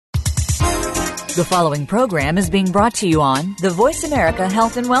The following program is being brought to you on the Voice America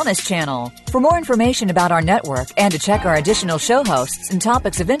Health and Wellness Channel. For more information about our network and to check our additional show hosts and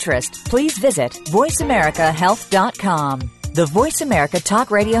topics of interest, please visit voiceamericahealth.com. The Voice America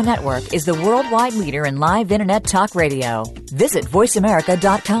Talk Radio Network is the worldwide leader in live Internet talk radio. Visit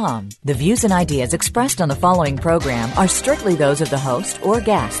voiceamerica.com. The views and ideas expressed on the following program are strictly those of the host or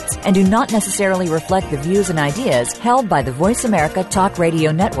guests and do not necessarily reflect the views and ideas held by the Voice America Talk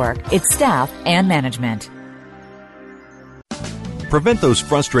Radio Network, its staff, and management. Prevent those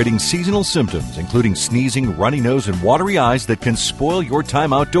frustrating seasonal symptoms, including sneezing, runny nose, and watery eyes that can spoil your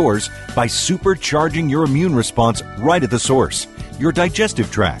time outdoors by supercharging your immune response right at the source, your digestive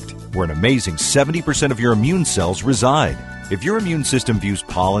tract, where an amazing 70% of your immune cells reside. If your immune system views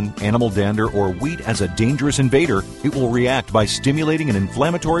pollen, animal dander, or wheat as a dangerous invader, it will react by stimulating an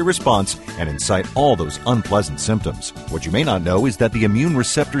inflammatory response and incite all those unpleasant symptoms. What you may not know is that the immune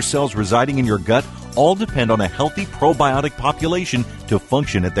receptor cells residing in your gut all depend on a healthy probiotic population to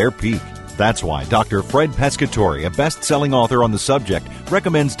function at their peak. That's why Dr. Fred Pescatore, a best-selling author on the subject,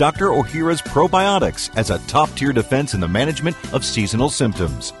 recommends Dr. Ohhira's Probiotics as a top-tier defense in the management of seasonal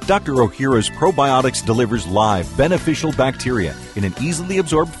symptoms. Dr. Ohhira's Probiotics delivers live, beneficial bacteria in an easily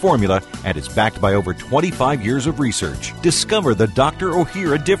absorbed formula and is backed by over 25 years of research. Discover the Dr.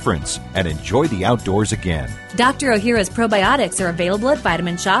 Ohhira difference and enjoy the outdoors again. Dr. Ohhira's Probiotics are available at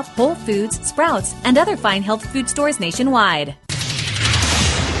Vitamin Shop, Whole Foods, Sprouts, and other fine health food stores nationwide.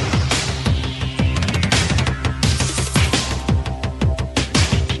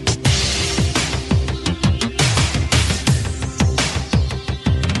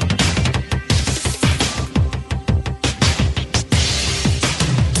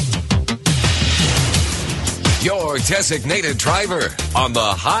 Your designated driver on the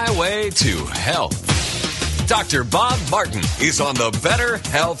highway to health. Dr. Bob Martin is on the Better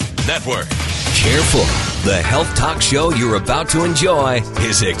Health Network. Careful. The health talk show you're about to enjoy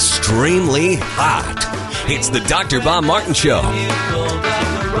is extremely hot. It's the Dr. Bob Martin Show.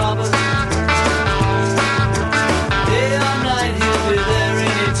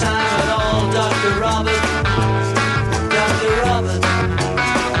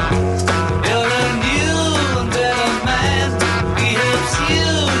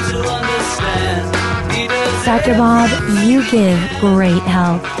 Dr. Bob, you give great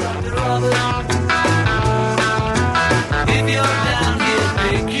help. If you're down here,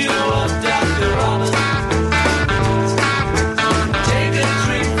 pick you up, Dr. Robert. Take a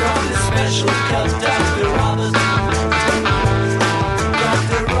drink from the special cup, Dr. Robert.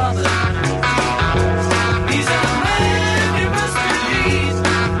 Dr. Robert. He's a man you must believe,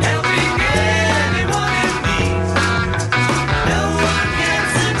 helping anyone in need. No one can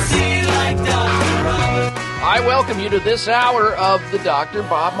succeed like Dr. Robert. I welcome you to this hour of the Dr.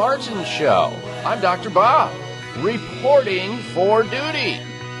 Bob Martin Show. I'm Dr. Bob, reporting for duty.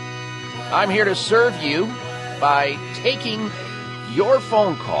 I'm here to serve you by taking your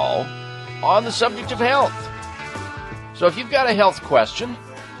phone call on the subject of health. So if you've got a health question,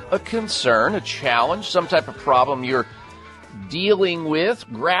 a concern, a challenge, some type of problem you're dealing with,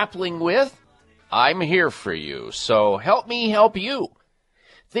 grappling with, I'm here for you. So help me help you.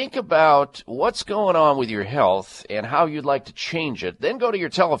 Think about what's going on with your health and how you'd like to change it. Then go to your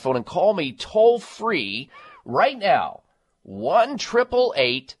telephone and call me toll-free right now.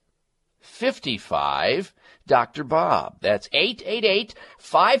 1-888-55 Dr. Bob. That's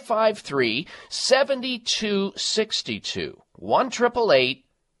 888-553-7262.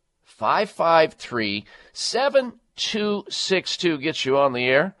 1-888-553-7262 gets you on the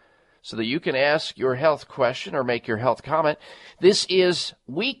air so that you can ask your health question or make your health comment. This is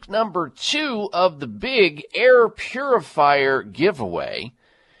week number 2 of the big air purifier giveaway.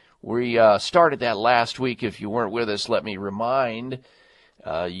 We started that last week. If you weren't with us, let me remind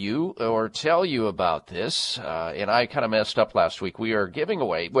you or tell you about this. And I kind of messed up last week. We are giving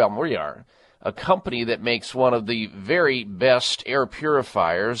away, we are a company that makes one of the very best air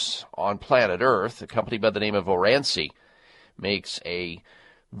purifiers on planet Earth. A company by the name of Orancy makes a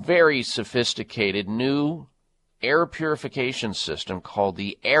very sophisticated new air purification system called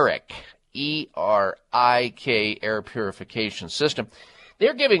the ERIC, E-R-I-K air purification system.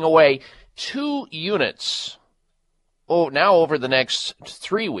 They're giving away 2 units. Now over the next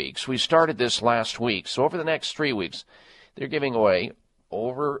 3 weeks. We started this last week. So over the next 3 weeks, they're giving away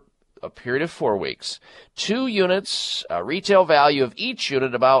over a period of 4 weeks, 2 units, retail value of each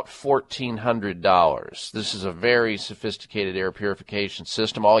unit about $1,400. This is a very sophisticated air purification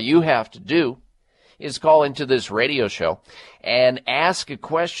system. All you have to do is call into this radio show and ask a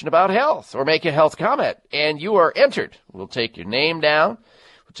question about health or make a health comment, and you are entered. We'll take your name down.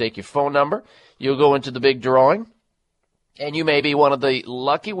 We'll take your phone number. you'll go into the big drawing, and you may be one of the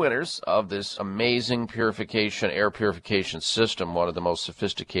lucky winners of this amazing air purification system, one of the most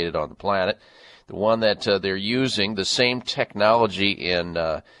sophisticated on the planet, the one that they're using, the same technology in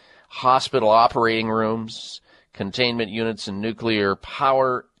hospital operating rooms, containment units and nuclear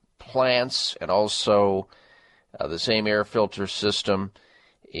power plants, and also the same air filter system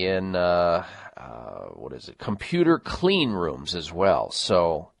in, computer clean rooms as well.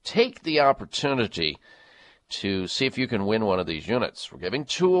 So take the opportunity to see if you can win one of these units. We're giving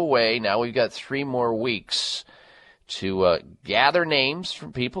 2 away. Now we've got 3 more weeks to gather names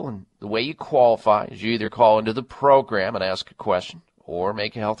from people, and the way you qualify is you either call into the program and ask a question or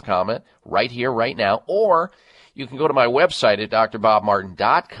make a health comment right here, right now, or you can go to my website at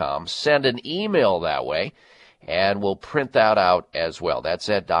drbobmartin.com, send an email that way, and we'll print that out as well. That's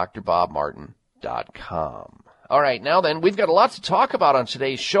at drbobmartin.com. All right, now then, we've got a lot to talk about on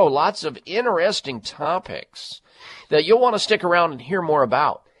today's show, lots of interesting topics that you'll want to stick around and hear more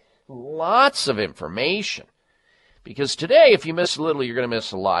about. Lots of information. Because today, if you miss a little, you're going to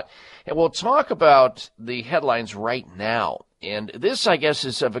miss a lot. And we'll talk about the headlines right now. And this, I guess,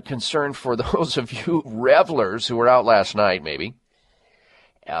 is of a concern for those of you revelers who were out last night, maybe,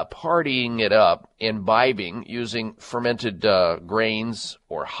 partying it up, imbibing, using fermented grains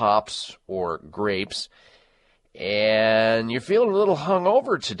or hops or grapes, and you're feeling a little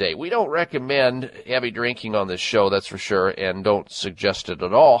hungover today. We don't recommend heavy drinking on this show, that's for sure, and don't suggest it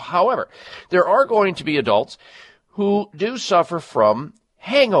at all. However, there are going to be adults who do suffer from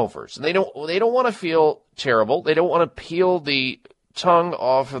hangovers, and they don't want to feel terrible. They don't want to peel the tongue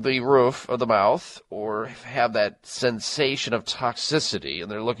off of the roof of the mouth or have that sensation of toxicity, and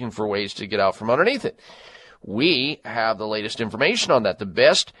they're looking for ways to get out from underneath it. We have the latest information on that. The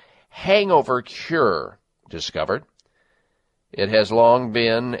best hangover cure discovered. It has long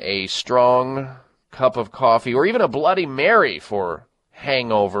been a strong cup of coffee or even a Bloody Mary for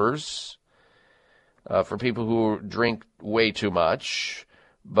hangovers, for people who drink way too much.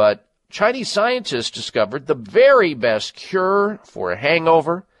 But Chinese scientists discovered the very best cure for a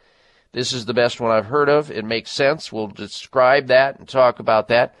hangover. This is the best one I've heard of. It makes sense. We'll describe that and talk about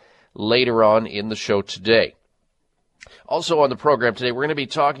that later on in the show today. Also on the program today, we're going to be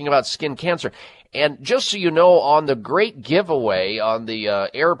talking about skin cancer. And just so you know, on the great giveaway on the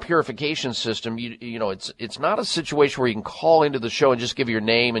air purification system, you know, it's not a situation where you can call into the show and just give your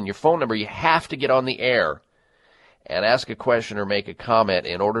name and your phone number. You have to get on the air and ask a question or make a comment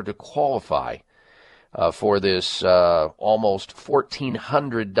in order to qualify for this almost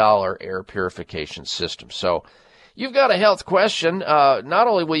 $1,400 air purification system. So you've got a health question. Not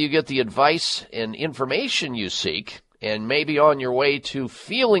only will you get the advice and information you seek, and maybe on your way to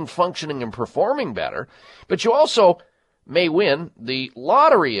feeling, functioning, and performing better, but you also may win the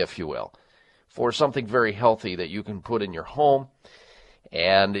lottery, if you will, for something very healthy that you can put in your home.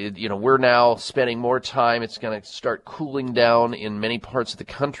 And, you know, we're now spending more time. It's going to start cooling down in many parts of the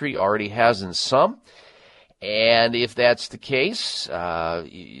country, already has in some. And if that's the case,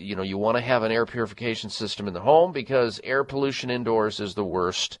 you know, you want to have an air purification system in the home because air pollution indoors is the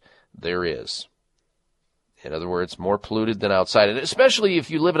worst there is. In other words, more polluted than outside, and especially if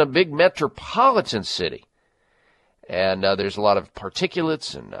you live in a big metropolitan city. And there's a lot of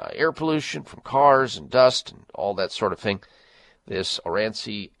particulates and air pollution from cars and dust and all that sort of thing. This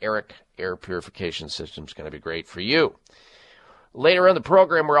Orancy Eric air purification system is going to be great for you. Later in the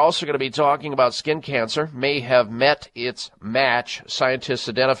program, we're also going to be talking about skin cancer. May have met its match. Scientists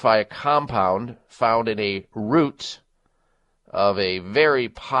identify a compound found in a root of a very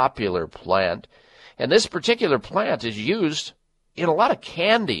popular plant. And this particular plant is used in a lot of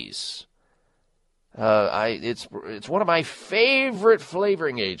candies. It's one of my favorite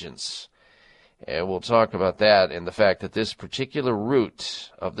flavoring agents. And we'll talk about that and the fact that this particular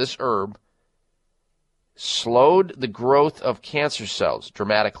root of this herb slowed the growth of cancer cells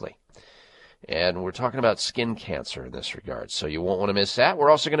dramatically. And we're talking about skin cancer in this regard, so you won't want to miss that. We're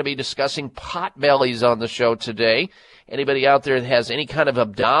also going to be discussing potbellies on the show today. Anybody out there that has any kind of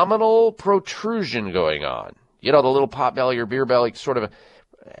abdominal protrusion going on, you know, the little potbelly or beer belly sort of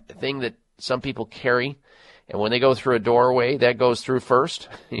a thing that some people carry, and when they go through a doorway, that goes through first.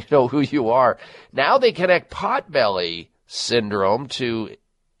 You know who you are. Now they connect potbelly syndrome to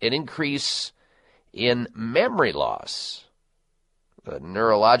an increase in memory loss. The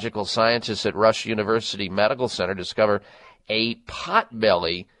neurological scientists at Rush University Medical Center discover a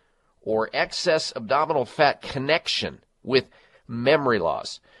potbelly or excess abdominal fat connection with memory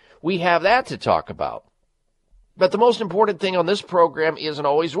loss. We have that to talk about. But the most important thing on this program is and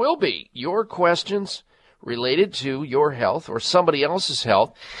always will be your questions related to your health or somebody else's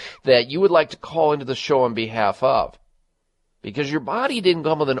health that you would like to call into the show on behalf of. Because your body didn't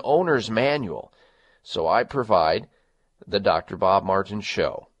come with an owner's manual. So I provide the Dr. Bob Martin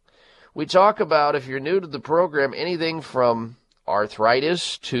Show. We talk about, if you're new to the program, anything from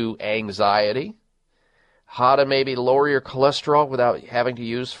arthritis to anxiety, how to maybe lower your cholesterol without having to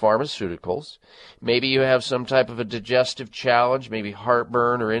use pharmaceuticals. Maybe you have some type of a digestive challenge, maybe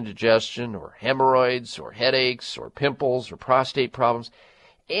heartburn or indigestion or hemorrhoids or headaches or pimples or prostate problems.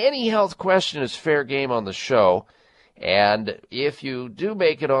 Any health question is fair game on the show. And if you do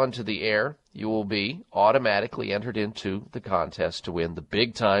make it onto the air, you will be automatically entered into the contest to win the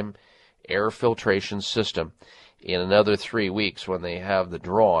big-time air filtration system in another 3 weeks when they have the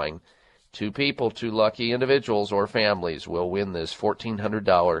drawing. 2 people, 2 lucky individuals or families will win this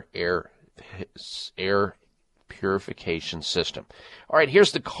 $1,400 air purification system. All right,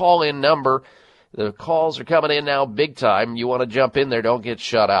 here's the call-in number. The calls are coming in now big time. You want to jump in there, don't get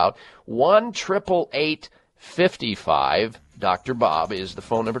shut out. 1-888-55. Dr. Bob is the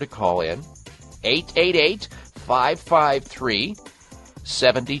phone number to call in.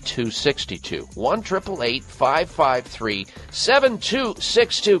 888-553-7262.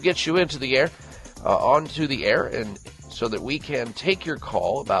 1-888-553-7262 gets you onto the air, and so that we can take your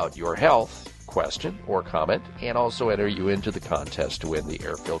call about your health question or comment and also enter you into the contest to win the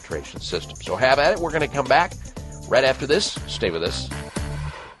air filtration system. So have at it. We're going to come back right after this. Stay with us.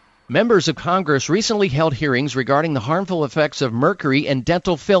 Members of Congress recently held hearings regarding the harmful effects of mercury in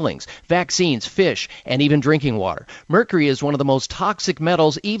dental fillings, vaccines, fish, and even drinking water. Mercury is one of the most toxic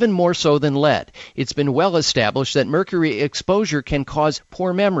metals, even more so than lead. It's been well established that mercury exposure can cause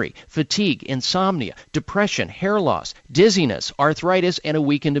poor memory, fatigue, insomnia, depression, hair loss, dizziness, arthritis, and a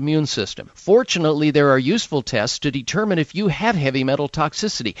weakened immune system. Fortunately, there are useful tests to determine if you have heavy metal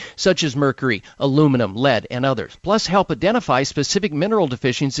toxicity, such as mercury, aluminum, lead, and others, plus help identify specific mineral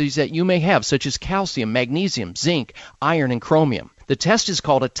deficiencies that you may have, such as calcium, magnesium, zinc, iron, and chromium. The test is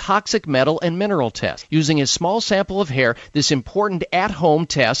called a toxic metal and mineral test. Using a small sample of hair, this important at-home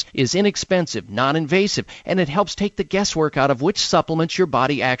test is inexpensive, non-invasive, and it helps take the guesswork out of which supplements your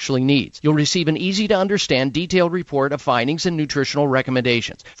body actually needs. You'll receive an easy-to-understand, detailed report of findings and nutritional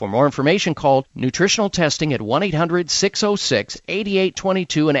recommendations. For more information, call nutritional testing at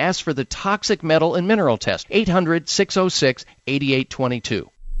 1-800-606-8822 and ask for the toxic metal and mineral test, 800-606-8822.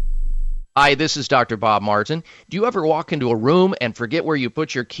 Hi, this is Dr. Bob Martin. Do you ever walk into a room and forget where you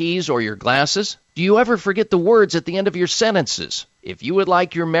put your keys or your glasses? Do you ever forget the words at the end of your sentences? If you would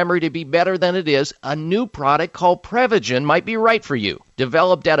like your memory to be better than it is, a new product called Prevagen might be right for you.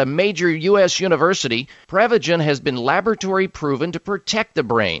 Developed at a major U.S. university, Prevagen has been laboratory proven to protect the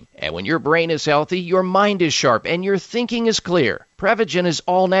brain. And when your brain is healthy, your mind is sharp and your thinking is clear. Prevagen is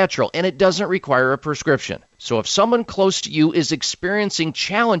all natural and it doesn't require a prescription. So if someone close to you is experiencing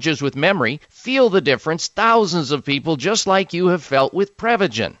challenges with memory, feel the difference thousands of people just like you have felt with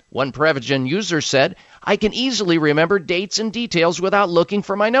Prevagen. One Prevagen user said, "I can easily remember dates and details without looking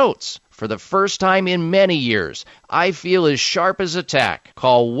for my notes. For the first time in many years, I feel as sharp as a tack."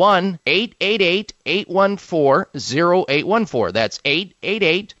 Call 1-888-814-0814. That's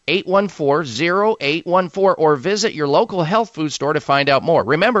 888-814-0814, or visit your local health food store to find out more.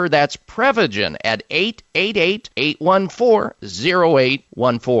 Remember, that's Prevagen at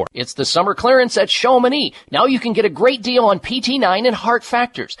 888-814-0814. It's the summer clearance at Chamonix. Now you can get a great deal on PT9 and Heart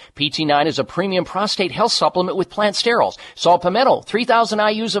Factors. PT9 is a premium prostate health supplement with plant sterols, saw palmetto, 3,000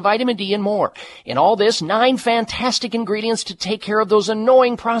 IUs of vitamin D, and more. In all this, 9 fantastic ingredients to take care of those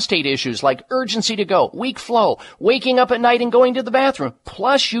annoying prostate issues like urgency to go, weak flow, waking up at night and going to the bathroom.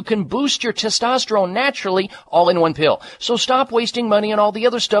 Plus, you can boost your testosterone naturally all in one pill. So stop wasting money on all the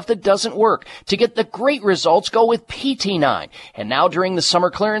other stuff that doesn't work. To get the great results, go with PT9. And now during the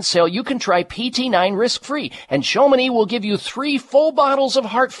summer clearance sale, you can try PT9 risk-free. And Chamonix will give you 3 full bottles of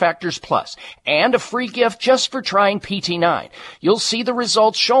Heart Factors Plus and a free gift just for trying PT9. You'll see the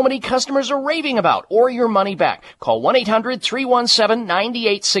results Chamonix customers are raving about, or your money back. Call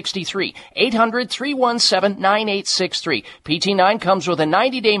 1-800-317-9863. 800-317-9863. PT9 comes with a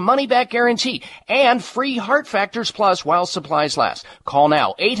 90-day money-back guarantee and free Heart Factors Plus while supplies last. Call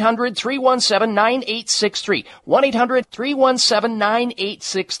now, 800-317-9863.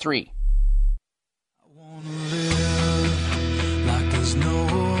 1-800-317-9863. Like there's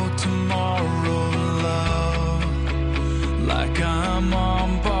no tomorrow, love. Like I'm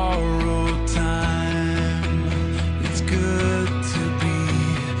on borrowed time. It's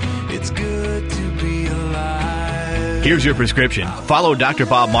good to be alive. Here's your prescription. Follow Dr.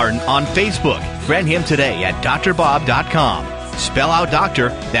 Bob Martin on Facebook. Friend him today at drbob.com. Spell out doctor,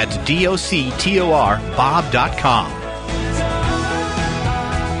 that's DOCTOR, Bob.com.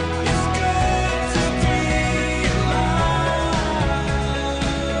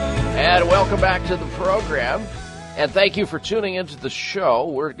 And welcome back to the program. And thank you for tuning into the show.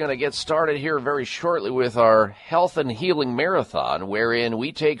 We're going to get started here very shortly with our Health and Healing Marathon, wherein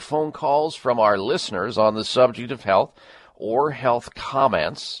we take phone calls from our listeners on the subject of health or health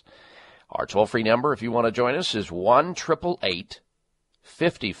comments. Our toll-free number, if you want to join us, is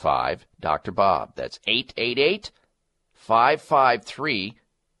 1-888-55-Dr. Bob. That's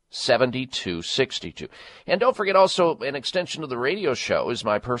 888-553-7262. And don't forget also, an extension of the radio show is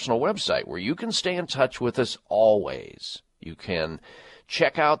my personal website where you can stay in touch with us always. You can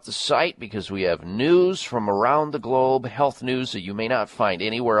check out the site because we have news from around the globe, health news that you may not find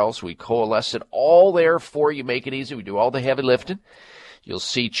anywhere else. We coalesce it all there for you, make it easy. We do all the heavy lifting. You'll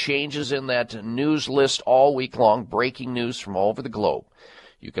see changes in that news list all week long, breaking news from all over the globe.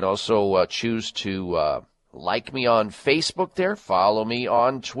 You can also choose to like me on Facebook there, follow me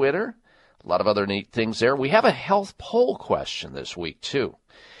on Twitter, a lot of other neat things there. We have a health poll question this week, too.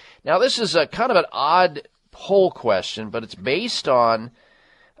 Now, this is a kind of an odd poll question, but it's based on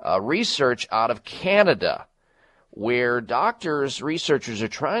research out of Canada, where researchers are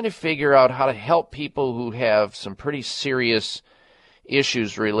trying to figure out how to help people who have some pretty serious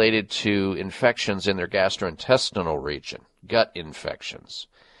issues related to infections in their gastrointestinal region, gut infections.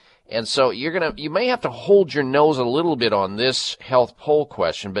 And so you may have to hold your nose a little bit on this health poll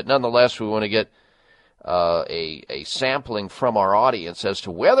question, but nonetheless, we want to get a sampling from our audience as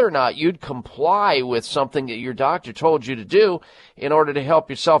to whether or not you'd comply with something that your doctor told you to do in order to help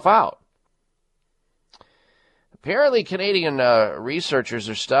yourself out. Apparently, Canadian researchers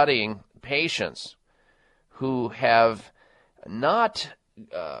are studying patients who have not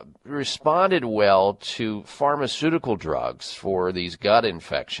responded well to pharmaceutical drugs for these gut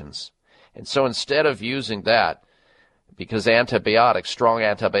infections. And so instead of using that, because strong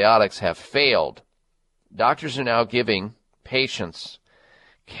antibiotics have failed, doctors are now giving patients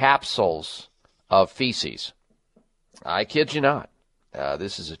capsules of feces. I kid you not.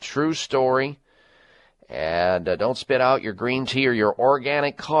 This is a true story. And don't spit out your green tea or your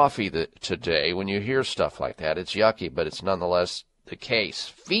organic coffee today when you hear stuff like that. It's yucky, but it's nonetheless the case.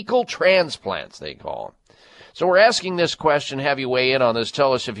 Fecal transplants, they call them. So we're asking this question, have you weigh in on this?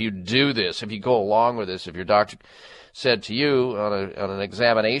 Tell us if you do this, if you go along with this, if your doctor said to you on an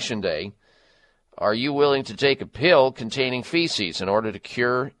examination day, are you willing to take a pill containing feces in order to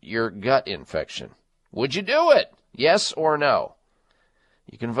cure your gut infection? Would you do it? Yes or no?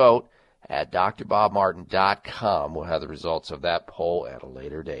 You can vote at drbobmartin.com. We'll have the results of that poll at a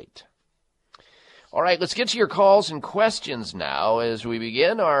later date. All right, let's get to your calls and questions now as we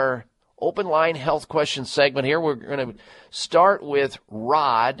begin our open line health question segment here. We're going to start with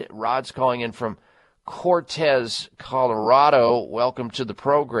Rod. Rod's calling in from Cortez, Colorado. Welcome to the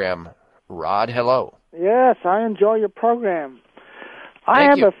program, Rod. Hello. Yes, I enjoy your program. I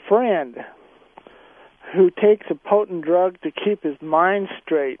have a friend who takes a potent drug to keep his mind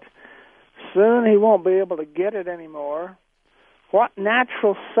straight. Soon he won't be able to get it anymore. What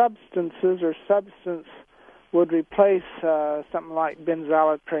natural substances or substance would replace something like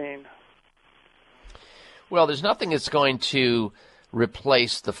benzoyl? Well, there's nothing that's going to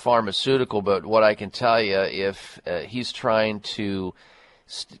replace the pharmaceutical, but what I can tell you, if he's trying to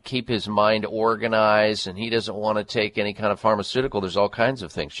keep his mind organized and he doesn't want to take any kind of pharmaceutical, there's all kinds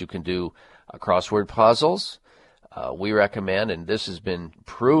of things. You can do crossword puzzles. We recommend, and this has been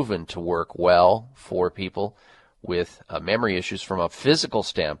proven to work well for people with memory issues from a physical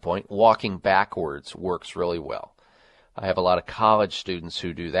standpoint, walking backwards works really well. I have a lot of college students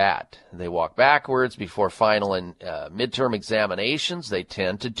who do that. They walk backwards before final and midterm examinations. They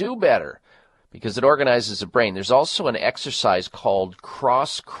tend to do better because it organizes the brain. There's also an exercise called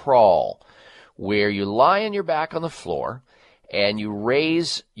cross crawl where you lie on your back on the floor and you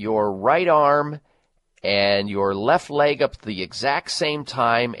raise your right arm and your left leg up at the exact same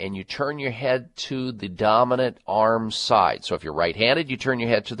time, and you turn your head to the dominant arm side. So if you're right-handed, you turn your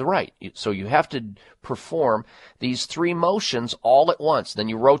head to the right. So you have to perform these three motions all at once. Then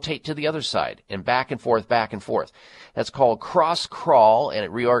you rotate to the other side, and back and forth, back and forth. That's called cross crawl, and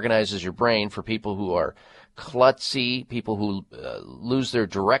it reorganizes your brain for people who are klutzy, people who lose their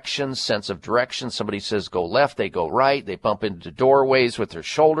direction, sense of direction. Somebody says go left, they go right. They bump into doorways with their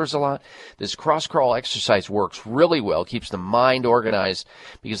shoulders a lot. This cross-crawl exercise works really well, keeps the mind organized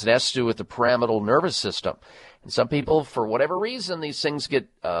because it has to do with the pyramidal nervous system. And some people, for whatever reason, these things get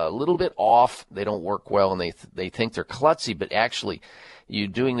a little bit off. They don't work well, and they think they're klutzy, but actually you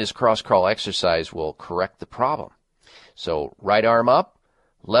doing this cross-crawl exercise will correct the problem. So right arm up,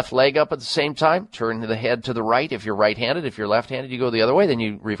 left leg up at the same time, turn the head to the right if you're right-handed. If you're left-handed, you go the other way, then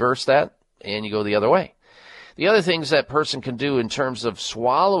you reverse that and you go the other way. The other things that person can do in terms of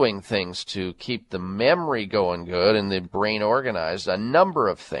swallowing things to keep the memory going good and the brain organized, a number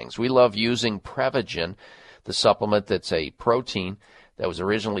of things. We love using Prevagen, the supplement that's a protein that was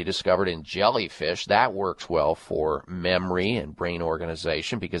originally discovered in jellyfish. That works well for memory and brain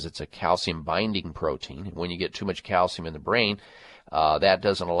organization because it's a calcium-binding protein. When you get too much calcium in the brain, that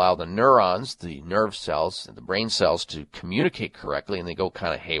doesn't allow the neurons, the nerve cells, the brain cells to communicate correctly, and they go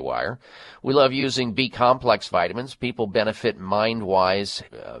kind of haywire. We love using B-complex vitamins. People benefit mind-wise,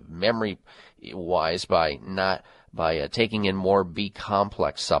 memory-wise by taking in more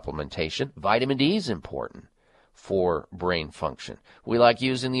B-complex supplementation. Vitamin D is important for brain function. We like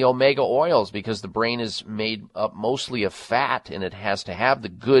using the omega oils because the brain is made up mostly of fat, and it has to have the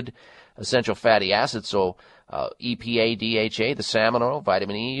good essential fatty acids, so EPA, DHA, the salmon oil,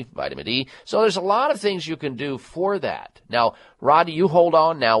 vitamin E, vitamin D. So there's a lot of things you can do for that. Now, Roddy, you hold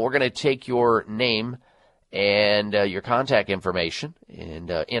on now. We're going to take your name and your contact information and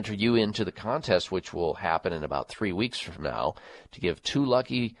enter you into the contest, which will happen in about 3 weeks from now, to give 2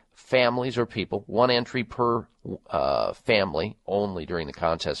 lucky families or people, 1 entry per family only during the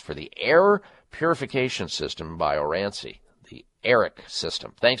contest for the air purification system by Orancy, the ERIC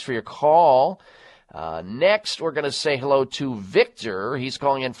system. Thanks for your call. Next, we're going to say hello to Victor. He's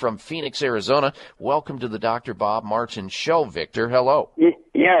calling in from Phoenix, Arizona. Welcome to the Dr. Bob Martin Show, Victor. Hello.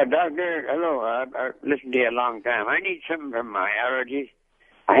 Yeah, Doctor. Hello. I've listened to you a long time. I need something from my allergies.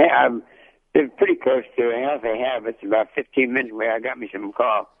 I've been pretty close to a healthy habits. About 15 minutes away, I got me some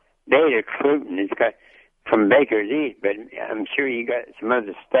called Beta Gluten. It's got from Baker's East, but I'm sure you got some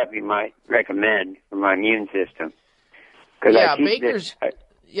other stuff you might recommend for my immune system. Yeah,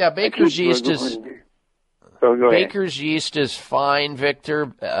 Baker's yeast is. Baker's yeast is fine,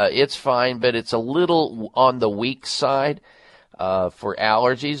 Victor. It's fine, but it's a little on the weak side for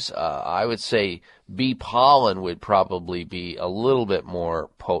allergies. I would say bee pollen would probably be a little bit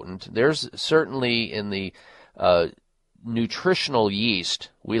more potent. There's certainly in the nutritional yeast,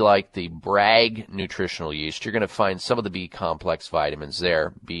 we like the Bragg nutritional yeast. You're going to find some of the B complex vitamins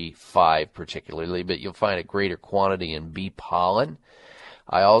there, B5 particularly, but you'll find a greater quantity in bee pollen.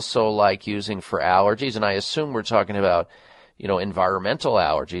 I also like using for allergies, and I assume we're talking about, environmental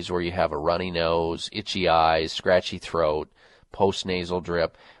allergies where you have a runny nose, itchy eyes, scratchy throat, postnasal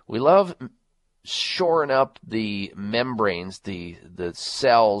drip. We love shoring up the membranes, the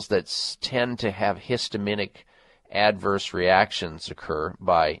cells that tend to have histaminic adverse reactions occur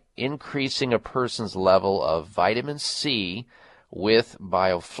by increasing a person's level of vitamin C with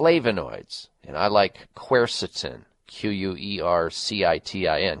bioflavonoids. And I like quercetin.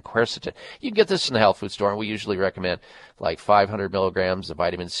 Quercitin, quercetin. You can get this in the health food store, and we usually recommend like 500 milligrams of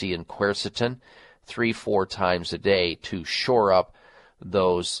vitamin C and quercetin 3-4 times a day to shore up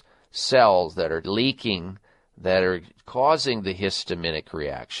those cells that are leaking, that are causing the histaminic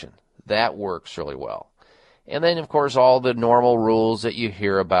reaction. That works really well. And then, of course, all the normal rules that you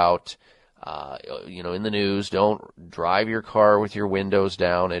hear about, in the news. Don't drive your car with your windows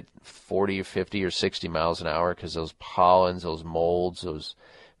down at 40 or 50 or 60 miles an hour because those pollens, those molds, those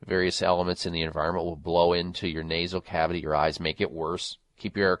various elements in the environment will blow into your nasal cavity, your eyes, make it worse.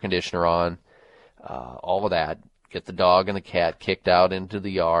 Keep your air conditioner on, all of that. Get the dog and the cat kicked out into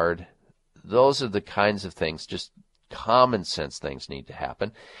the yard. Those are the kinds of things, just common sense things need to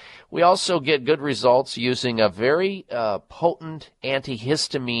happen. We also get good results using a very potent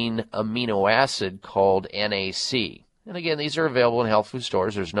antihistamine amino acid called NAC. And again, these are available in health food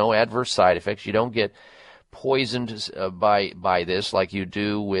stores. There's no adverse side effects. You don't get poisoned by this like you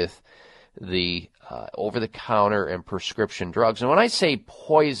do with the over-the-counter and prescription drugs. And when I say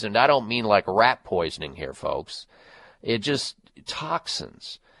poisoned, I don't mean like rat poisoning here, folks. It just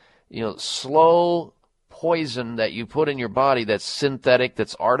toxins, slow poison that you put in your body that's synthetic,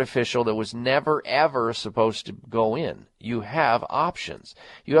 that's artificial, that was never, ever supposed to go in. You have options.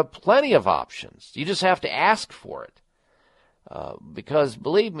 You have plenty of options. You just have to ask for it. Because,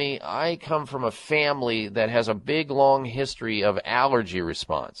 believe me, I come from a family that has a big, long history of allergy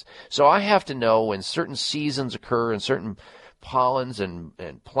response. So I have to know when certain seasons occur and certain pollens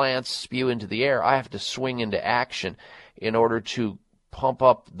and plants spew into the air, I have to swing into action in order to pump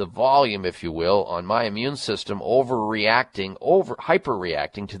up the volume, if you will, on my immune system, hyperreacting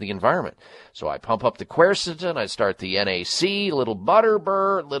to the environment. So I pump up the quercetin, I start the NAC, little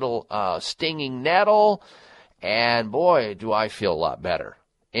butterbur, little stinging nettle, and boy, do I feel a lot better.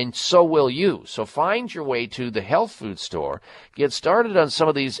 And so will you. So find your way to the health food store. Get started on some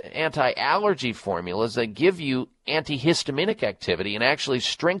of these anti-allergy formulas that give you antihistaminic activity and actually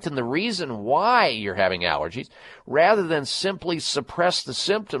strengthen the reason why you're having allergies, rather than simply suppress the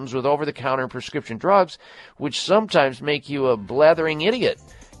symptoms with over-the-counter prescription drugs, which sometimes make you a blethering idiot.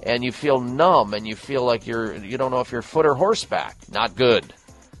 And you feel numb, and you feel like you don't know if you're foot or horseback. Not good.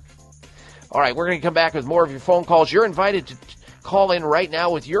 All right, we're going to come back with more of your phone calls. You're invited to call in right now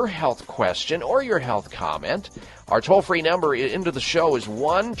with your health question or your health comment. Our toll-free number into the show is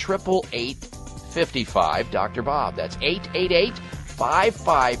 1-888-55 Bob. That's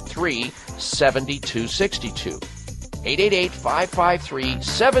 888-553-7262.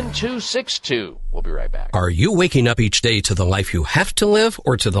 888-553-7262. We'll be right back. Are you waking up each day to the life you have to live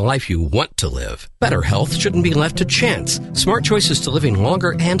or to the life you want to live? Better health shouldn't be left to chance. Smart choices to living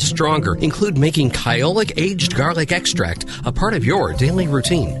longer and stronger include making Kyolic aged garlic extract a part of your daily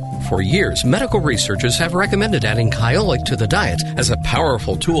routine. For years, medical researchers have recommended adding Kyolic to the diet as a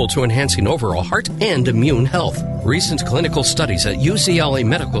powerful tool to enhancing overall heart and immune health. Recent clinical studies at UCLA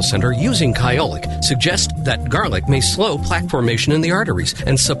Medical Center using Kyolic suggest that garlic may slow plaque formation in the arteries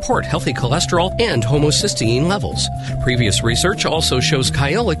and support healthy cholesterol and homocysteine levels. Previous research also shows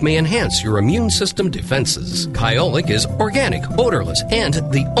Kyolic may enhance your immune system defenses. Kyolic is organic, odorless, and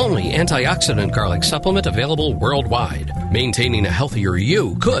the only antioxidant garlic supplement available worldwide. Maintaining a healthier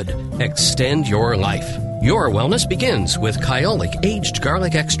you could extend your life. Your wellness begins with Kyolic aged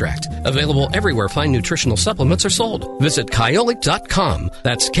garlic extract. Available everywhere fine nutritional supplements are sold. Visit Kyolic.com.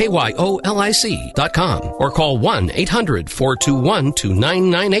 That's KYOLIC.com. Or call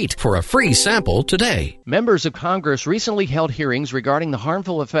 1-800-421-2998 for a free sample today. Members of Congress recently held hearings regarding the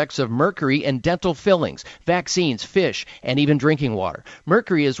harmful effects of mercury in dental fillings, vaccines, fish, and even drinking water.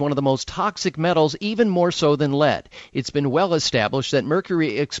 Mercury is one of the most toxic metals, even more so than lead. It's been well established that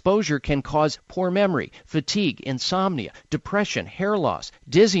mercury exposure can cause poor memory, fatigue, insomnia, depression, hair loss,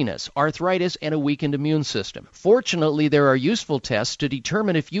 dizziness, arthritis, and a weakened immune system. Fortunately, there are useful tests to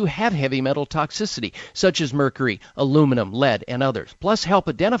determine if you have heavy metal toxicity, such as mercury, aluminum, lead, and others. Plus, help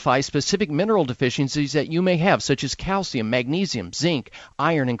identify specific mineral deficiencies that you may have, such as calcium, magnesium, zinc,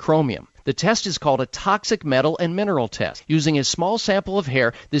 iron, and chromium. The test is called a toxic metal and mineral test. Using a small sample of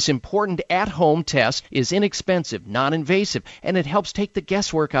hair, this important at-home test is inexpensive, non-invasive, and it helps take the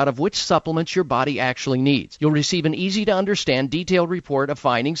guesswork out of which supplements your body actually needs. You'll receive an easy-to-understand, detailed report of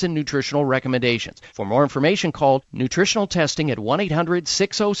findings and nutritional recommendations. For more information, call Nutritional Testing at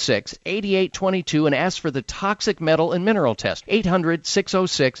 1-800-606-8822 and ask for the toxic metal and mineral test.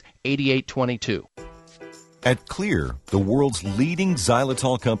 800-606-8822. At Clear, the world's leading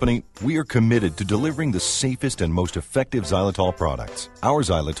xylitol company, we are committed to delivering the safest and most effective xylitol products. Our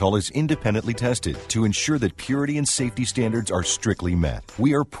xylitol is independently tested to ensure that purity and safety standards are strictly met.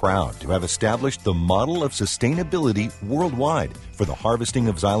 We are proud to have established the model of sustainability worldwide for the harvesting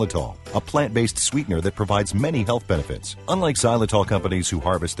of xylitol, a plant-based sweetener that provides many health benefits. Unlike xylitol companies who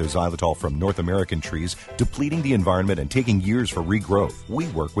harvest their xylitol from North American trees, depleting the environment and taking years for regrowth, we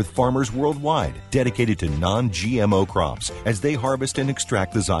work with farmers worldwide dedicated to non-GMO crops as they harvest and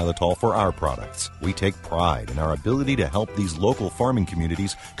extract the xylitol for our products. We take pride in our ability to help these local farming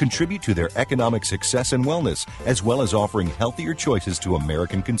communities contribute to their economic success and wellness, as well as offering healthier choices to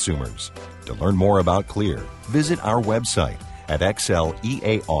American consumers. To learn more about Clear, visit our website at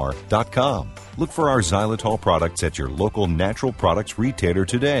xlear.com. Look for our xylitol products at your local natural products retailer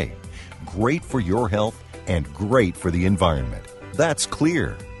today. Great for your health and great for the environment. That's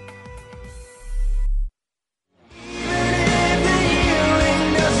Clear.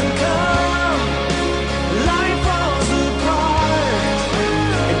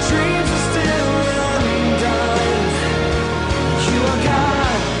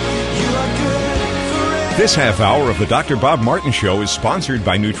 This half hour of the Dr. Bob Martin Show is sponsored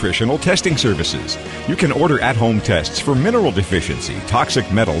by Nutritional Testing Services. You can order at-home tests for mineral deficiency,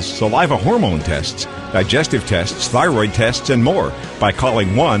 toxic metals, saliva hormone tests, digestive tests, thyroid tests, and more by calling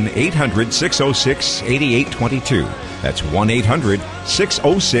 1-800-606-8822. That's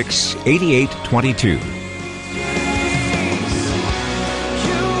 1-800-606-8822.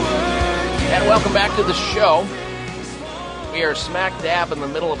 And welcome back to the show. We are smack dab in the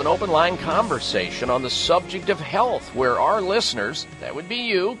middle of an open line conversation on the subject of health, where our listeners, that would be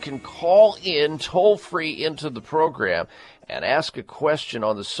you, can call in toll free into the program and ask a question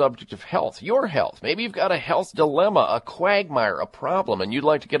on the subject of health, your health. Maybe you've got a health dilemma, a quagmire, a problem, and you'd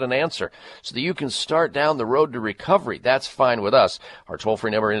like to get an answer so that you can start down the road to recovery. That's fine with us. Our toll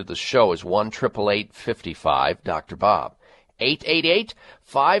free number into the show is 1-888-55 Dr. Bob.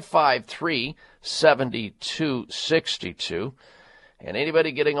 888-553-7262. And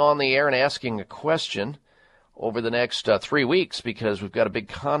anybody getting on the air and asking a question over the next 3 weeks, because we've got a big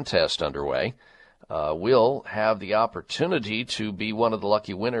contest underway, will have the opportunity to be one of the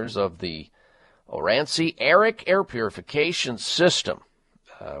lucky winners of the Orancy Eric Air Purification System.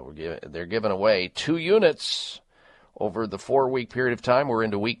 They're giving away 2 units over the 4-week period of time. We're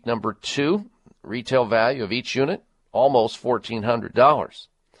into week number 2. Retail value of each unit, almost $1,400.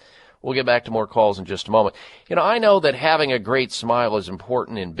 We'll get back to more calls in just a moment. I know that having a great smile is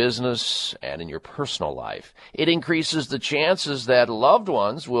important in business and in your personal life. It increases the chances that loved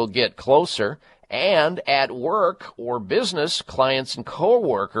ones will get closer, and at work or business, clients and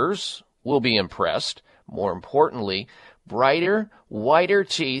coworkers will be impressed. More importantly, brighter, whiter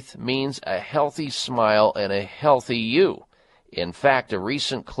teeth means a healthy smile and a healthy you. In fact, a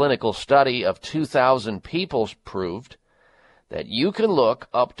recent clinical study of 2,000 people proved that you can look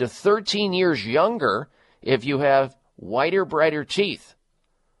up to 13 years younger if you have whiter, brighter teeth.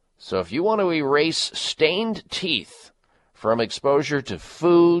 So if you want to erase stained teeth from exposure to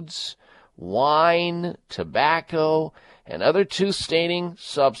foods, wine, tobacco, and other tooth-staining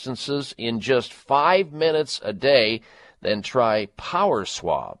substances in just 5 minutes a day, then try Power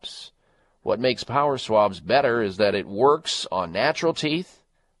Swabs. What makes Power Swabs better is that it works on natural teeth,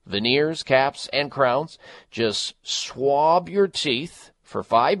 veneers, caps, and crowns. Just swab your teeth for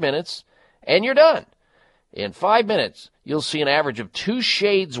 5 minutes, and you're done. In 5 minutes, you'll see an average of 2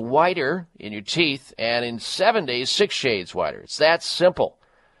 shades whiter in your teeth, and in 7 days, 6 shades whiter. It's that simple.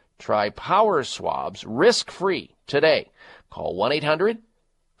 Try Power Swabs risk-free today. Call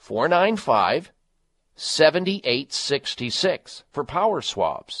 1-800-495-7866 for Power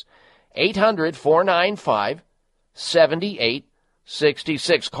Swabs.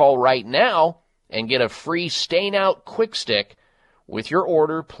 800-495-7866. Call right now and get a free stain-out quick stick with your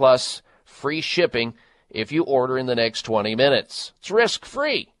order, plus free shipping if you order in the next 20 minutes. It's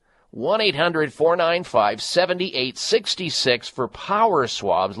risk-free. 1-800-495-7866 for Power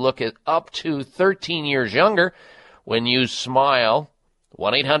Swabs. Look at up to 13 years younger when you smile.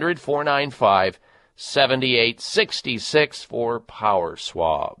 1-800-495-7866 for Power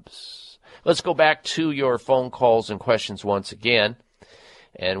Swabs. Let's go back to your phone calls and questions once again.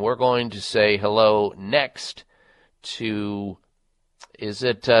 And we're going to say hello next to, is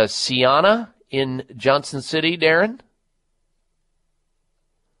it Sienna in Johnson City, Darren?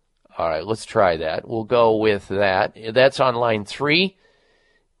 All right, let's try that. We'll go with that. That's on line 3.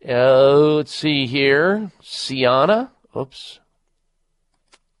 Let's see here. Sienna. Oops.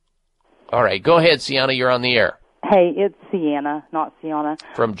 All right, go ahead, Sienna. You're on the air. Hey, it's Sienna, not Sienna.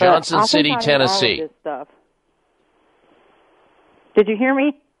 From Johnson City, Tennessee. All of this stuff. Did you hear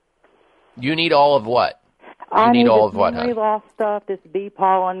me? You need all of what? I need all of this what, memory honey? loss stuff, this bee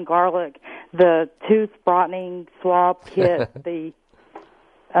pollen, garlic, the tooth brightening swab kit, the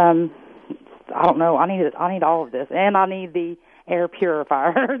I don't know. I need all of this, and I need the air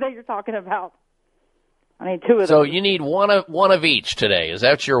purifier that you're talking about. I need 2 of So those. you need one of each today. Is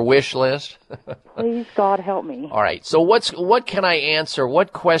that your wish list? Please, God, help me. All right. So what can I answer?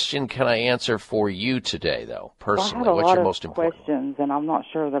 What question can I answer for you today, though, personally? Well, I have a What's lot your of most important? questions, and I'm not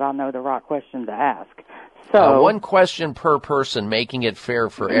sure that I know the right question to ask. So One question per person, making it fair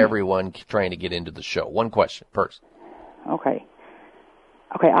for everyone trying to get into the show. One question per person.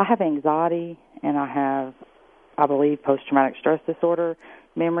 Okay, I have anxiety, and I have, I believe, post-traumatic stress disorder,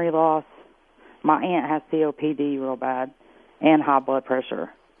 memory loss. My aunt has COPD real bad and high blood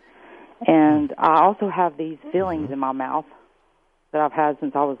pressure. And I also have these feelings in my mouth that I've had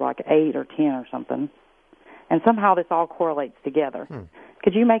since I was like 8 or 10 or something. And somehow this all correlates together.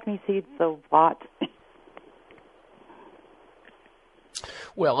 Could you make me see the lot?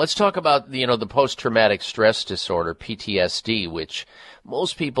 Well, let's talk about, the post-traumatic stress disorder, PTSD, which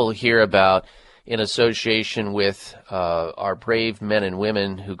most people hear about in association with our brave men and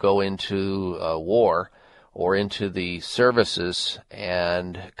women who go into war or into the services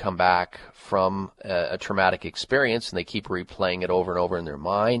and come back from a traumatic experience, and they keep replaying it over and over in their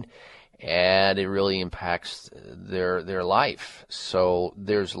mind, and it really impacts their life. So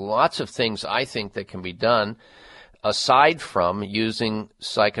there's lots of things I think that can be done aside from using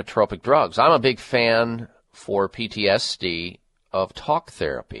psychotropic drugs. I'm a big fan for PTSD of talk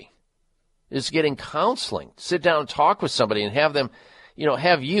therapy. Is getting counseling. Sit down and talk with somebody and have them,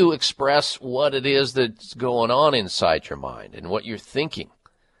 have you express what it is that's going on inside your mind and what you're thinking.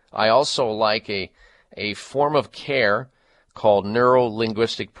 I also like a form of care called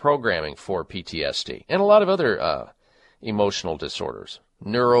neuro-linguistic programming for PTSD and a lot of other emotional disorders.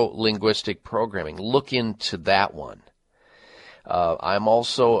 Neuro-linguistic programming. Look into that one. I'm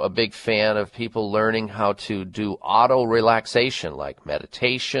also a big fan of people learning how to do auto relaxation, like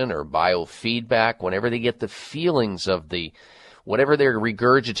meditation or biofeedback, whenever they get the feelings of whatever they're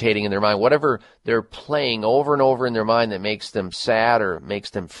regurgitating in their mind, whatever they're playing over and over in their mind that makes them sad or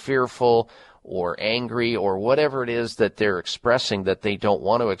makes them fearful or angry or whatever it is that they're expressing that they don't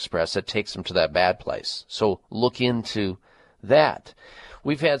want to express, that takes them to that bad place. So look into that.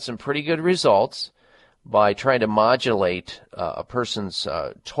 We've had some pretty good results by trying to modulate a person's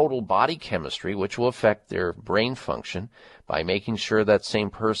total body chemistry, which will affect their brain function, by making sure that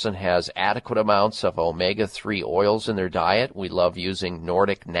same person has adequate amounts of omega-3 oils in their diet. We love using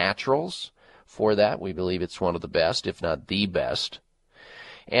Nordic Naturals for that. We believe it's one of the best, if not the best.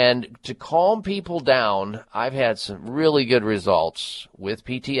 And to calm people down, I've had some really good results with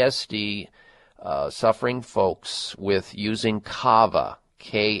PTSD suffering folks with using Kava,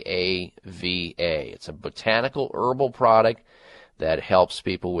 K-A-V-A. It's a botanical herbal product that helps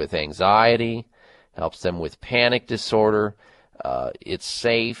people with anxiety, helps them with panic disorder. It's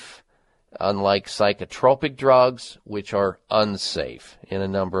safe, unlike psychotropic drugs, which are unsafe in a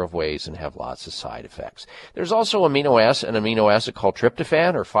number of ways and have lots of side effects. There's also an amino acid called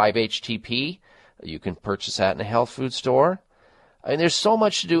tryptophan, or 5-HTP. You can purchase that in a health food store. And there's so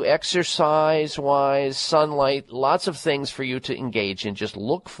much to do exercise-wise, sunlight, lots of things for you to engage in. Just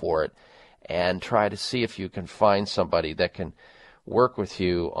look for it and try to see if you can find somebody that can work with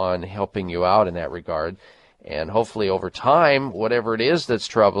you on helping you out in that regard. And hopefully over time, whatever it is that's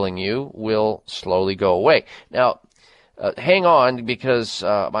troubling you will slowly go away. Now, hang on, because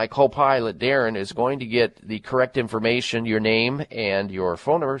my co-pilot, Darren, is going to get the correct information, your name and your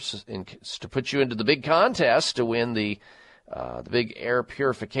phone number, to put you into the big contest to win the big air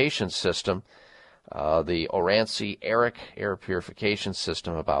purification system, the Orancy Eric air purification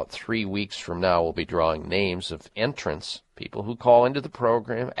system. About 3 weeks from now, we'll be drawing names of entrants, people who call into the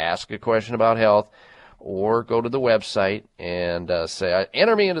program, ask a question about health, or go to the website and say,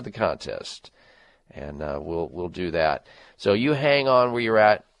 enter me into the contest. And we'll do that. So you hang on where you're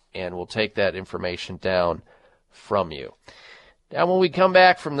at, and we'll take that information down from you. Now, when we come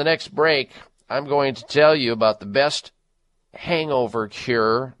back from the next break, I'm going to tell you about the best hangover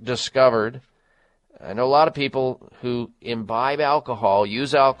cure discovered. I know a lot of people who imbibe alcohol,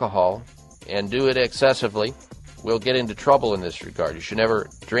 use alcohol, and do it excessively will get into trouble in this regard. You should never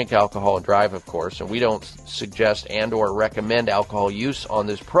drink alcohol and drive, of course, and we don't suggest and or recommend alcohol use on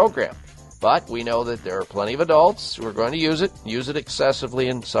this program. But we know that there are plenty of adults who are going to use it excessively,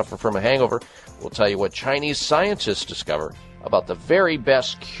 and suffer from a hangover. We'll tell you what Chinese scientists discover about the very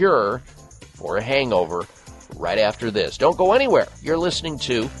best cure for a hangover right after this. Don't go anywhere. You're listening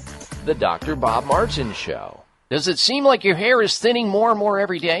to The Dr. Bob Martin Show. Does it seem like your hair is thinning more and more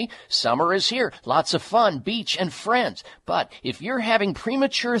every day? Summer is here. Lots of fun, beach, and friends. But if you're having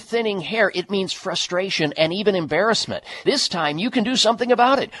premature thinning hair, it means frustration and even embarrassment. This time, you can do something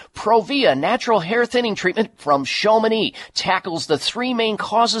about it. Provia natural hair thinning treatment from Chamonix tackles the 3 main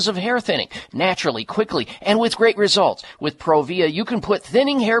causes of hair thinning naturally, quickly, and with great results. With Provia, you can put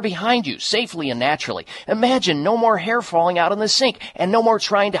thinning hair behind you safely and naturally. Imagine no more hair falling out in the sink and no more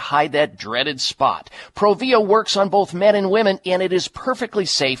trying to hide that dreaded spot. Provia works on both men and women, and it is perfectly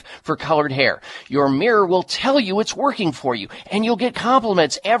safe for colored hair. Your mirror will tell you it's working for you, and you'll get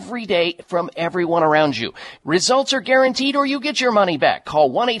compliments every day from everyone around you. Results are guaranteed, or you get your money back.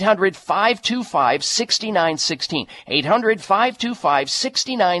 Call 1-800-525-6916.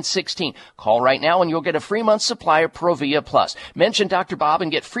 800-525-6916. Call right now, and you'll get a free month's supply of Provia Plus. Mention Dr. Bob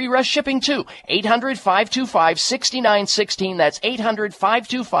and get free rush shipping, too. 800-525-6916. That's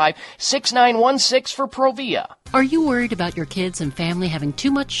 800-525-6916 for Provia. Are you worried about your kids and family having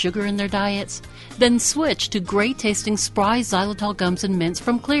too much sugar in their diets? Then switch to great-tasting Spry Xylitol Gums and Mints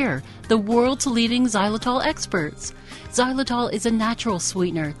from Clear, the world's leading xylitol experts. Xylitol is a natural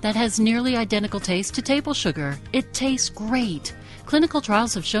sweetener that has nearly identical taste to table sugar. It tastes great. Clinical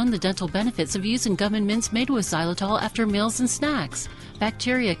trials have shown the dental benefits of using gum and mints made with xylitol after meals and snacks.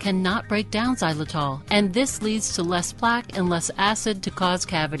 Bacteria cannot break down xylitol, and this leads to less plaque and less acid to cause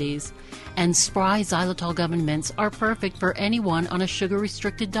cavities. And Spry Xylitol Gum and Mints are perfect for anyone on a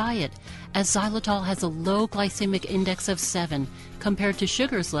sugar-restricted diet, as xylitol has a low glycemic index of 7 compared to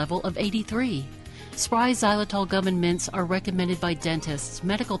sugar's level of 83. Spry Xylitol Gum and Mints are recommended by dentists,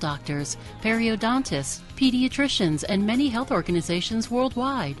 medical doctors, periodontists, pediatricians, and many health organizations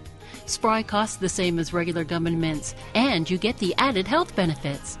worldwide. Spry costs the same as regular gum and mints, and you get the added health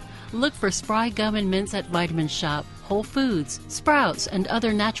benefits. Look for Spry Gum and Mints at Vitamin Shop, Whole Foods, Sprouts, and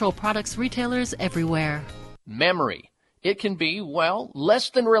other natural products retailers everywhere. Memory. It can be, well, less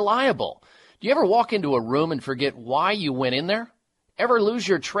than reliable. Do you ever walk into a room and forget why you went in there? Ever lose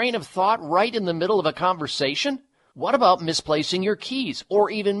your train of thought right in the middle of a conversation? What about misplacing your keys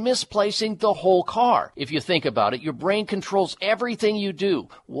or even misplacing the whole car? If you think about it, your brain controls everything you do,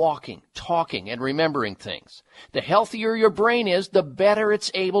 walking, talking, and remembering things. The healthier your brain is, the better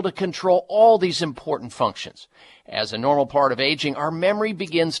it's able to control all these important functions. As a normal part of aging, our memory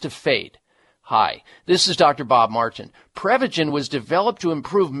begins to fade. Hi, this is Dr. Bob Martin. Prevagen was developed to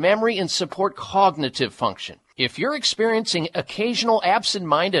improve memory and support cognitive function. If you're experiencing occasional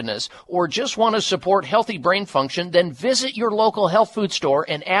absent-mindedness or just want to support healthy brain function, then visit your local health food store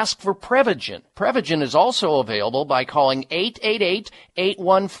and ask for Prevagen. Prevagen is also available by calling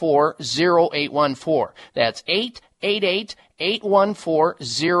 888-814-0814. That's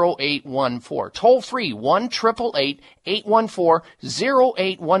 888-814-0814. Toll free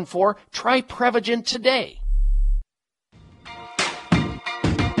 1-888-814-0814. Try Prevagen today.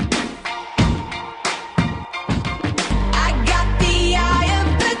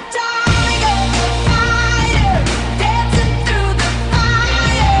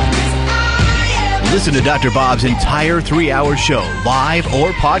 Listen to Dr. Bob's entire 3-hour show, live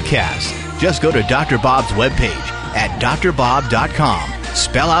or podcast. Just go to Dr. Bob's webpage at drbob.com.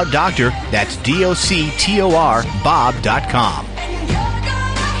 Spell out doctor, that's D-O-C-T-O-R, Bob.com.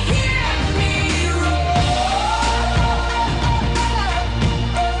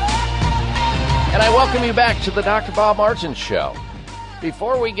 And I welcome you back to the Dr. Bob Martin Show.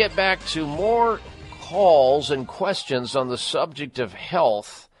 Before we get back to more calls and questions on the subject of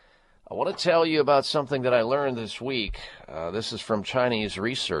health, I want to tell you about something that I learned this week. This is from Chinese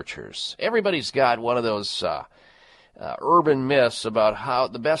researchers. Everybody's got one of those urban myths about how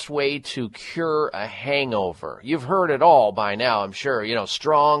the best way to cure a hangover. You've heard it all by now, I'm sure. You know,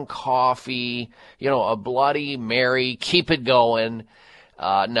 strong coffee, a Bloody Mary, keep it going.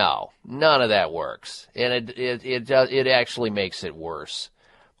 No, none of that works. And it actually makes it worse.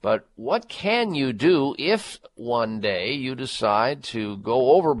 But what can you do if one day you decide to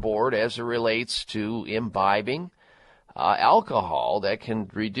go overboard as it relates to imbibing alcohol that can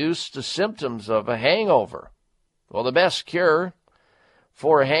reduce the symptoms of a hangover? Well, the best cure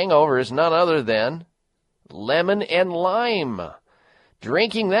for a hangover is none other than lemon and lime.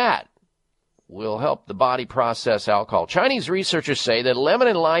 Drinking that will help the body process alcohol. Chinese researchers say that lemon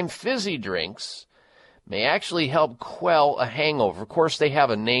and lime fizzy drinks may actually help quell a hangover. Of course, they have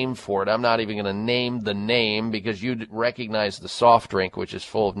a name for it. I'm not even going to name the name because you'd recognize the soft drink, which is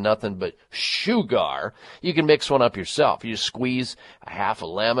full of nothing but sugar. You can mix one up yourself. You just squeeze a half a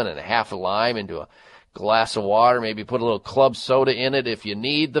lemon and a half a lime into a glass of water, maybe put a little club soda in it if you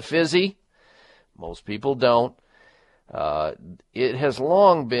need the fizzy. Most people don't. It has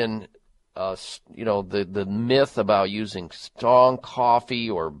long been the myth about using strong coffee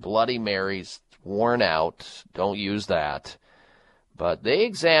or Bloody Marys worn out. Don't use that. But they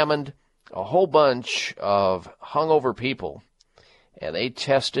examined a whole bunch of hungover people, and they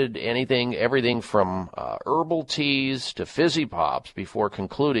tested everything from herbal teas to fizzy pops before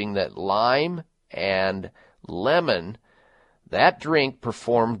concluding that lime and lemon, that drink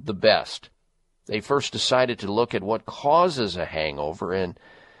performed the best. They first decided to look at what causes a hangover and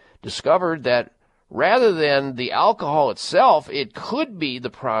discovered that rather than the alcohol itself, it could be the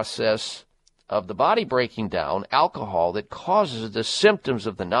process of the body breaking down alcohol that causes the symptoms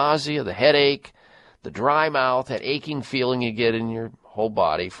of the nausea, the headache, the dry mouth, that aching feeling you get in your whole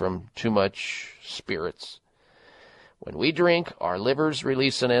body from too much spirits. When we drink, our livers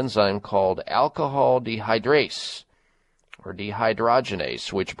release an enzyme called alcohol dehydrase, or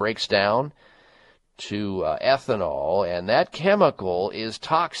dehydrogenase, which breaks down to ethanol, and that chemical is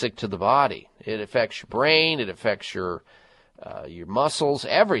toxic to the body. It affects your brain, it affects your muscles,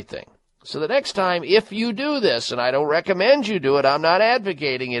 everything. So the next time, if you do this, and I don't recommend you do it, I'm not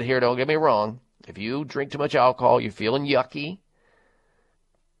advocating it here, don't get me wrong. If you drink too much alcohol, you're feeling yucky,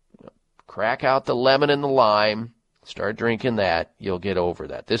 crack out the lemon and the lime, start drinking that, you'll get over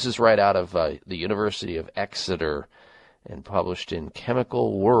that. This is right out of the University of Exeter and published in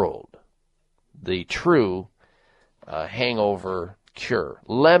Chemical World. The true hangover cure.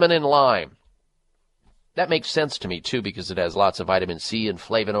 Lemon and lime. That makes sense to me, too, because it has lots of vitamin C and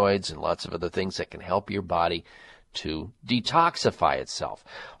flavonoids and lots of other things that can help your body to detoxify itself.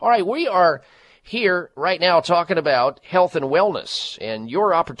 All right, we are here right now talking about health and wellness, and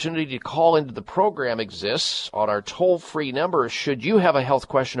your opportunity to call into the program exists on our toll-free number should you have a health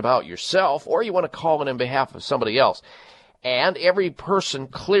question about yourself or you want to call in on behalf of somebody else. And every person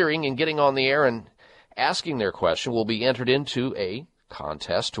clearing and getting on the air and asking their question will be entered into a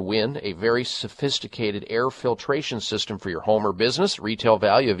contest to win a very sophisticated air filtration system for your home or business. Retail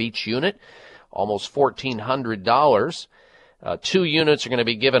value of each unit almost $1,400. 2 units are going to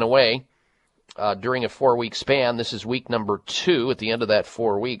be given away during a 4-week span. This is week number 2. At the end of that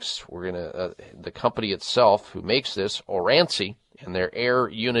 4 weeks, we're going to the company itself who makes this, Orancy, and their air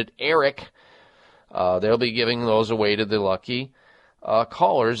unit Eric, they'll be giving those away to the lucky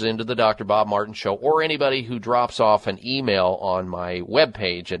callers into the Dr. Bob Martin Show, or anybody who drops off an email on my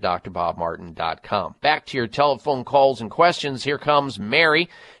webpage at drbobmartin.com. Back to your telephone calls and questions. Here comes Mary.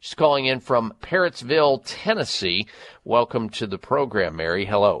 She's calling in from Parrottsville, Tennessee. Welcome to the program, Mary.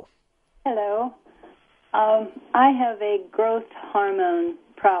 Hello. Hello. I have a growth hormone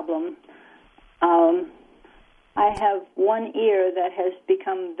problem. I have one ear that has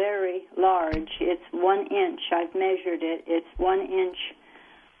become very large. It's 1 inch. I've measured it. It's 1 inch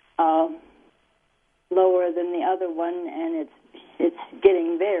lower than the other one, and it's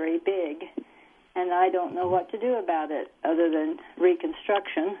getting very big. And I don't know what to do about it other than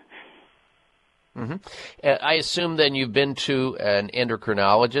reconstruction. Mm-hmm. I assume then you've been to an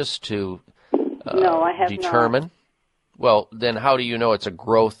endocrinologist to no, I have determine? not. Well, then how do you know it's a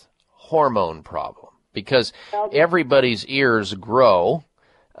growth hormone problem? Because everybody's ears grow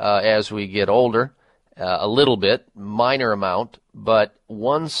as we get older, a little bit, minor amount, but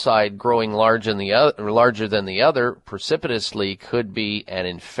one side growing larger than the other precipitously could be an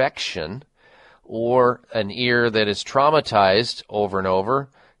infection, or an ear that is traumatized over and over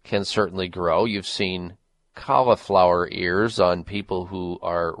can certainly grow. You've seen cauliflower ears on people who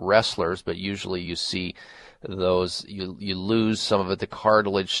are wrestlers, but usually you see those, you lose some of it, the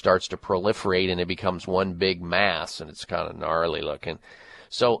cartilage starts to proliferate and it becomes one big mass, and it's kind of gnarly looking.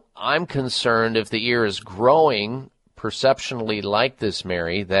 So I'm concerned if the ear is growing perceptionally like this,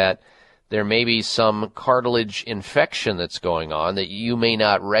 Mary, that there may be some cartilage infection that's going on that you may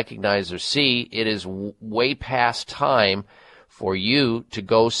not recognize or see. It is way past time for you to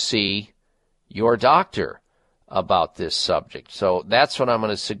go see your doctor about this subject. So that's what I'm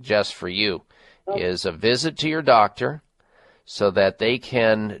going to suggest for you, is a visit to your doctor so that they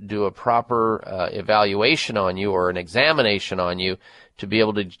can do a proper evaluation on you or an examination on you to be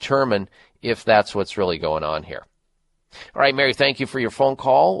able to determine if that's what's really going on here. All right, Mary, thank you for your phone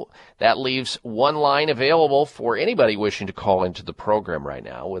call. That leaves one line available for anybody wishing to call into the program right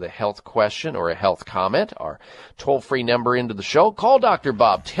now with a health question or a health comment. Our toll-free number into the show. Call Dr.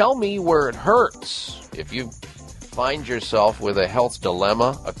 Bob. Tell me where it hurts. If you find yourself with a health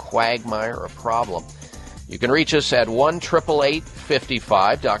dilemma, a quagmire, a problem, you can reach us at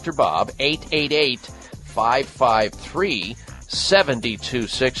 1-888-55 Dr. Bob,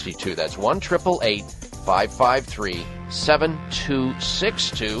 888-553-7262. That's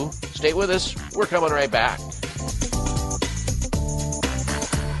 1-888-553-7262. Stay with us. We're coming right back.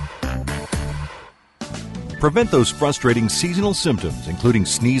 Prevent those frustrating seasonal symptoms, including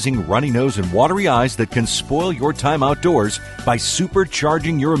sneezing, runny nose, and watery eyes that can spoil your time outdoors by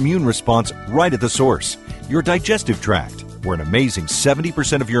supercharging your immune response right at the source, your digestive tract, where an amazing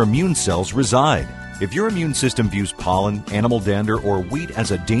 70% of your immune cells reside. If your immune system views pollen, animal dander, or wheat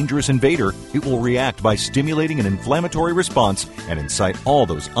as a dangerous invader, it will react by stimulating an inflammatory response and incite all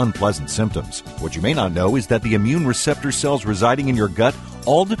those unpleasant symptoms. What you may not know is that the immune receptor cells residing in your gut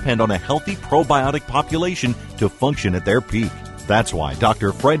all depend on a healthy probiotic population to function at their peak. That's why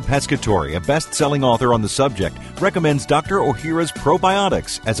Dr. Fred Pescatore, a best-selling author on the subject, recommends Dr. Ohhira's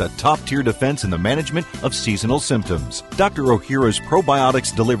Probiotics as a top-tier defense in the management of seasonal symptoms. Dr. Ohhira's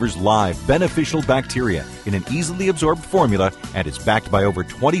Probiotics delivers live, beneficial bacteria in an easily absorbed formula and is backed by over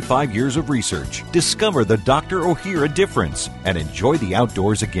 25 years of research. Discover the Dr. Ohhira difference and enjoy the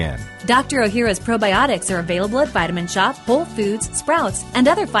outdoors again. Dr. Ohhira's probiotics are available at Vitamin Shop, Whole Foods, Sprouts, and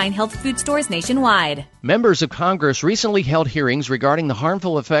other fine health food stores nationwide. Members of Congress recently held hearings regarding the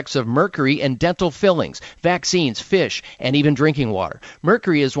harmful effects of mercury and dental fillings, vaccines, fish, and even drinking water.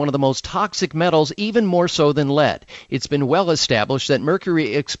 Mercury is one of the most toxic metals, even more so than lead. It's been well established that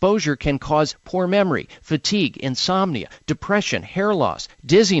mercury exposure can cause poor memory, fatigue, insomnia, depression, hair loss,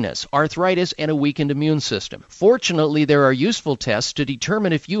 dizziness, arthritis, and a weakened immune system. Fortunately, there are useful tests to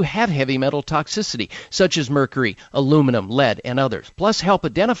determine if you have heavy metal toxicity, such as mercury, aluminum, lead, and others, plus help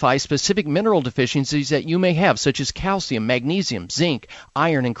identify specific mineral deficiencies that you may have, such as calcium, magnesium, zinc,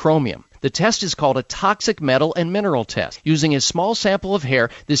 iron, and chromium. The test is called a toxic metal and mineral test. Using a small sample of hair,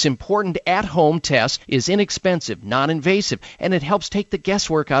 this important at-home test is inexpensive, non-invasive, and it helps take the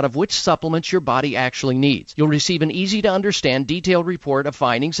guesswork out of which supplements your body actually needs. You'll receive an easy-to-understand, detailed report of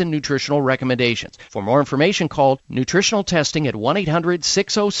findings and nutritional recommendations. For more information, call Nutritional Testing at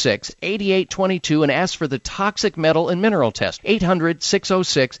 1-800-606-8822 and ask for the toxic metal and mineral test,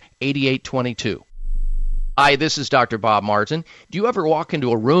 800-606-8822. Hi, this is Dr. Bob Martin. Do you ever walk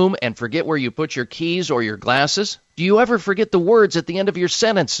into a room and forget where you put your keys or your glasses? Do you ever forget the words at the end of your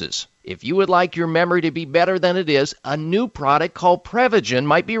sentences? If you would like your memory to be better than it is, a new product called Prevagen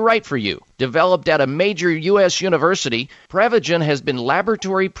might be right for you. Developed at a major U.S. university, Prevagen has been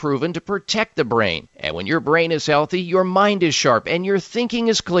laboratory proven to protect the brain. And when your brain is healthy, your mind is sharp and your thinking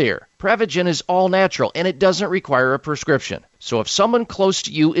is clear. Prevagen is all natural and it doesn't require a prescription. So if someone close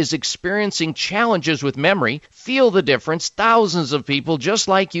to you is experiencing challenges with memory, feel the difference thousands of people just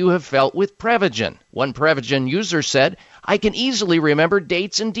like you have felt with Prevagen. One Prevagen user said, "I can easily remember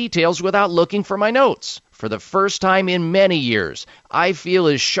dates and details without looking for my notes. For the first time in many years, I feel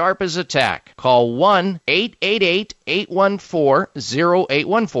as sharp as a tack." Call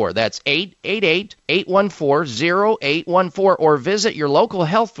 1-888-814-0814. That's 888-814-0814, or visit your local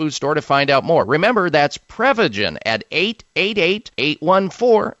health food store to find out more. Remember, that's Prevagen at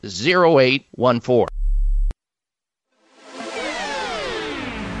 888-814-0814.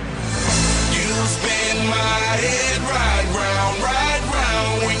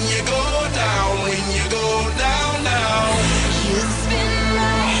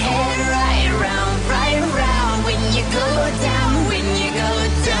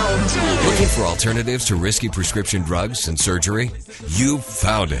 Looking for alternatives to risky prescription drugs and surgery? You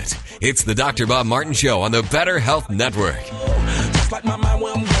found it. It's the Dr. Bob Martin Show on the Better Health Network.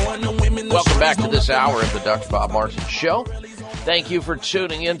 Welcome back to this hour of the Dr. Bob Martin Show. Thank you for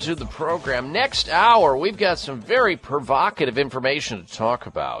tuning into the program. Next hour, we've got some very provocative information to talk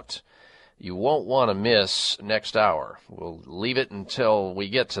about. You won't want to miss next hour. We'll leave it until we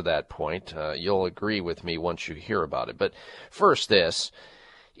get to that point. You'll agree with me once you hear about it. But first this,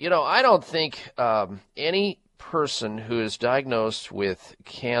 I don't think any person who is diagnosed with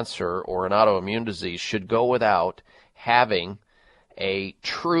cancer or an autoimmune disease should go without having a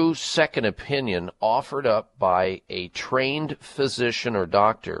true second opinion offered up by a trained physician or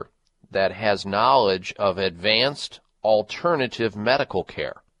doctor that has knowledge of advanced alternative medical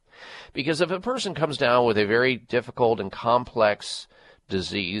care. Because if a person comes down with a very difficult and complex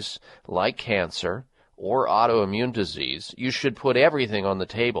disease like cancer or autoimmune disease, you should put everything on the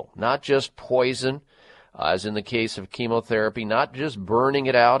table, not just poison, as in the case of chemotherapy, not just burning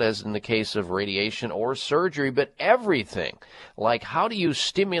it out, as in the case of radiation or surgery, but everything. Like, how do you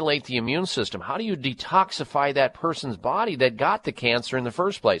stimulate the immune system? How do you detoxify that person's body that got the cancer in the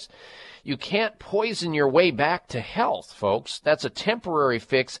first place? You can't poison your way back to health, folks. That's a temporary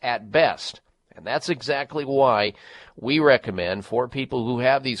fix at best. And that's exactly why we recommend for people who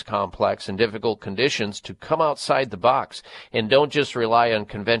have these complex and difficult conditions to come outside the box and don't just rely on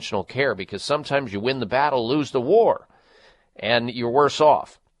conventional care, because sometimes you win the battle, lose the war, and you're worse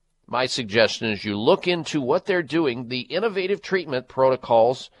off. My suggestion is you look into what they're doing, the innovative treatment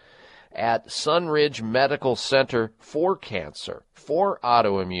protocols at Sunridge Medical Center for cancer, for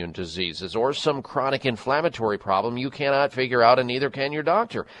autoimmune diseases, or some chronic inflammatory problem you cannot figure out, and neither can your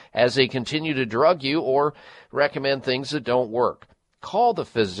doctor, as they continue to drug you or recommend things that don't work. Call the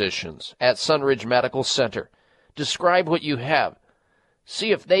physicians at Sunridge Medical Center. Describe what you have.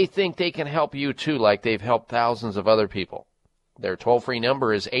 See if they think they can help you too, like they've helped thousands of other people. Their toll-free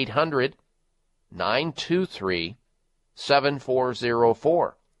number is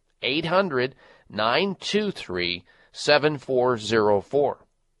 800-923-7404. 800-923-7404.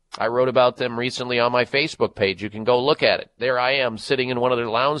 I wrote about them recently on my Facebook page. You can go look at it. There I am, sitting in one of their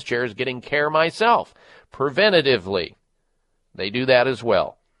lounge chairs getting care myself, preventatively. They do that as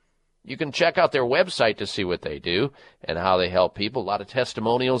well. You can check out their website to see what they do and how they help people. A lot of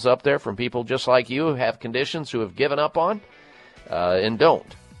testimonials up there from people just like you who have conditions, who have given up on and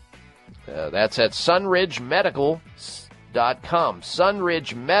don't. That's at sunridgemedical.com,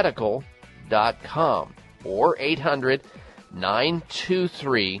 sunridgemedical.com, or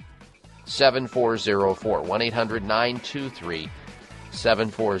 800-923-7404,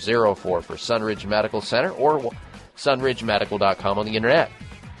 1-800-923-7404 for Sunridge Medical Center, or sunridgemedical.com on the internet.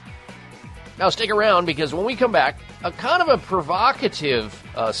 Now stick around, because when we come back, a kind of a provocative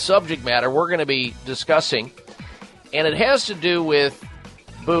subject matter we're going to be discussing, and it has to do with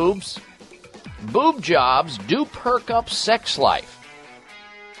boobs. Boob jobs do perk up sex life.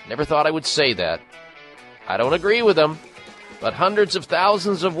 Never thought I would say that. I don't agree with them, but hundreds of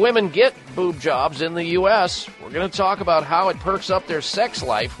thousands of women get boob jobs in the U.S. We're going to talk about how it perks up their sex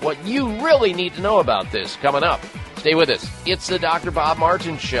life, what you really need to know about this, coming up. Stay with us. It's the Dr. Bob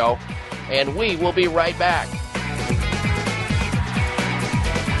Martin Show, and we will be right back.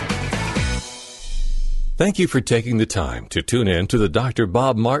 Thank you for taking the time to tune in to the Dr.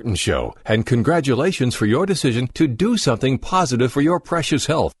 Bob Martin Show, and congratulations for your decision to do something positive for your precious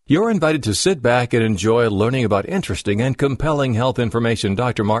health. You're invited to sit back and enjoy learning about interesting and compelling health information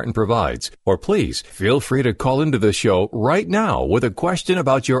Dr. Martin provides. Or please feel free to call into the show right now with a question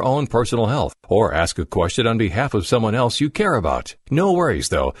about your own personal health, or ask a question on behalf of someone else you care about. No worries,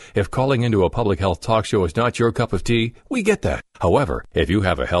 though. If calling into a public health talk show is not your cup of tea, we get that. However, if you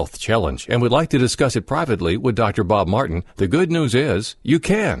have a health challenge and would like to discuss it privately with Dr. Bob Martin, the good news is you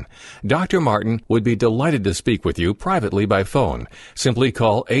can. Dr. Martin would be delighted to speak with you privately by phone. Simply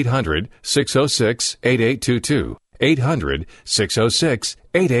call 800-606-8822.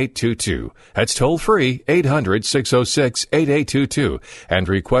 800-606-8822. That's toll free, 800-606-8822, and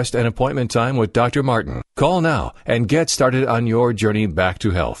request an appointment time with Dr. Martin. Call now and get started on your journey back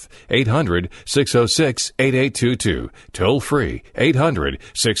to health. 800-606-8822. Toll free,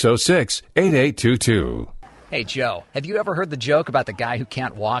 800-606-8822. Hey, Joe, have you ever heard the joke about the guy who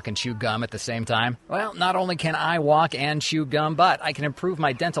can't walk and chew gum at the same time? Well, not only can I walk and chew gum, but I can improve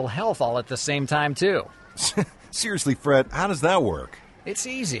my dental health all at the same time, too. Seriously, Fred, how does that work? It's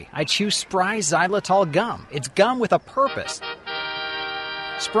easy. I chew Spry xylitol gum. It's gum with a purpose.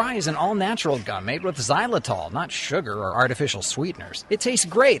 Spry is an all-natural gum made with xylitol, not sugar or artificial sweeteners. It tastes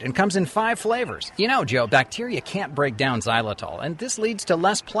great and comes in 5 flavors. You know, Joe, bacteria can't break down xylitol, and this leads to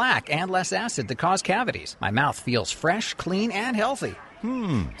less plaque and less acid to cause cavities. My mouth feels fresh, clean, and healthy.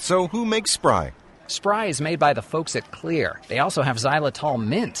 So who makes Spry? Spry is made by the folks at Clear. They also have xylitol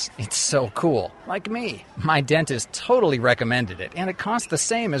mints. It's so cool. Like me. My dentist totally recommended it, and it costs the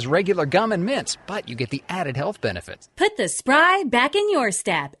same as regular gum and mints, but you get the added health benefits. Put the Spry back in your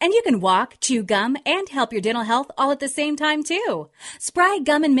step, and you can walk, chew gum, and help your dental health all at the same time, too. Spry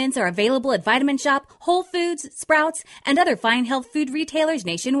gum and mints are available at Vitamin Shop, Whole Foods, Sprouts, and other fine health food retailers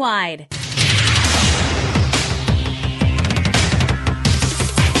nationwide.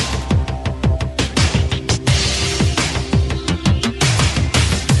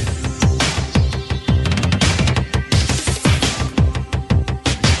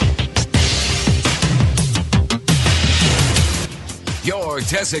 Your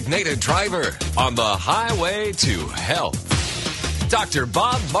designated driver on the highway to health. Dr.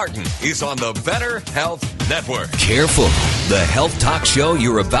 Bob Martin is on the Better Health Network. Careful. The health talk show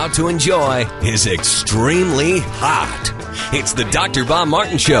you're about to enjoy is extremely hot. It's the Dr. Bob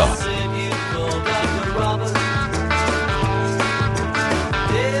Martin Show.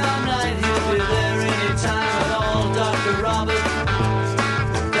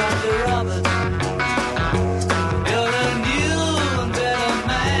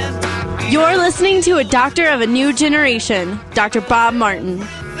 You're listening to a doctor of a new generation, Dr. Bob Martin.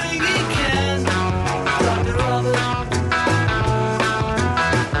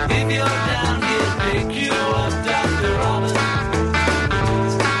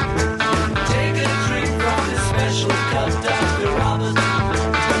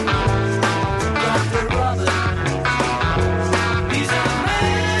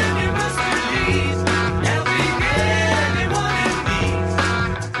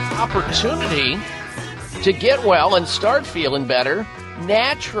 Opportunity to get well and start feeling better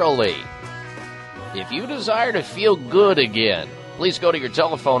naturally. If you desire to feel good again, please go to your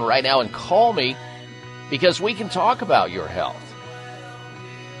telephone right now and call me, because we can talk about your health.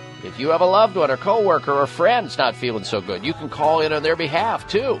 If you have a loved one or coworker or friend that's not feeling so good, you can call in on their behalf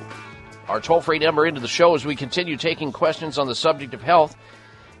too. Our toll-free number into the show as we continue taking questions on the subject of health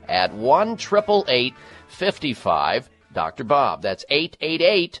at 1-888-55 Dr. Bob. That's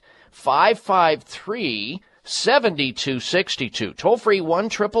 888-553-7262. Toll free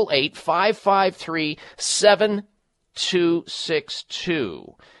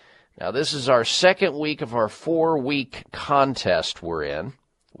 1-888-553-7262. Now, this is our second week of our 4-week contest we're in.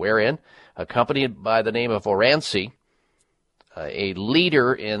 Wherein, accompanied by the name of Orancy, a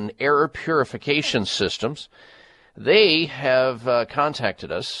leader in air purification systems, they have contacted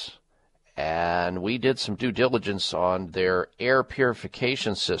us. And we did some due diligence on their air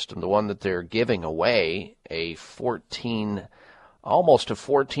purification system, the one that they're giving away, almost a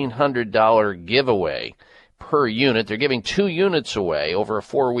 $1,400 giveaway per unit. They're giving 2 units away over a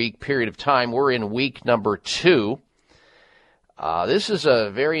 4-week period of time. We're in week number 2. This is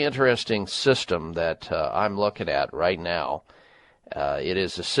a very interesting system that I'm looking at right now. It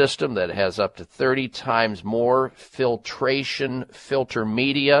is a system that has up to 30 times more filtration filter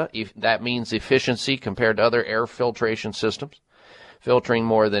media. That means efficiency compared to other air filtration systems. Filtering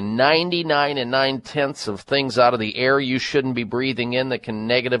more than 99 9/10 of things out of the air you shouldn't be breathing in that can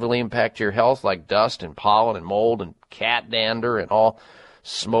negatively impact your health, like dust and pollen and mold and cat dander and all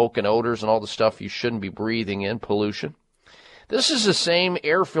smoke and odors and all the stuff you shouldn't be breathing in, pollution. This is the same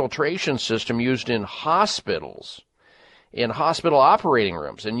air filtration system used in hospitals, in hospital operating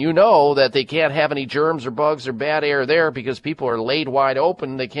rooms. And you know that they can't have any germs or bugs or bad air there because people are laid wide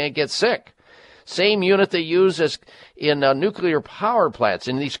open. They can't get sick. Same unit they use as in nuclear power plants,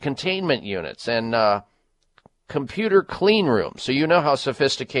 in these containment units and computer clean rooms. So you know how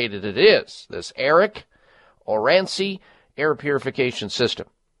sophisticated it is. This Eric Orancy air purification system.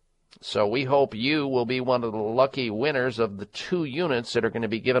 So we hope you will be one of the lucky winners of the 2 units that are going to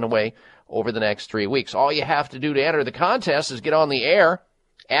be given away over the next 3 weeks. All you have to do to enter the contest is get on the air,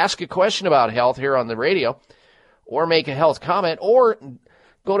 ask a question about health here on the radio, or make a health comment, or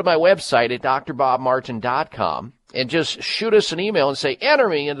go to my website at drbobmartin.com and just shoot us an email and say, enter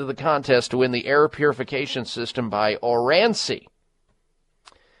me into the contest to win the air purification system by Orancy,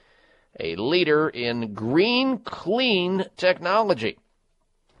 a leader in green, clean technology.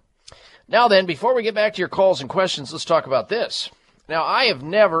 Now then, before we get back to your calls and questions, let's talk about this. Now, I have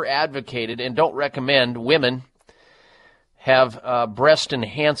never advocated and don't recommend women have breast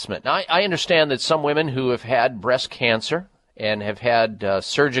enhancement. Now, I understand that some women who have had breast cancer and have had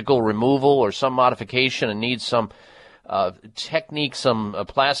surgical removal or some modification and need some technique, some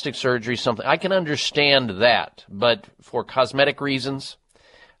plastic surgery, something, I can understand that. But for cosmetic reasons,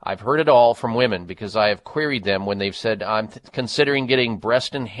 I've heard it all from women because I have queried them when they've said, I'm considering getting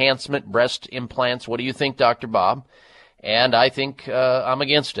breast enhancement, breast implants. What do you think, Dr. Bob? And I think I'm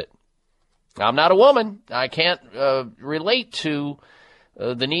against it. I'm not a woman. I can't relate to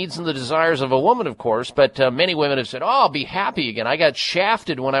the needs and the desires of a woman, of course, but many women have said, oh, I'll be happy again. I got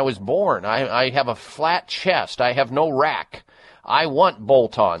shafted when I was born. I have a flat chest. I have no rack. I want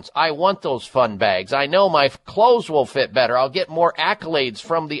bolt-ons. I want those fun bags. I know my clothes will fit better. I'll get more accolades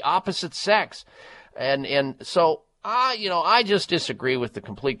from the opposite sex. And so, I just disagree with the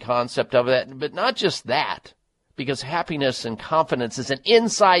complete concept of that. But not just that, because happiness and confidence is an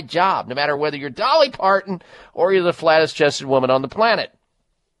inside job, no matter whether you're Dolly Parton or you're the flattest-chested woman on the planet.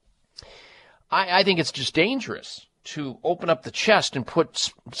 I think it's just dangerous to open up the chest and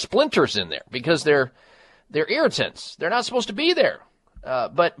put splinters in there because they're irritants. They're not supposed to be there.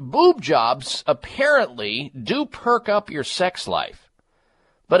 But boob jobs apparently do perk up your sex life.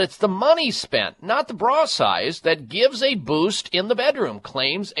 But it's the money spent, not the bra size, that gives a boost in the bedroom,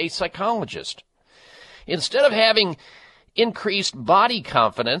 claims a psychologist. Instead of having increased body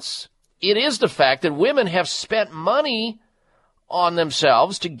confidence, it is the fact that women have spent money on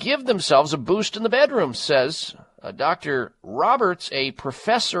themselves to give themselves a boost in the bedroom, says Dr. Roberts, a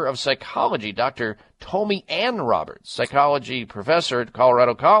professor of psychology, Dr. Tomi Ann Roberts, psychology professor at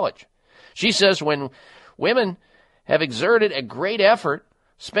Colorado College. She says when women have exerted a great effort,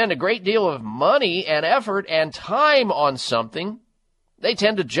 spend a great deal of money and effort and time on something, they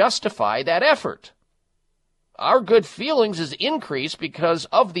tend to justify that effort. Our good feelings is increased because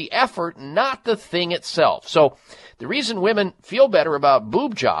of the effort, not the thing itself. So the reason women feel better about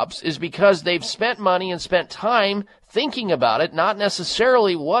boob jobs is because they've spent money and spent time thinking about it, not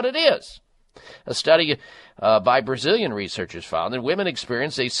necessarily what it is. A study by Brazilian researchers found that women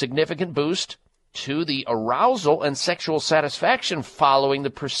experience a significant boost to the arousal and sexual satisfaction following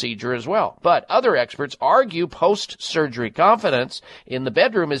the procedure as well. But other experts argue post-surgery confidence in the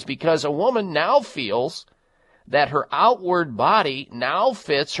bedroom is because a woman now feels that her outward body now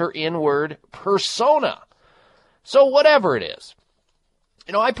fits her inward persona. So whatever it is.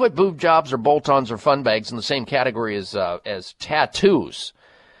 I put boob jobs or bolt-ons or fun bags in the same category as tattoos.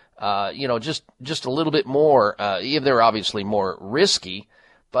 Just a little bit more, they're obviously more risky,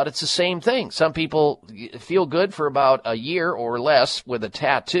 but it's the same thing. Some people feel good for about a year or less with a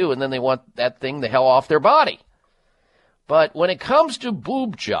tattoo, and then they want that thing the hell off their body. But when it comes to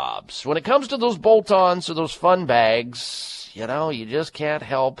boob jobs, when it comes to those bolt-ons or those fun bags, you just can't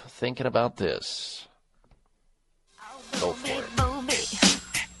help thinking about this. Go for it.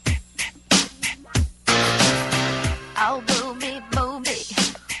 Oh, booby, booby.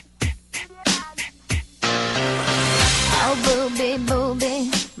 Oh, booby,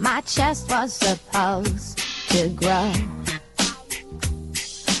 booby. My chest was supposed to grow.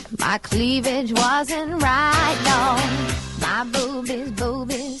 My cleavage wasn't right, no. My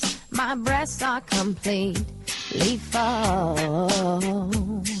boobies, my breasts are completely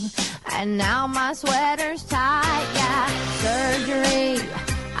full. And now my sweater's tight, yeah. Surgery,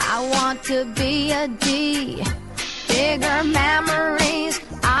 I want to be a D. Bigger memories,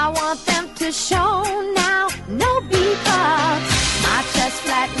 I want them to show now. No beat-ups, my chest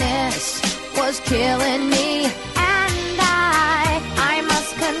flatness was killing me. And I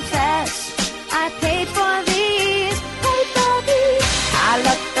must confess, I paid for these. I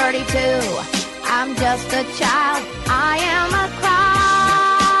just a child. I am a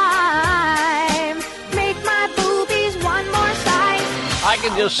crime. Make my boobies one more size. I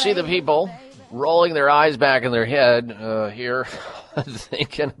can just see the people rolling their eyes back in their head here,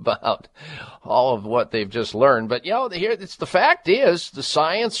 thinking about all of what they've just learned. But, here the fact is, the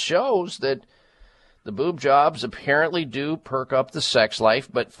science shows that the boob jobs apparently do perk up the sex life,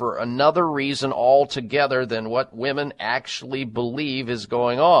 but for another reason altogether than what women actually believe is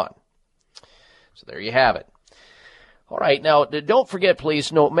going on. So there you have it. All right, now, don't forget,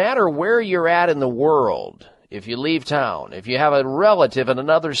 please, no matter where you're at in the world, if you leave town, if you have a relative in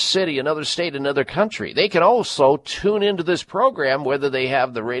another city, another state, another country, they can also tune into this program, whether they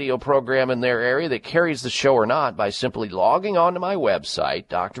have the radio program in their area that carries the show or not, by simply logging on to my website,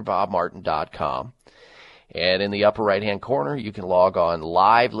 drbobmartin.com. And in the upper right-hand corner, you can log on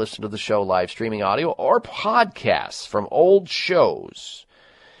live, listen to the show, live streaming audio, or podcasts from old shows.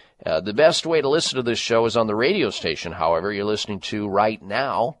 The best way to listen to this show is on the radio station, however, you're listening to right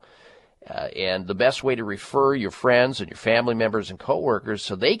now. And the best way to refer your friends and your family members and coworkers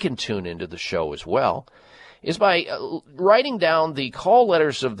so they can tune into the show as well is by writing down the call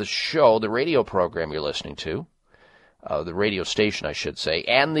letters of the show, the radio program you're listening to, the radio station, I should say,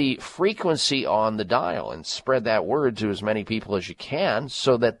 and the frequency on the dial, and spread that word to as many people as you can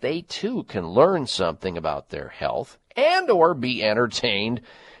so that they, too, can learn something about their health and or be entertained,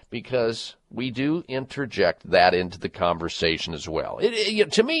 because we do interject that into the conversation as well.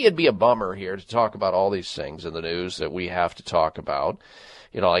 To me, it'd be a bummer here to talk about all these things in the news that we have to talk about.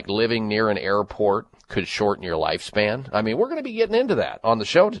 Like living near an airport could shorten your lifespan. I mean, we're going to be getting into that on the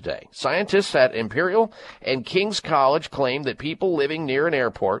show today. Scientists at Imperial and King's College claim that people living near an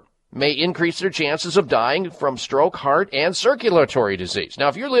airport may increase their chances of dying from stroke, heart, and circulatory disease. Now,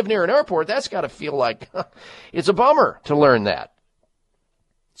 if you live near an airport, that's got to feel like it's a bummer to learn that.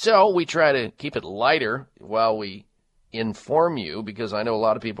 So we try to keep it lighter while we inform you, because I know a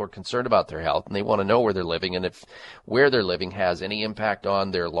lot of people are concerned about their health and they want to know where they're living, and if where they're living has any impact on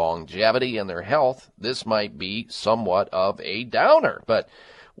their longevity and their health, this might be somewhat of a downer. But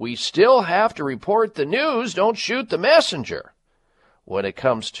we still have to report the news. Don't shoot the messenger when it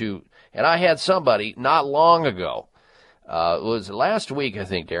comes to, and I had somebody not long ago, it was last week, I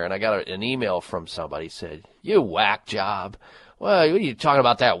think, Darren, I got an email from somebody said, "You whack job. Well, what are you talking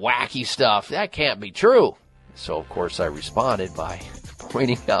about, that wacky stuff? That can't be true." So, of course, I responded by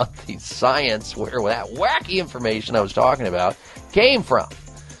pointing out the science where that wacky information I was talking about came from.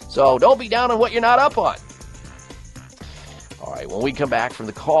 So don't be down on what you're not up on. All right, when we come back from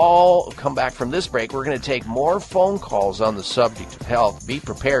this break, we're going to take more phone calls on the subject of health. Be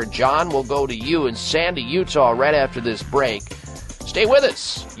prepared. John will go to you in Sandy, Utah right after this break. Stay with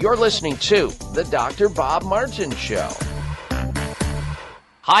us. You're listening to The Dr. Bob Martin Show.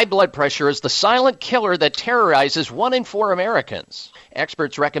 High blood pressure is the silent killer that terrorizes 1 in 4 Americans.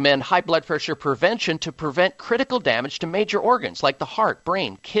 Experts recommend high blood pressure prevention to prevent critical damage to major organs like the heart,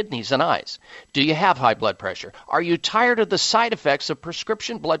 brain, kidneys, and eyes. Do you have high blood pressure? Are you tired of the side effects of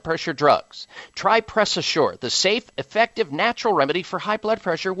prescription blood pressure drugs? Try Press Assure, the safe, effective, natural remedy for high blood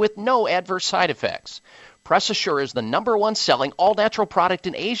pressure with no adverse side effects. Press Assure is the #1 selling all-natural product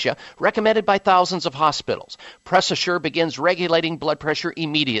in Asia, recommended by thousands of hospitals. Press Assure begins regulating blood pressure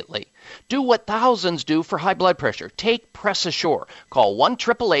immediately. Do what thousands do for high blood pressure. Take Press Assure. Call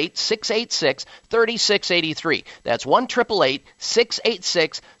 1-888-686-3683. That's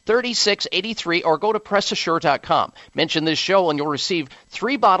 1-888-686-3683, or go to PressAssure.com. Mention this show and you'll receive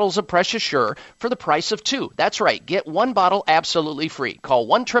 3 bottles of Press Assure for the price of 2. That's right. Get 1 bottle absolutely free. Call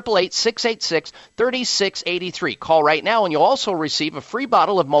 1-888-686-3683. Call right now and you'll also receive a free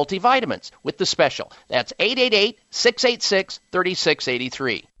bottle of multivitamins with the special. That's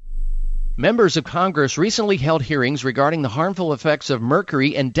 888-686-3683. Members of Congress recently held hearings regarding the harmful effects of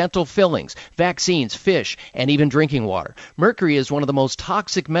mercury in dental fillings, vaccines, fish, and even drinking water. Mercury is one of the most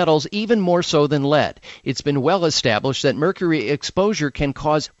toxic metals, even more so than lead. It's been well established that mercury exposure can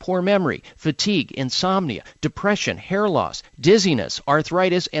cause poor memory, fatigue, insomnia, depression, hair loss, dizziness,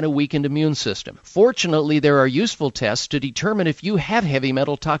 arthritis, and a weakened immune system. Fortunately, there are useful tests to determine if you have heavy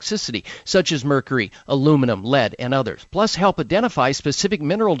metal toxicity, such as mercury, aluminum, lead, and others, plus help identify specific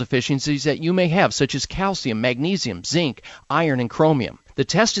mineral deficiencies that you may have, such as calcium, magnesium, zinc, iron, and chromium. The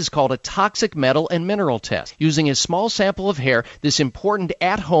test is called a toxic metal and mineral test. Using a small sample of hair, this important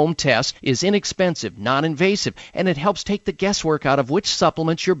at-home test is inexpensive, non-invasive, and it helps take the guesswork out of which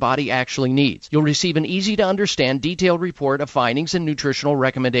supplements your body actually needs. You'll receive an easy-to-understand, detailed report of findings and nutritional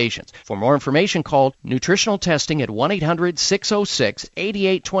recommendations. For more information, call Nutritional Testing at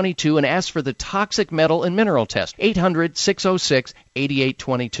 1-800-606-8822 and ask for the toxic metal and mineral test.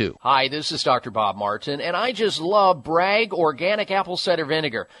 800-606-8822. Hi, this is Dr. Bob Martin, and I just love Bragg Organic Apple Cider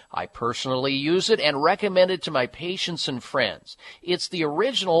Vinegar. I personally use it and recommend it to my patients and friends. It's the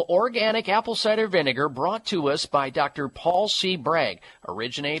original organic apple cider vinegar brought to us by Dr. Paul C. Bragg,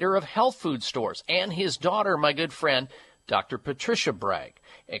 originator of health food stores, and his daughter, my good friend, Dr. Patricia Bragg.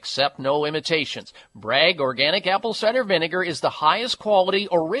 Accept no imitations. Bragg Organic Apple Cider Vinegar is the highest quality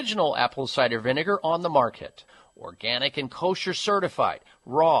original apple cider vinegar on the market. Organic and kosher certified,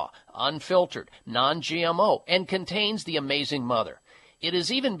 raw, unfiltered, non-GMO, and contains the amazing mother. It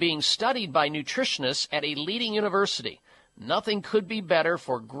is even being studied by nutritionists at a leading university. Nothing could be better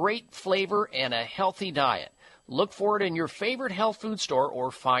for great flavor and a healthy diet. Look for it in your favorite health food store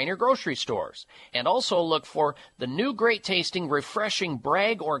or finer grocery stores. And also look for the new great-tasting, refreshing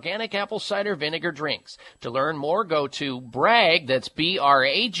Bragg Organic Apple Cider Vinegar drinks. To learn more, go to Bragg, that's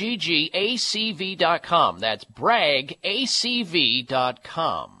BRAGGACV.com. That's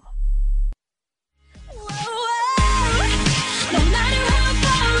BraggACV.com.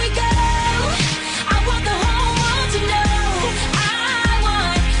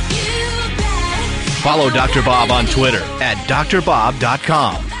 Follow Dr. Bob on Twitter at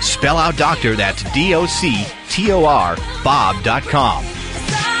drbob.com. Spell out doctor, that's D-O-C-T-O-R, Bob.com.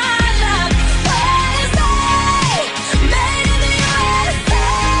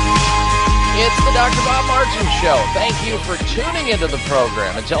 It's the Dr. Bob Martin Show. Thank you for tuning into the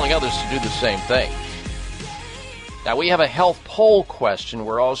program and telling others to do the same thing. Now, we have a health poll question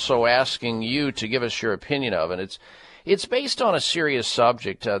we're also asking you to give us your opinion of, and it's based on a serious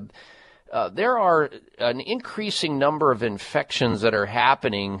subject. There are an increasing number of infections that are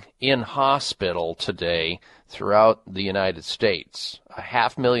happening in hospital today throughout the United States.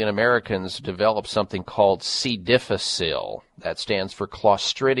 500,000 Americans develop something called C. difficile. That stands for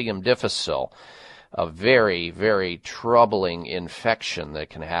Clostridium difficile, a very, very troubling infection that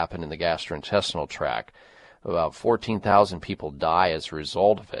can happen in the gastrointestinal tract. About 14,000 people die as a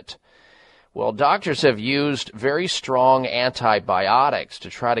result of it. Well, doctors have used very strong antibiotics to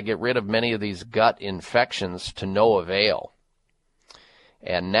try to get rid of many of these gut infections to no avail.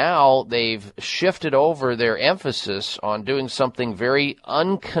 And now they've shifted over their emphasis on doing something very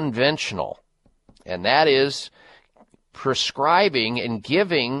unconventional, and that is prescribing and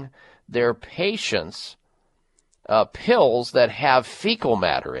giving their patients pills that have fecal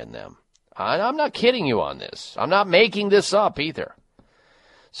matter in them. I'm not kidding you on this. I'm not making this up either.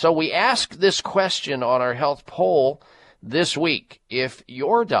 So we asked this question on our health poll this week. If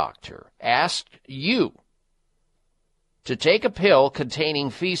your doctor asked you to take a pill containing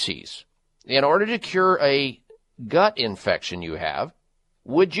feces in order to cure a gut infection you have,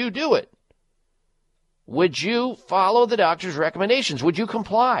 would you do it? Would you follow the doctor's recommendations? Would you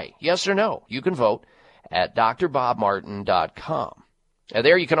comply? Yes or no? You can vote at drbobmartin.com. And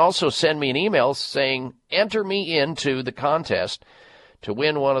there you can also send me an email saying, enter me into the contest to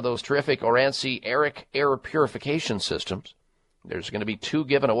win one of those terrific Orancy Eric air purification systems. There's going to be 2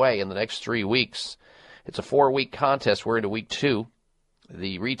 given away in the next 3 weeks. It's a 4-week contest. We're into week 2.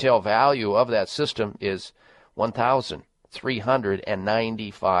 The retail value of that system is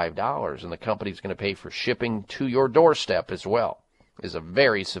 $1,395, and the company's going to pay for shipping to your doorstep as well. It's a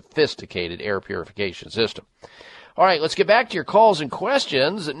very sophisticated air purification system. All right, let's get back to your calls and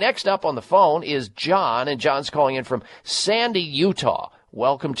questions. Next up on the phone is John, and John's calling in from Sandy, Utah.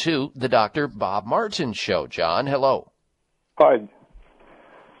 Welcome to the Dr. Bob Martin Show. John, hello. Hi.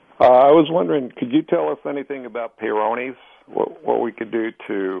 I was wondering, could you tell us anything about Peyronie's, what we could do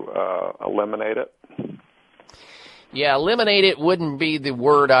to eliminate it? Yeah, eliminate it wouldn't be the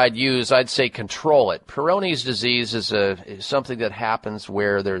word I'd use. I'd say control it. Peyronie's disease is something that happens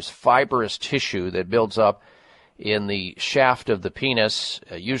where there's fibrous tissue that builds up in the shaft of the penis,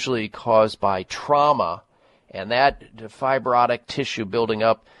 usually caused by trauma, and that fibrotic tissue building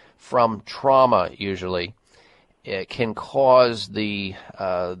up from trauma usually, it can cause the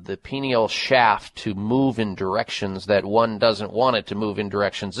pineal shaft to move in directions that one doesn't want it to move in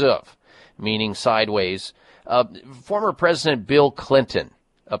directions of, meaning sideways. Former President Bill Clinton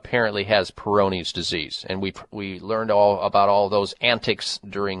apparently has Peyronie's disease, and we learned all about all those antics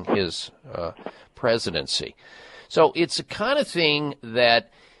during his presidency. So it's a kind of thing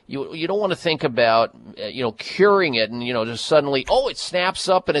that you don't want to think about, curing it and, just suddenly, it snaps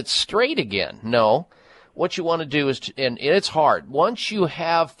up and it's straight again. No. What you want to do is, and it's hard, once you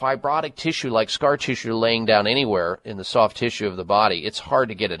have fibrotic tissue like scar tissue laying down anywhere in the soft tissue of the body, it's hard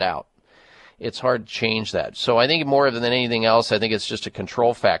to get it out. It's hard to change that. So I think more than anything else, I think it's just a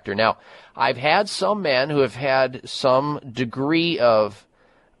control factor. Now, I've had some men who have had some degree of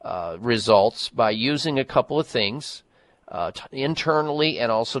results by using a couple of things internally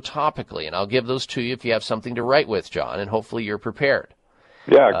and also topically. And I'll give those to you if you have something to write with, John, and hopefully you're prepared.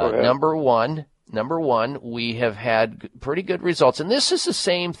 Yeah, go ahead. Number one, we have had pretty good results. And this is the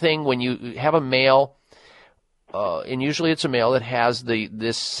same thing when you have a male, and usually it's a male that has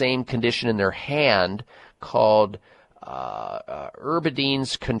this same condition in their hand called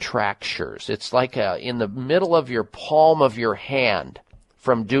Urbidines contractures. It's like in the middle of your palm of your hand.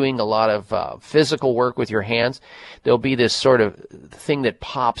 From doing a lot of physical work with your hands, there'll be this sort of thing that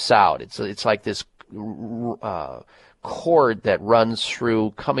pops out. It's like this cord that runs through,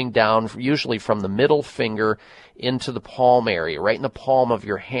 coming down usually from the middle finger into the palm area. Right in the palm of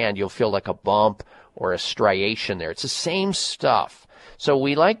your hand, you'll feel like a bump or a striation there. It's the same stuff. So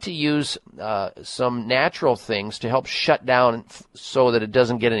we like to use some natural things to help shut down so that it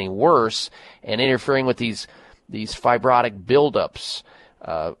doesn't get any worse and interfering with these fibrotic buildups.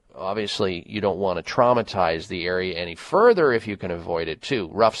 Obviously, you don't want to traumatize the area any further if you can avoid it too.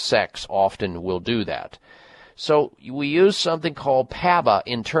 Rough sex often will do that. So we use something called PABA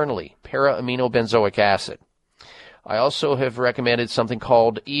internally, para-aminobenzoic acid. I also have recommended something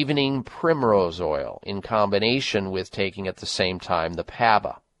called evening primrose oil in combination with taking at the same time the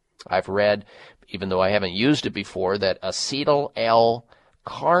PABA. I've read, even though I haven't used it before, that acetyl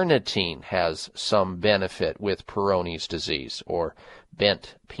L-carnitine has some benefit with Peyronie's disease or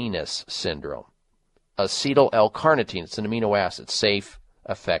bent penis syndrome. Acetyl L-carnitine, it's an amino acid, safe,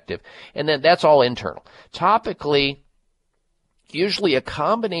 effective, and then that's all internal. Topically, usually a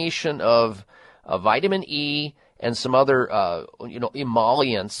combination of vitamin E and some other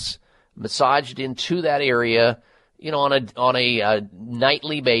emollients massaged into that area, on a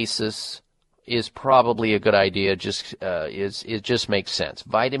nightly basis is probably a good idea. It just makes sense.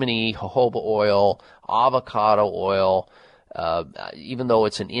 Vitamin E, jojoba oil, avocado oil. Even though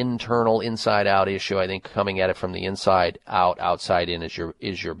it's an internal inside-out issue, I think coming at it from the inside out, outside in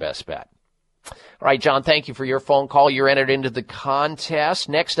is your best bet. All right, John, thank you for your phone call. You're entered into the contest.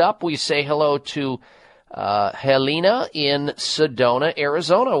 Next up, we say hello to Helena in Sedona,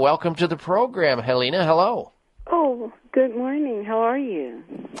 Arizona. Welcome to the program, Helena. Hello. Oh, good morning. How are you?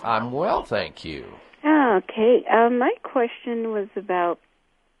 I'm well, thank you. Okay. My question was about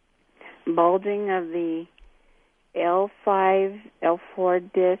bulging of the L5,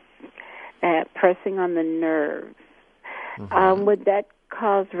 L4 disc, pressing on the nerves. Mm-hmm. Would that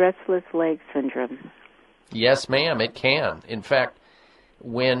cause restless leg syndrome? Yes, ma'am, it can. In fact,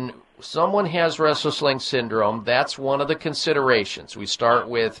 when someone has restless leg syndrome, that's one of the considerations. We start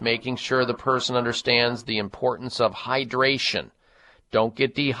with making sure the person understands the importance of hydration. Don't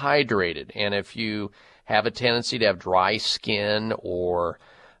get dehydrated. And if you have a tendency to have dry skin or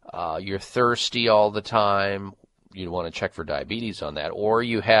you're thirsty all the time, you want to check for diabetes on that, or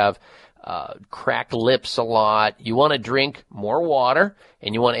you have cracked lips a lot, you want to drink more water,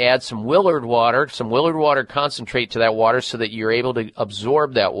 and you want to add some Willard water concentrate to that water so that you're able to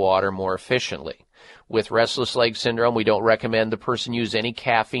absorb that water more efficiently. With restless leg syndrome, we don't recommend the person use any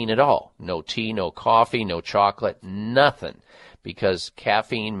caffeine at all. No tea, no coffee, no chocolate, nothing, because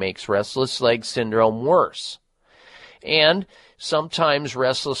caffeine makes restless leg syndrome worse. And sometimes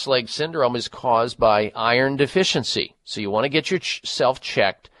restless leg syndrome is caused by iron deficiency. So you want to get yourself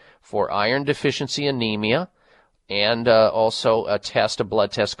checked for iron deficiency anemia and also a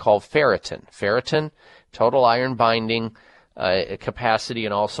blood test called ferritin. Ferritin, total iron binding capacity,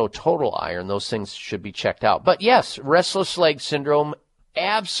 and also total iron. Those things should be checked out. But yes, restless leg syndrome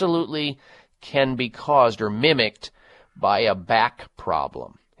absolutely can be caused or mimicked by a back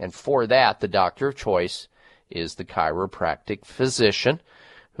problem. And for that, the doctor of choice is the chiropractic physician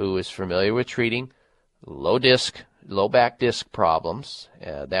who is familiar with treating low back disc problems.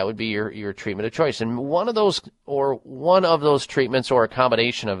 That would be your treatment of choice. And one of those treatments or a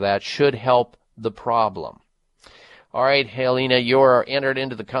combination of that should help the problem. All right, Helena, you're entered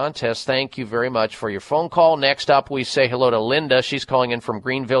into the contest. Thank you very much for your phone call. Next up, we say hello to Linda. She's calling in from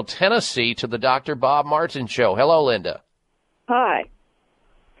Greenville, Tennessee, to the Dr. Bob Martin Show. Hello, Linda. Hi.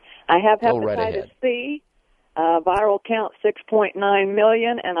 I have Go right hepatitis ahead. C, viral count 6.9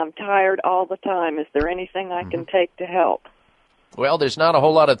 million, and I'm tired all the time. Is there anything I can take to help? Well, there's not a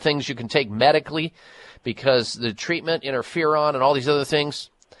whole lot of things you can take medically because the treatment, interferon, and all these other things,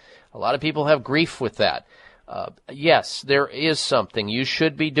 A lot of people have grief with that. Yes, there is something you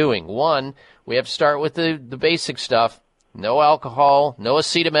should be doing. One, we have to start with the basic stuff. No alcohol, no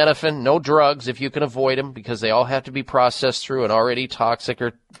acetaminophen, no drugs if you can avoid them, because they all have to be processed through an already toxic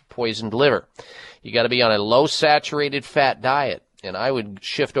or poisoned liver. You got to be on a low saturated fat diet, and I would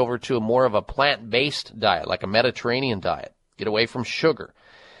shift over to more of a plant-based diet, like a Mediterranean diet. Get away from sugar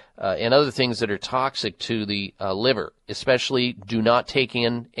and other things that are toxic to the liver. Especially do not take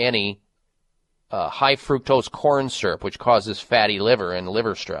in any high fructose corn syrup, which causes fatty liver and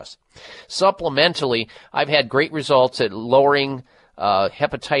liver stress. Supplementally, I've had great results at lowering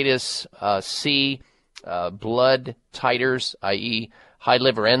hepatitis C, blood titers, i.e. high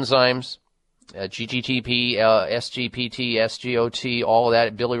liver enzymes, GGTP, SGPT, SGOT, all of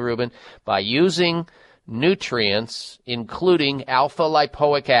that, bilirubin, by using nutrients including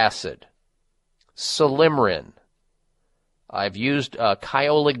alpha-lipoic acid, Solimrin. I've used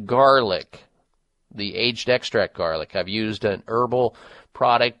Kyolic garlic, the aged extract garlic. I've used an herbal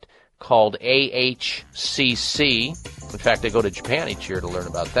product called AHCC. In fact, I go to Japan each year to learn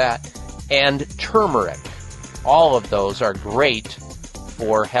about that. And turmeric. All of those are great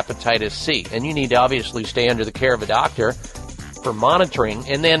for hepatitis C. And you need to obviously stay under the care of a doctor for monitoring.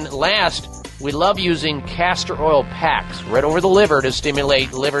 And then last, we love using castor oil packs right over the liver to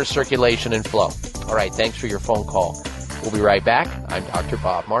stimulate liver circulation and flow. All right, thanks for your phone call. We'll be right back. I'm Dr.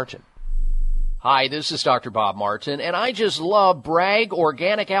 Bob Martin. Hi, this is Dr. Bob Martin, and I just love Bragg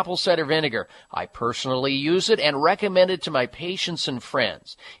Organic Apple Cider Vinegar. I personally use it and recommend it to my patients and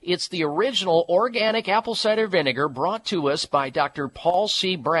friends. It's the original organic apple cider vinegar brought to us by Dr. Paul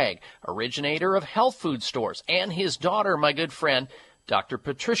C. Bragg, originator of health food stores, and his daughter, my good friend, Dr.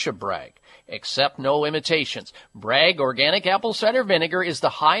 Patricia Bragg. Accept no imitations. Bragg Organic Apple Cider Vinegar is the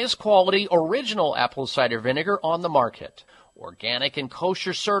highest quality original apple cider vinegar on the market. Organic and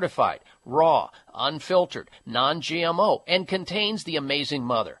kosher certified, raw, unfiltered, non-GMO, and contains the amazing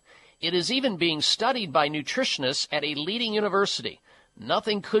mother. It is even being studied by nutritionists at a leading university.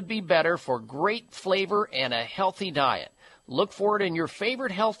 Nothing could be better for great flavor and a healthy diet. Look for it in your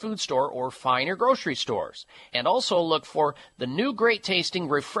favorite health food store or finer grocery stores. And also look for the new great-tasting,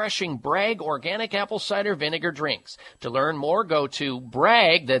 refreshing Bragg Organic Apple Cider Vinegar drinks. To learn more, go to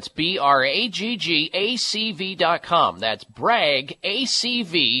Bragg, that's BRAGGACV.com. That's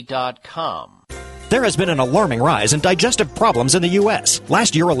BraggACV.com. There has been an alarming rise in digestive problems in the U.S.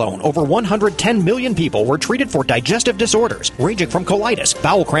 Last year alone, over 110 million people were treated for digestive disorders, ranging from colitis,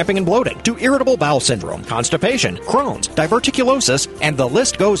 bowel cramping and bloating, to irritable bowel syndrome, constipation, Crohn's, diverticulosis, and the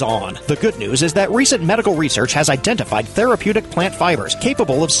list goes on. The good news is that recent medical research has identified therapeutic plant fibers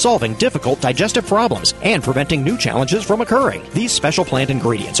capable of solving difficult digestive problems and preventing new challenges from occurring. These special plant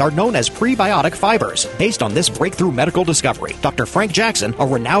ingredients are known as prebiotic fibers. Based on this breakthrough medical discovery, Dr. Frank Jackson, a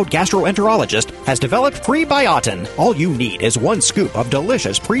renowned gastroenterologist, has developed Prebiotin. All you need is 1 scoop of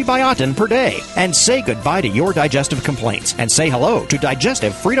delicious Prebiotin per day. And say goodbye to your digestive complaints and say hello to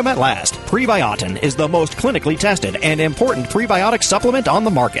digestive freedom at last. Prebiotin is the most clinically tested and important prebiotic supplement on the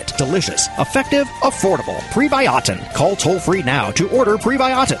market. Delicious, effective, affordable. Prebiotin. Call toll-free now to order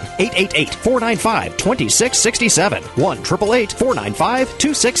Prebiotin. 888-495-2667.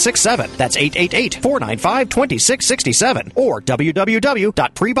 1-888-495-2667. That's 888-495-2667. Or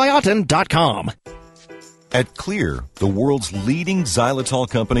www.prebiotin.com. At Clear, the world's leading xylitol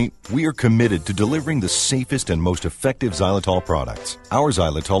company, we are committed to delivering the safest and most effective xylitol products. Our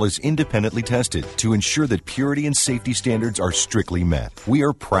xylitol is independently tested to ensure that purity and safety standards are strictly met. We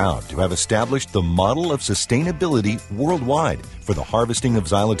are proud to have established the model of sustainability worldwide for the harvesting of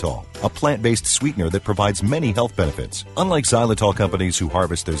xylitol, a plant-based sweetener that provides many health benefits. Unlike xylitol companies who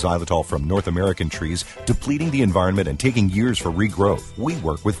harvest their xylitol from North American trees, depleting the environment and taking years for regrowth, we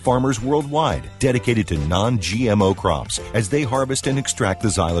work with farmers worldwide dedicated to non-GMO crops as they harvest and extract the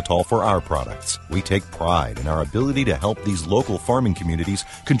xylitol for our products. We take pride in our ability to help these local farming communities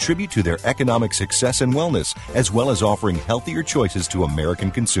contribute to their economic success and wellness, as well as offering healthier choices to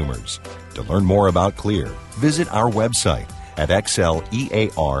American consumers. To learn more about Clear, visit our website at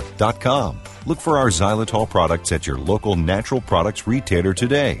xlear.com. Look for our xylitol products at your local natural products retailer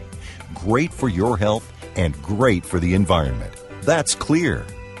today. Great for your health and great for the environment. That's Clear.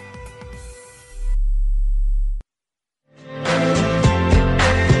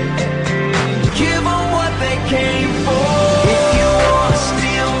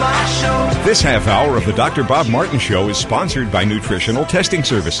 This half hour of the Dr. Bob Martin Show is sponsored by Nutritional Testing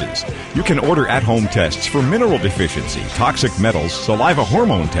Services. You can order at-home tests for mineral deficiency, toxic metals, saliva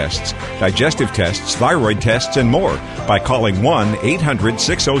hormone tests, digestive tests, thyroid tests, and more by calling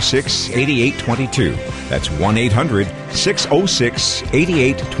 1-800-606-8822. That's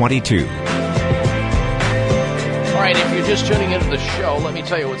 1-800-606-8822. All right, if you're just tuning into the show, let me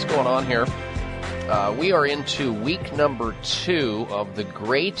tell you what's going on here. We are into week number 2 of the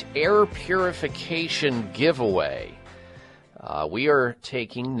Great Air Purification Giveaway. We are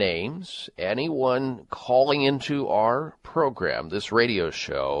taking names. Anyone calling into our program, this radio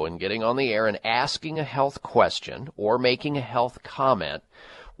show, and getting on the air and asking a health question or making a health comment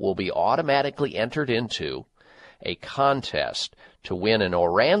will be automatically entered into a contest to win an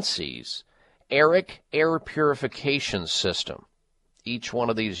Orances Eric Air Purification System. Each one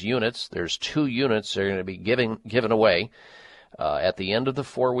of these units, there's 2 units that are going to be given away at the end of the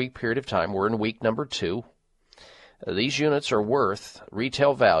 4-week period of time. We're in week number 2. These units are worth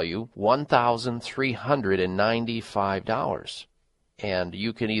retail value $1,395. And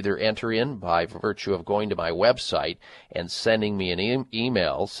you can either enter in by virtue of going to my website and sending me an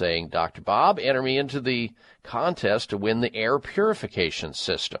email saying, Dr. Bob, enter me into the contest to win the air purification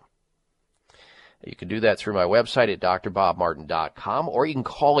system. You can do that through my website at drbobmartin.com, or you can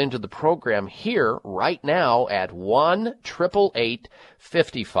call into the program here right now at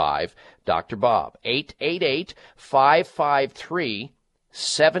 1-888-55-DR-BOB,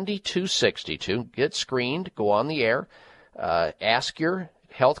 888-553-7262. Get screened, go on the air, ask your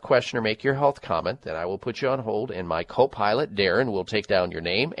health question or make your health comment, then I will put you on hold, and my co-pilot, Darren, will take down your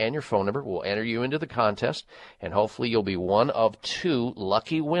name and your phone number. We'll enter you into the contest, and hopefully you'll be one of 2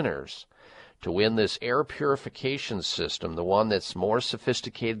 lucky winners to win this air purification system, the one that's more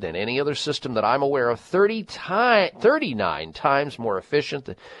sophisticated than any other system that I'm aware of, 39 times more efficient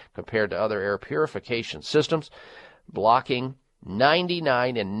compared to other air purification systems, blocking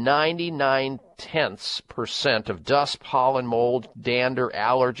 99 and 99/10% of dust, pollen, mold, dander,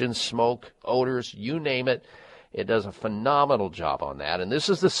 allergens, smoke, odors, you name it. It does a phenomenal job on that. And this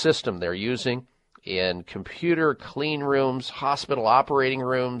is the system they're using in computer clean rooms, hospital operating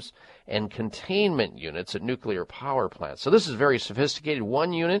rooms, and containment units at nuclear power plants. So this is very sophisticated.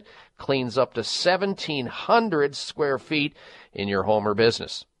 One unit cleans up to 1,700 square feet in your home or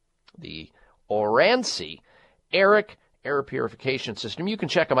business. The Orances Eric Air Purification System. You can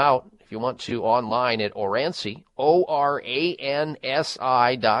check them out if you want to online at Orances,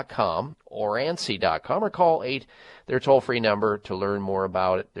 ORANSI.com, Orances.com, or call their toll-free number to learn more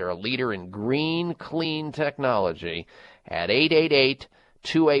about it. They're a leader in green, clean technology at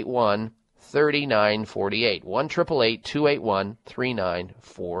 888-281-3948,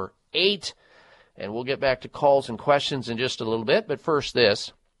 1-888-281-3948. And we'll get back to calls and questions in just a little bit, but first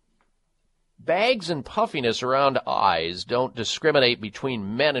this. Bags and puffiness around eyes don't discriminate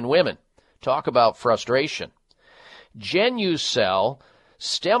between men and women. Talk about frustration. Genucell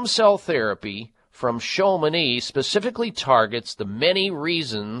stem cell therapy from Chamonix specifically targets the many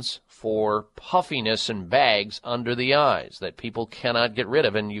reasons for puffiness and bags under the eyes that people cannot get rid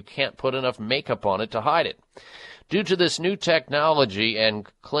of, and you can't put enough makeup on it to hide it. Due to this new technology and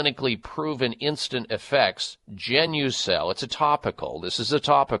clinically proven instant effects, Genucell, it's a topical. This is a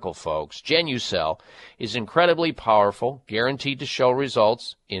topical, folks. Genucell is incredibly powerful, guaranteed to show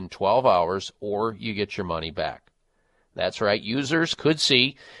results in 12 hours, or you get your money back. That's right. Users could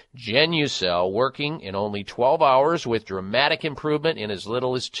see Genucell working in only 12 hours with dramatic improvement in as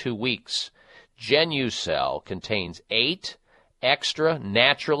little as 2 weeks. Genucell contains 8 extra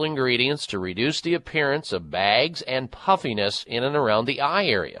natural ingredients to reduce the appearance of bags and puffiness in and around the eye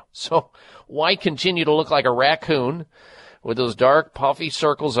area. So why continue to look like a raccoon with those dark, puffy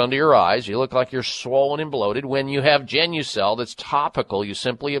circles under your eyes? You look like you're swollen and bloated when you have Genucell that's topical. You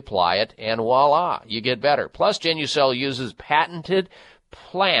simply apply it, and voila, you get better. Plus, Genucell uses patented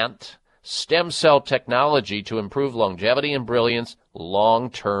plant stem cell technology to improve longevity and brilliance,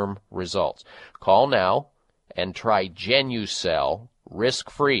 long-term results. Call now and try Genucell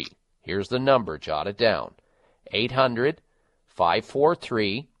risk-free. Here's the number. Jot it down.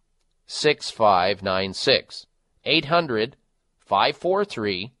 800-543-6596.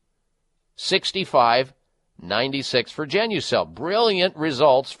 800-543-6596 for Genucell. Brilliant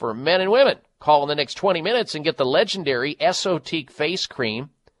results for men and women. Call in the next 20 minutes and get the legendary Esotique Face Cream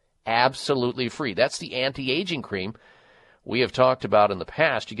absolutely free. That's the anti-aging cream we have talked about in the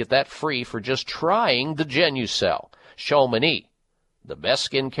past. You get that free for just trying the Genucell. Chamonix, the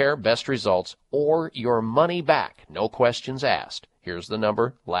best skincare, best results, or your money back. No questions asked. Here's the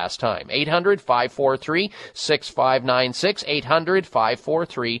number last time. 800-543-6596.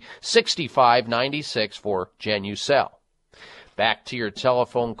 800-543-6596 for Genucel. Back to your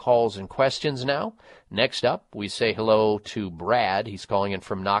telephone calls and questions now. Next up, we say hello to Brad. He's calling in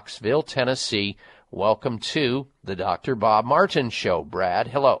from Knoxville, Tennessee. Welcome to the Dr. Bob Martin Show. Brad,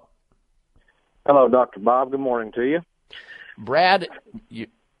 hello. Hello, Dr. Bob. Good morning to you. Brad,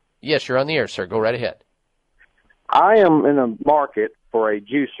 yes, you're on the air, sir. Go right ahead. I am in a market for a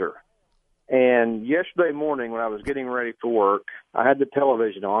juicer. And yesterday morning when I was getting ready for work, I had the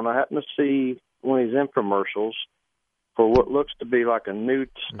television on. I happened to see one of these infomercials for what looks to be like a new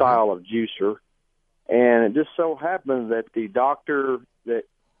style of juicer. And it just so happened that the doctor that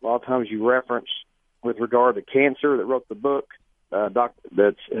a lot of times you reference with regard to cancer that wrote the book,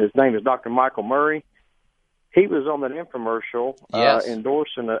 his name is Dr. Michael Murray. He was on that infomercial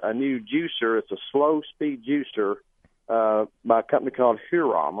endorsing a new juicer. It's a slow-speed juicer by a company called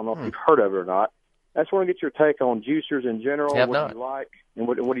Huron. I don't know if you've heard of it or not. I just want to get your take on juicers in general, what you like, and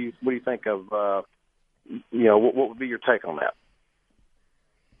what do you think of, what would be your take on that?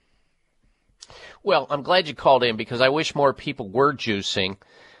 Well, I'm glad you called in because I wish more people were juicing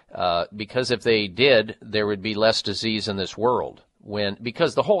because if they did, there would be less disease in this world.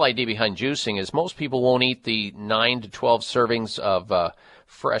 Because the whole idea behind juicing is most people won't eat the 9 to 12 servings of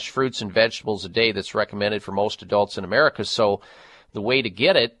fresh fruits and vegetables a day that's recommended for most adults in America. So the way to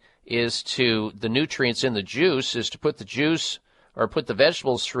get it is the nutrients in the juice is to put the juice or put the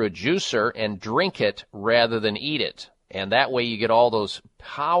vegetables through a juicer and drink it rather than eat it. And that way you get all those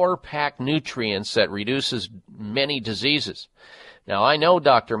power-packed nutrients that reduces many diseases. Now, I know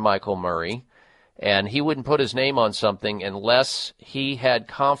Dr. Michael Murray, and he wouldn't put his name on something unless he had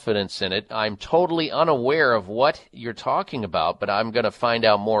confidence in it. I'm totally unaware of what you're talking about, but I'm going to find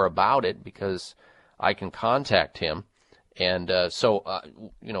out more about it because I can contact him. And so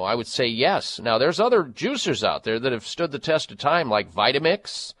I would say yes. Now, there's other juicers out there that have stood the test of time, like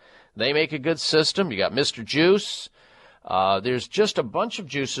Vitamix. They make a good system. You got Mr. Juice. There's just a bunch of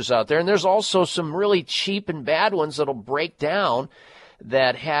juices out there, and there's also some really cheap and bad ones that'll break down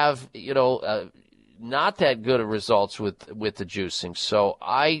that have, not that good of results with the juicing. So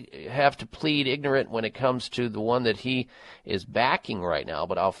I have to plead ignorant when it comes to the one that he is backing right now,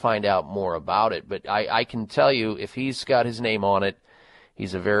 but I'll find out more about it. But I can tell you, if he's got his name on it,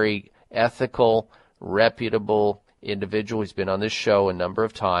 he's a very ethical, reputable individual. He's been on this show a number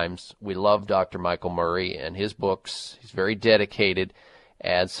of times. We love Dr. Michael Murray and his books. He's very dedicated.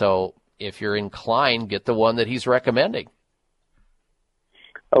 And so if you're inclined, get the one that he's recommending.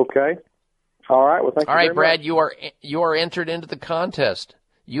 Okay. All right. Well, thank you. All right, very Brad, much. you are entered into the contest.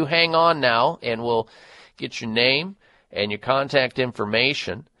 You hang on now, and we'll get your name and your contact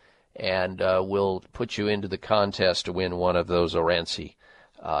information, and we'll put you into the contest to win one of those Orense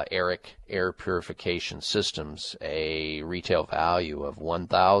Eric air purification systems, a retail value of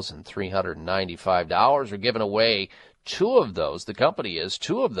 $1,395. We're giving away two of those. The company is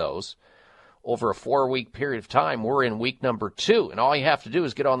two of those over a 4-week period of time. We're in week number 2, and all you have to do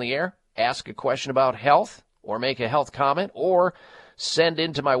is get on the air, ask a question about health, or make a health comment, or send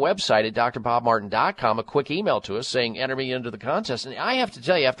into my website at drbobmartin.com a quick email to us saying, enter me into the contest. And I have to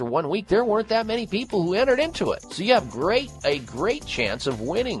tell you, after 1 week, there weren't that many people who entered into it. So you have a great chance of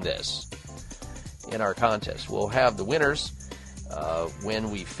winning this in our contest. We'll have the winners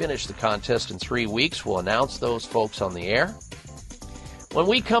when we finish the contest in 3 weeks. We'll announce those folks on the air. When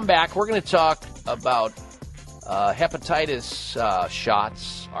we come back, we're going to talk about hepatitis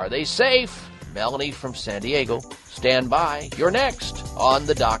shots. Are they safe? Melanie from San Diego. Stand by. You're next on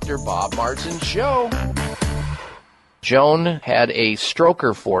the Dr. Bob Martin Show. Joan had a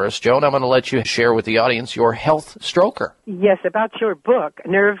stroker for us. Joan, I'm going to let you share with the audience your health stroker. Yes, about your book,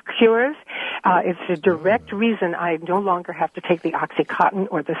 Nerve Cures. It's a direct reason I no longer have to take the OxyContin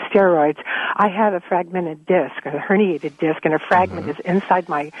or the steroids. I have a fragmented disc, a herniated disc, and a fragment is inside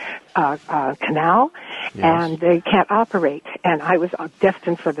my canal, and they can't operate. And I was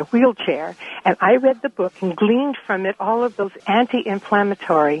destined for the wheelchair. And I read the book and gleaned from it all of those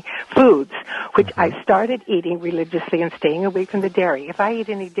anti-inflammatory foods, which I started eating religiously and staying away from the dairy. If I eat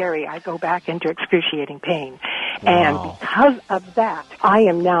any dairy, I go back into excruciating pain. Wow. And because of that, I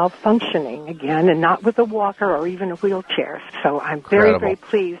am now functioning again, and not with a walker or even a wheelchair. So I'm very, very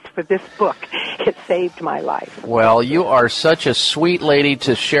pleased for this book. It saved my life. Well, you are such a sweet lady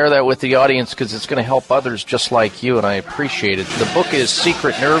to share that with the audience because it's going to help others just like you, and I appreciate it. The book is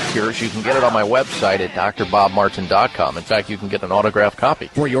Secret Nerve Cures. You can get it on my website at drbobmartin.com. In fact, you can get an autographed copy.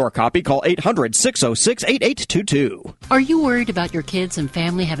 For your copy, call 800-606-8822. Are you worried about your kids and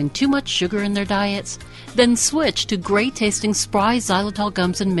family having too much sugar in their diets? Then switch to great-tasting Spry Xylitol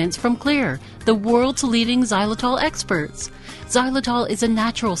Gums and Mints from Clear, the world's leading xylitol experts. Xylitol is a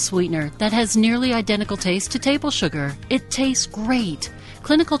natural sweetener that has nearly identical taste to table sugar. It tastes great.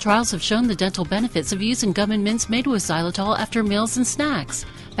 Clinical trials have shown the dental benefits of using gum and mints made with xylitol after meals and snacks.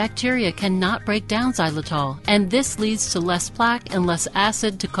 Bacteria cannot break down xylitol, and this leads to less plaque and less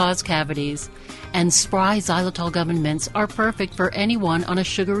acid to cause cavities. And Spry Xylitol Gum and Mints are perfect for anyone on a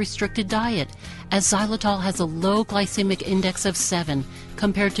sugar-restricted diet, as xylitol has a low glycemic index of 7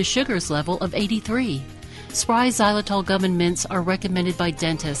 compared to sugar's level of 83. Spry Xylitol Gum and Mints are recommended by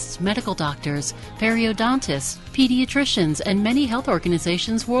dentists, medical doctors, periodontists, pediatricians, and many health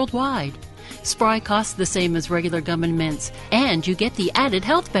organizations worldwide. Spry costs the same as regular gum and mints, and you get the added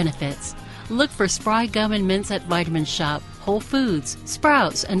health benefits. Look for Spry Gum and Mints at Vitamin Shop, Whole Foods,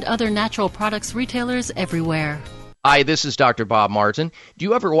 Sprouts, and other natural products retailers everywhere. Hi, this is Dr. Bob Martin. Do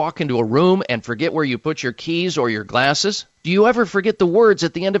you ever walk into a room and forget where you put your keys or your glasses? Do you ever forget the words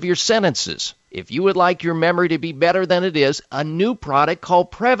at the end of your sentences? If you would like your memory to be better than it is, a new product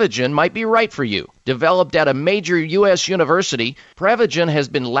called Prevagen might be right for you. Developed at a major U.S. university, Prevagen has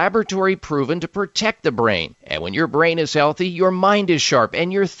been laboratory proven to protect the brain. And when your brain is healthy, your mind is sharp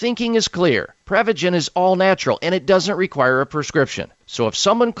and your thinking is clear. Prevagen is all natural and it doesn't require a prescription. So if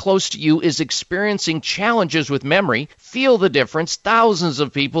someone close to you is experiencing challenges with memory, feel the difference thousands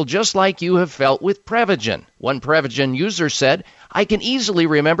of people just like you have felt with Prevagen. One Prevagen user said, "I can easily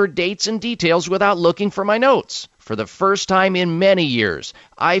remember dates and details without looking for my notes. For the first time in many years,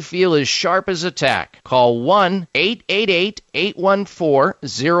 I feel as sharp as a tack." Call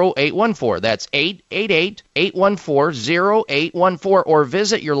 1-888-814-0814. That's 888-814-0814, or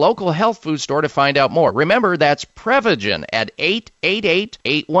visit your local health food store to find out more. Remember, that's Prevagen at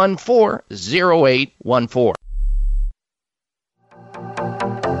 888-814-0814.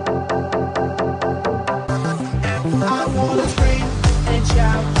 I wanna scream and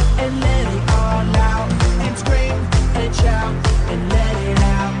shout and let it all out. And scream and shout and let it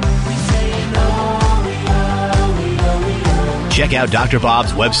out. We saying oh. Check out Dr.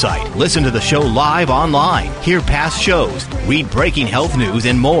 Bob's website. Listen to the show live online. Hear past shows. Read breaking health news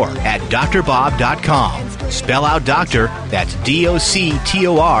and more at drbob.com. Spell out doctor, that's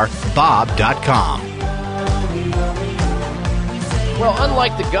DOCTOR, Bob.com. Well,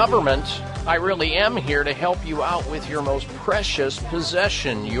 unlike the government, I really am here to help you out with your most precious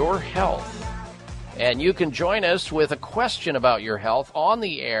possession, your health. And you can join us with a question about your health on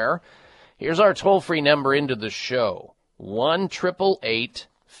the air. Here's our toll-free number into the show,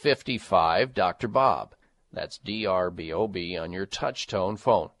 1-888-55 Dr. Bob. That's DRBOB on your touch-tone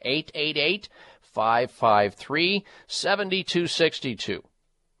phone, 888-553-7262.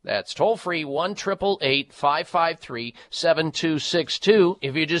 That's toll-free, 1-888-553-7262.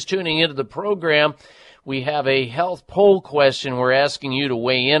 If you're just tuning into the program, we have a health poll question we're asking you to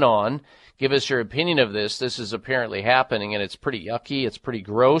weigh in on. Give us your opinion of this. This is apparently happening, and it's pretty yucky. It's pretty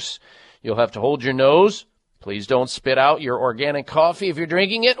gross. You'll have to hold your nose. Please don't spit out your organic coffee if you're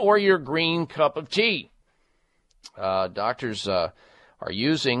drinking it, or your green cup of tea. Doctors are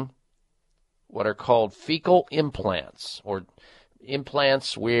using what are called fecal implants, or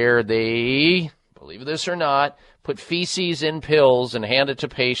implants where they, believe this or not, put feces in pills and hand it to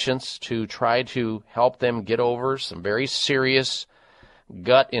patients to try to help them get over some very serious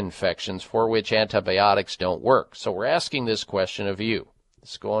gut infections for which antibiotics don't work. So we're asking this question of you.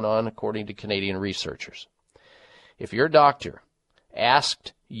 It's going on according to Canadian researchers. If your doctor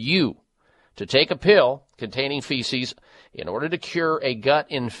asked you to take a pill containing feces in order to cure a gut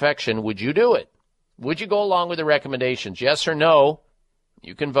infection, would you do it? Would you go along with the recommendations? Yes or no?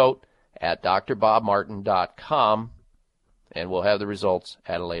 You can vote at drbobmartin.com, and we'll have the results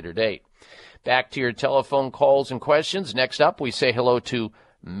at a later date. Back to your telephone calls and questions. Next up, we say hello to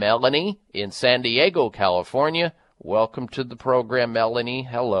Melanie in San Diego, California. Welcome to the program, Melanie.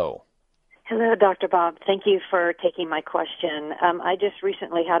 Hello. Hello, Dr. Bob. Thank you for taking my question. I just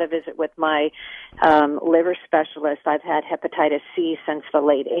recently had a visit with my liver specialist. I've had hepatitis C since the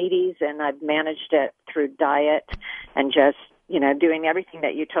late 80s, and I've managed it through diet and just, doing everything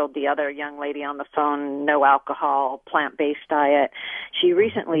that you told the other young lady on the phone, no alcohol, plant-based diet. She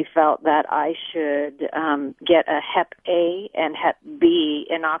recently felt that I should get a Hep A and Hep B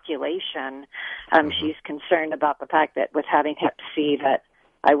inoculation. She's concerned about the fact that with having Hep C that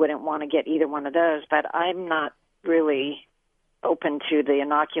I wouldn't want to get either one of those. But I'm not really open to the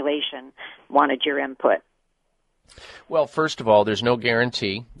inoculation. Wanted your input. Well, first of all, there's no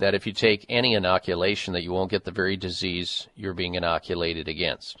guarantee that if you take any inoculation that you won't get the very disease you're being inoculated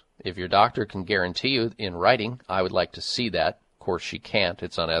against. If your doctor can guarantee you in writing, I would like to see that. Of course, she can't.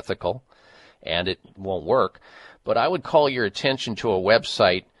 It's unethical, and it won't work. But I would call your attention to a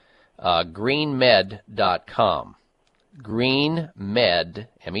website, greenmed.com, greenmed,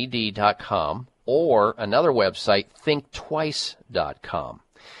 med.com, or another website, thinktwice.com.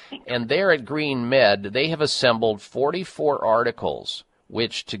 And there at Green Med, they have assembled 44 articles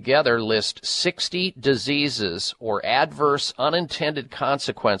which together list 60 diseases or adverse unintended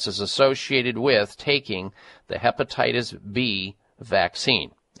consequences associated with taking the hepatitis B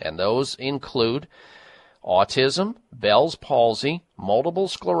vaccine. And those include autism, Bell's palsy, multiple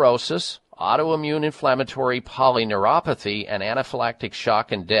sclerosis, autoimmune inflammatory polyneuropathy, and anaphylactic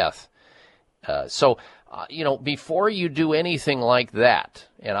shock and death. Before you do anything like that,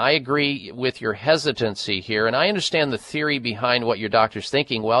 and I agree with your hesitancy here, and I understand the theory behind what your doctor's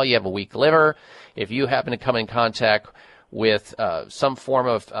thinking. Well, you have a weak liver. If you happen to come in contact with some form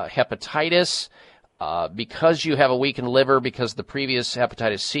of hepatitis, because you have a weakened liver, because the previous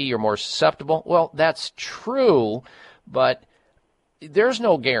hepatitis C, you're more susceptible. Well, that's true, but there's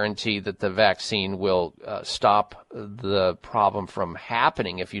no guarantee that the vaccine will stop the problem from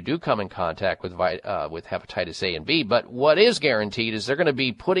happening if you do come in contact with hepatitis A and B. But what is guaranteed is they're going to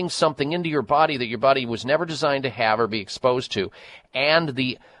be putting something into your body that your body was never designed to have or be exposed to, and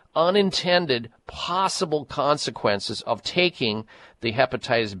the unintended possible consequences of taking the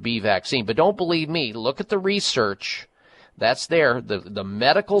hepatitis B vaccine. But don't believe me. Look at the research. That's there. The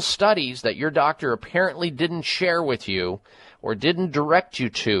medical studies that your doctor apparently didn't share with you or didn't direct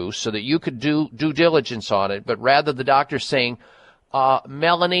you to so that you could do due diligence on it, but rather the doctor saying,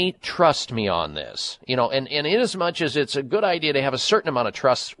 Melanie, trust me on this. And in as much as it's a good idea to have a certain amount of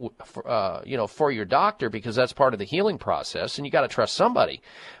trust, for your doctor, because that's part of the healing process, and you got to trust somebody.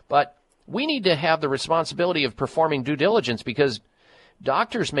 But we need to have the responsibility of performing due diligence, because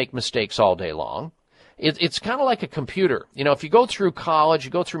doctors make mistakes all day long. It's kind of like a computer. If you go through college,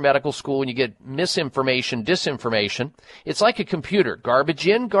 you go through medical school, and you get misinformation, disinformation, it's like a computer. Garbage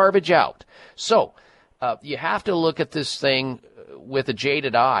in, garbage out. So you have to look at this thing with a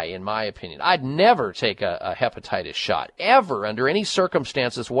jaded eye, in my opinion. I'd never take a hepatitis shot, ever, under any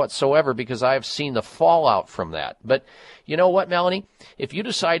circumstances whatsoever, because I've seen the fallout from that. But you know what, Melanie? If you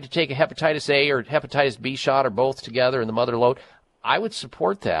decide to take a hepatitis A or hepatitis B shot or both together in the mother lode, I would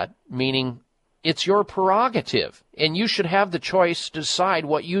support that, meaning it's your prerogative, and you should have the choice to decide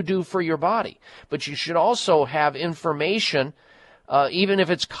what you do for your body. But you should also have information, even if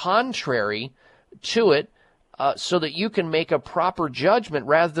it's contrary to it, so that you can make a proper judgment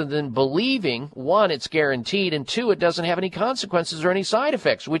rather than believing, one, it's guaranteed, and two, it doesn't have any consequences or any side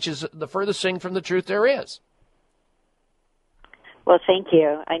effects, which is the furthest thing from the truth there is. Well, thank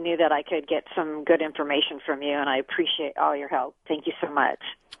you. I knew that I could get some good information from you, and I appreciate all your help. Thank you so much.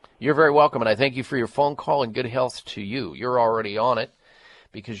 You're very welcome, and I thank you for your phone call, and good health to you. You're already on it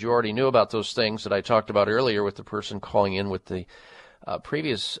because you already knew about those things that I talked about earlier with the person calling in with the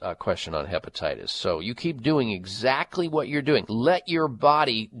previous question on hepatitis. So you keep doing exactly what you're doing. Let your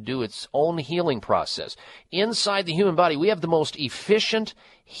body do its own healing process. Inside the human body, we have the most efficient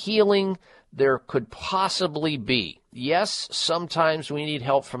healing there could possibly be. Yes, sometimes we need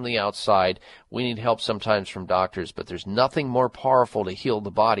help from the outside. We need help sometimes from doctors, but there's nothing more powerful to heal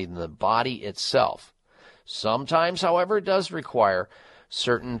the body than the body itself. Sometimes, however, it does require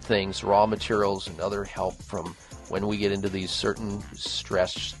certain things, raw materials and other help from when we get into these certain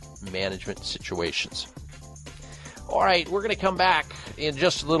stress management situations. All right, we're going to come back in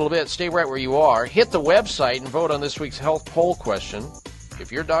just a little bit. Stay right where you are. Hit the website and vote on this week's health poll question.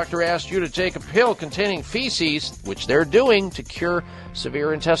 If your doctor asked you to take a pill containing feces, which they're doing to cure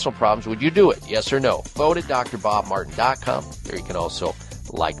severe intestinal problems, would you do it? Yes or no? Vote at drbobmartin.com. There you can also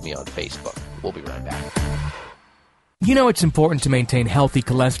like me on Facebook. We'll be right back. You know it's important to maintain healthy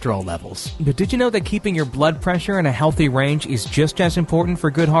cholesterol levels, but did you know that keeping your blood pressure in a healthy range is just as important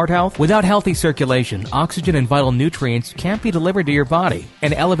for good heart health? Without healthy circulation, oxygen and vital nutrients can't be delivered to your body,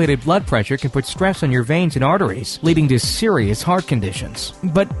 and elevated blood pressure can put stress on your veins and arteries, leading to serious heart conditions.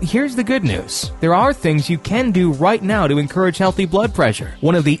 But here's the good news. There are things you can do right now to encourage healthy blood pressure.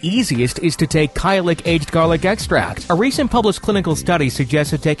 One of the easiest is to take Kyolic aged garlic extract. A recent published clinical study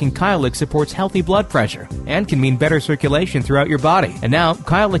suggests that taking Kyolic supports healthy blood pressure and can mean better circulation throughout your body. And now,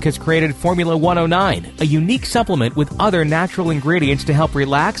 Kyolic has created Formula 109, a unique supplement with other natural ingredients to help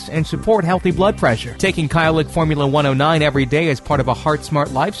relax and support healthy blood pressure. Taking Kyolic Formula 109 every day as part of a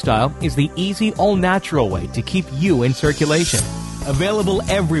heart-smart lifestyle is the easy, all-natural way to keep you in circulation. Available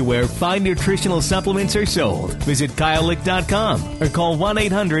everywhere fine nutritional supplements are sold. Visit Kyolic.com or call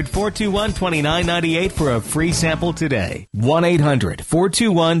 1-800-421-2998 for a free sample today.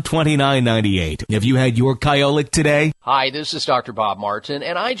 1-800-421-2998. Have you had your Kyolic today? Hi, this is Dr. Bob Martin,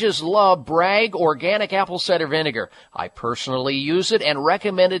 and I just love Bragg Organic Apple Cider Vinegar. I personally use it and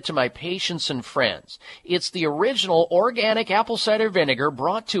recommend it to my patients and friends. It's the original organic apple cider vinegar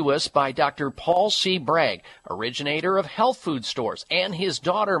brought to us by Dr. Paul C. Bragg, originator of health food stores, and his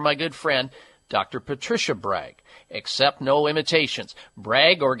daughter, my good friend, Dr. Patricia Bragg. Accept no imitations.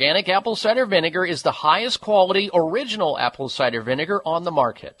 Bragg Organic Apple Cider Vinegar is the highest quality original apple cider vinegar on the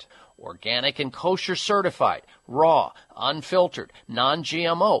market. Organic and kosher certified, raw, unfiltered,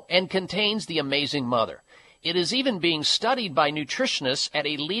 non-GMO, and contains the amazing mother. It is even being studied by nutritionists at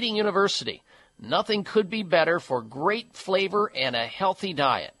a leading university. Nothing could be better for great flavor and a healthy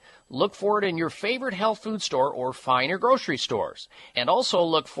diet. Look for it in your favorite health food store or finer grocery stores. And also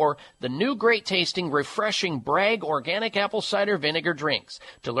look for the new great-tasting, refreshing Bragg Organic Apple Cider Vinegar drinks.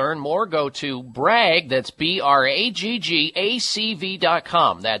 To learn more, go to Bragg, that's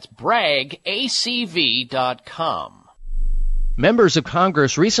BRAGGACV.com. That's BraggACV.com. Members of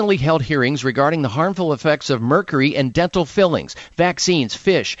Congress recently held hearings regarding the harmful effects of mercury in dental fillings, vaccines,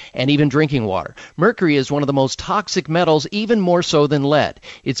 fish, and even drinking water. Mercury is one of the most toxic metals, even more so than lead.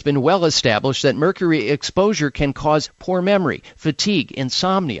 It's been well established that mercury exposure can cause poor memory, fatigue,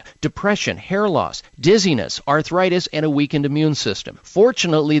 insomnia, depression, hair loss, dizziness, arthritis, and a weakened immune system.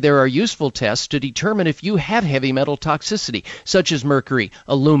 Fortunately, there are useful tests to determine if you have heavy metal toxicity, such as mercury,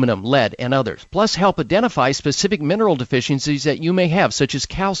 aluminum, lead, and others, plus help identify specific mineral deficiencies that you may have, such as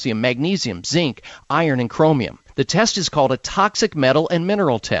calcium, magnesium, zinc, iron, and chromium. The test is called a toxic metal and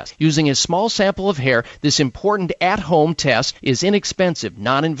mineral test. Using a small sample of hair, this important at-home test is inexpensive,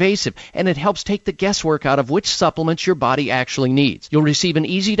 non-invasive, and it helps take the guesswork out of which supplements your body actually needs. You'll receive an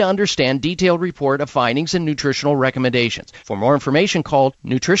easy-to-understand, detailed report of findings and nutritional recommendations. For more information, call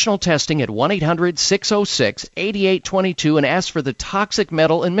Nutritional Testing at 1-800-606-8822 and ask for the toxic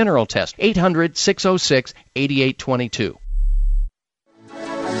metal and mineral test. 800-606-8822.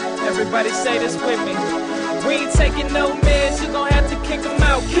 Everybody say this with me. We ain't taking no meds, you gon' have to kick them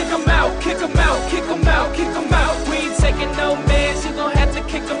out, kick them out, kick them out, kick them out, kick them out. We ain't taking no meds, you gon' have to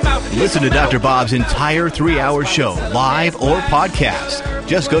kick them out. Listen to Dr. Bob's entire 3-hour show, live or podcast.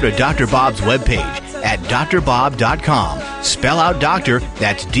 Just go to Dr. Bob's webpage at drbob.com. Spell out doctor,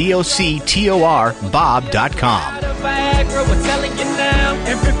 that's DOCTOR, Bob.com. Viagra, we're telling you now.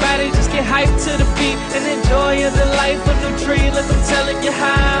 Everybody just get hyped to the beat and enjoy the life of the tree. Look, I'm telling you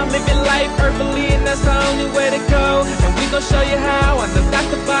how. Live your life herbally, and that's the only way to go. And we gon' show you how on the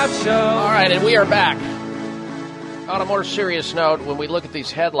Dr. Bob Show. All right, and we are back. On a more serious note, when we look at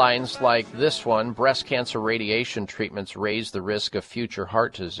these headlines like this one, breast cancer radiation treatments raise the risk of future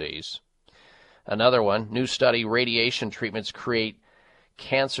heart disease. Another one, new study, radiation treatments create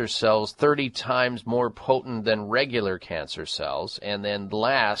cancer cells 30 times more potent than regular cancer cells. And then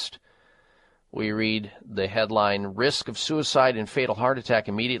last, we read the headline, risk of suicide and fatal heart attack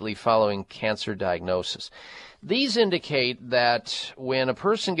immediately following cancer diagnosis. These indicate that when a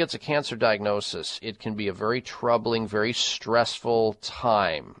person gets a cancer diagnosis, it can be a very troubling, very stressful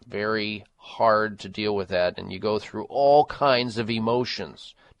time, very hard to deal with that, and you go through all kinds of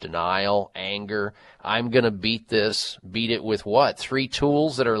emotions. Denial, anger, I'm going to beat this. Beat it with what? 3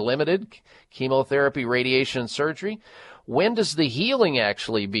 tools that are limited? Chemotherapy, radiation, and surgery? When does the healing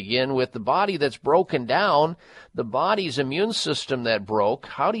actually begin with the body that's broken down, the body's immune system that broke?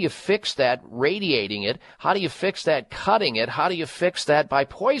 How do you fix that radiating it? How do you fix that cutting it? How do you fix that by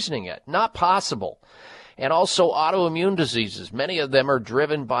poisoning it? Not possible. And also autoimmune diseases. Many of them are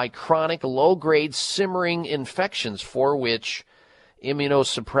driven by chronic, low-grade, simmering infections for which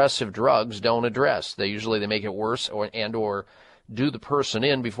immunosuppressive drugs don't address. They make it worse or do the person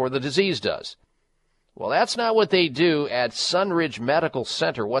in before the disease does. Well, that's not what they do at Sunridge Medical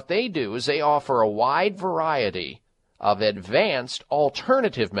Center. What they do is they offer a wide variety of advanced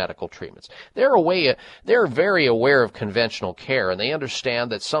alternative medical treatments. They're very aware of conventional care, and they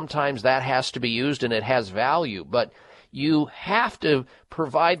understand that sometimes that has to be used and it has value, but you have to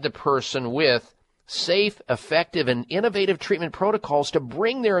provide the person with safe, effective, and innovative treatment protocols to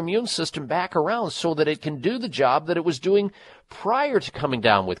bring their immune system back around so that it can do the job that it was doing prior to coming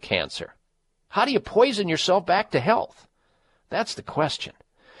down with cancer. How do you poison yourself back to health? That's the question.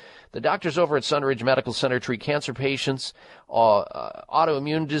 The doctors over at Sunridge Medical Center treat cancer patients,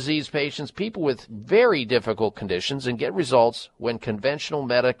 autoimmune disease patients, people with very difficult conditions, and get results when conventional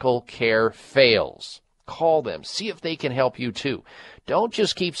medical care fails. Call them. See if they can help you too. Don't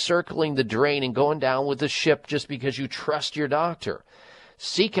just keep circling the drain and going down with the ship just because you trust your doctor.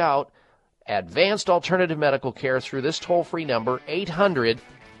 Seek out advanced alternative medical care through this toll-free number,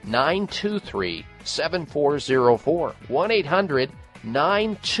 800-923-7404.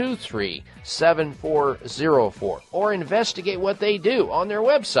 1-800-923-7404. Or investigate what they do on their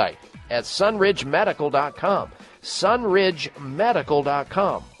website at sunridgemedical.com.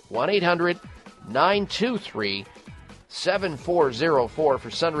 sunridgemedical.com. 1-800-923-7404 for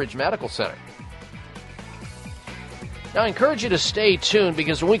Sunridge Medical Center. Now, I encourage you to stay tuned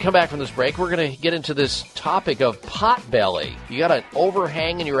because when we come back from this break, we're going to get into this topic of pot belly. You got an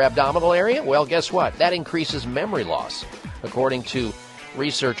overhang in your abdominal area? Well, guess what? That increases memory loss, according to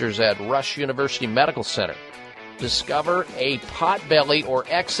researchers at Rush University Medical Center. Discover a pot belly or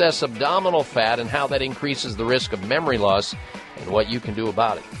excess abdominal fat and how that increases the risk of memory loss and what you can do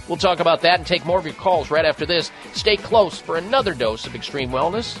about it. We'll talk about that and take more of your calls right after this. Stay close for another dose of extreme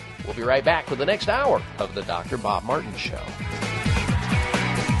wellness. We'll be right back with the next hour of the Dr. Bob Martin Show.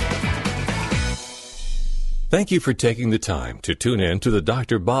 Thank you for taking the time to tune in to the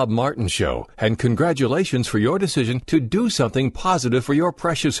Dr. Bob Martin Show, and congratulations for your decision to do something positive for your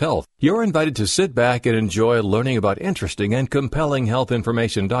precious health. You're invited to sit back and enjoy learning about interesting and compelling health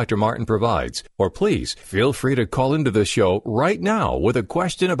information Dr. Martin provides. Or please, feel free to call into the show right now with a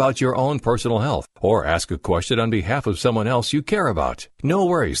question about your own personal health, or ask a question on behalf of someone else you care about. No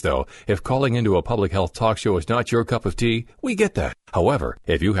worries, though. If calling into a public health talk show is not your cup of tea, we get that. However,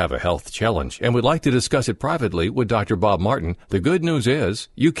 if you have a health challenge and would like to discuss it privately with Dr. Bob Martin, the good news is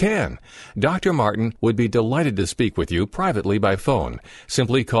you can. Dr. Martin would be delighted to speak with you privately by phone.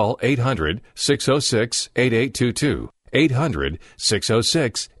 Simply call 800-606-8822.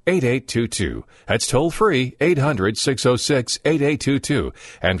 800-606-8822. That's toll free, 800-606-8822,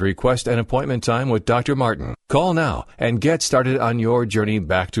 and request an appointment time with Dr. Martin. Call now and get started on your journey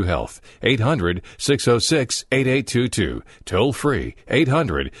back to health. 800-606-8822. Toll free,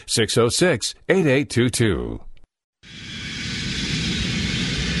 800-606-8822.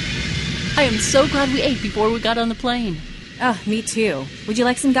 I am so glad we ate before we got on the plane. Oh, me too. Would you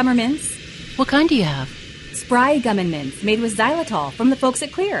like some gum or mints? What kind do you have? Spry Gum and Mints, made with xylitol from the folks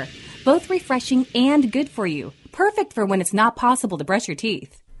at Clear. Both refreshing and good for you. Perfect for when it's not possible to brush your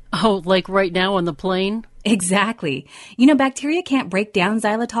teeth. Oh, like right now on the plane? Exactly. You know, bacteria can't break down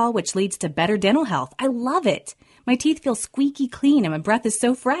xylitol, which leads to better dental health. I love it. My teeth feel squeaky clean and my breath is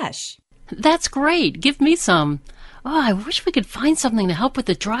so fresh. That's great. Give me some. Oh, I wish we could find something to help with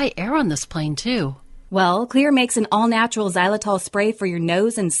the dry air on this plane, too. Well, Clear makes an all-natural xylitol spray for your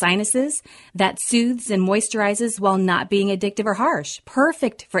nose and sinuses that soothes and moisturizes while not being addictive or harsh.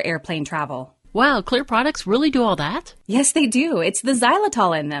 Perfect for airplane travel. Wow, Clear products really do all that? Yes, they do. It's the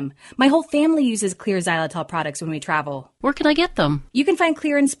xylitol in them. My whole family uses Clear xylitol products when we travel. Where can I get them? You can find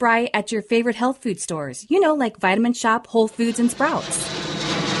Clear and Spry at your favorite health food stores. You know, like Vitamin Shop, Whole Foods, and Sprouts.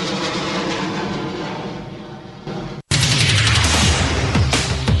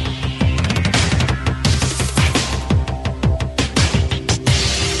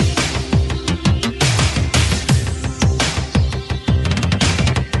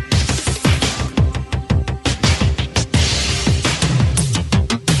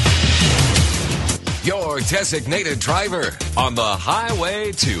 Designated driver on the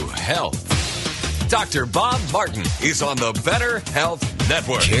highway to health. Dr. Bob Martin is on the Better Health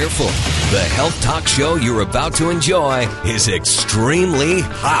Network. Careful. The health talk show you're about to enjoy is extremely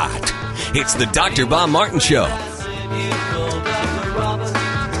hot. It's the Dr. Bob Martin Show.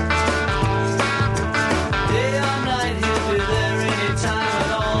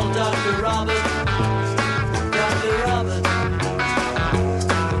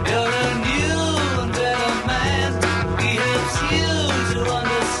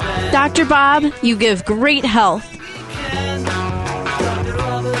 Dr. Bob, you give great health.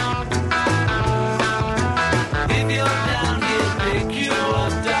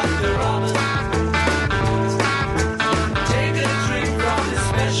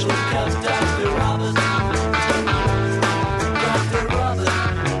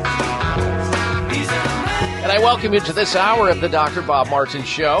 And I welcome you to this hour of the Dr. Bob Martin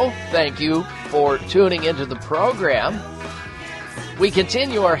Show. Thank you for tuning into the program. We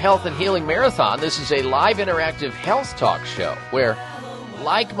continue our Health and Healing Marathon. This is a live interactive health talk show where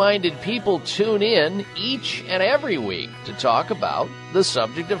like-minded people tune in each and every week to talk about the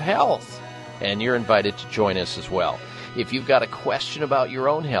subject of health. And you're invited to join us as well. If you've got a question about your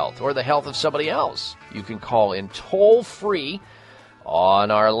own health or the health of somebody else, you can call in toll-free on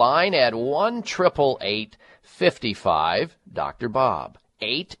our line at 1-888-55 Dr. Bob.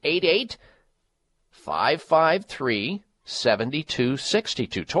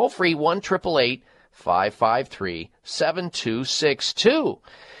 888-553-7262. Toll-free 1-888-553-7262.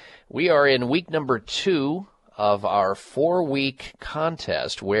 We are in week number 2 of our 4-week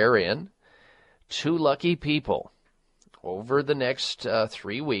contest, wherein 2 lucky people over the next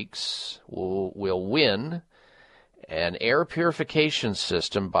 3 weeks will win an air purification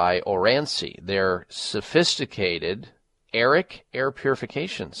system by Orancy, their sophisticated Eric air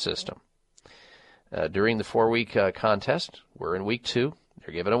purification system. During the 4-week contest, we're in week 2.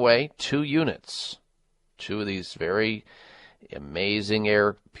 They're giving away 2 units, 2 of these very amazing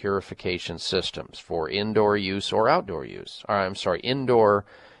air purification systems for indoor use or outdoor use. Indoor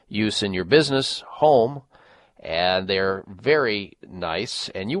use in your business, home, and they're very nice.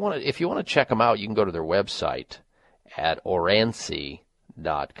 And if you want to check them out, you can go to their website at Orancy.com,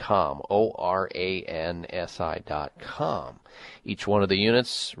 ORANSI.com. Each one of the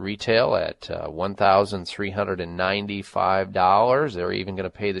units retail at $1,395. They're even going to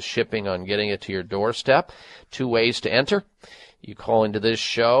pay the shipping on getting it to your doorstep. 2 ways to enter. You call into this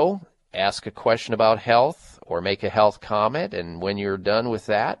show, ask a question about health, or make a health comment, and when you're done with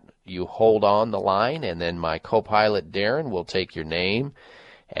that, you hold on the line, and then my co-pilot Darren will take your name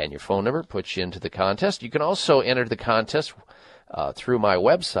and your phone number, put you into the contest. You can also enter the contest through my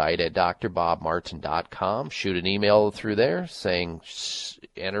website at drbobmartin.com. Shoot an email through there saying,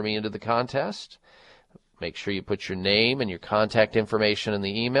 enter me into the contest. Make sure you put your name and your contact information in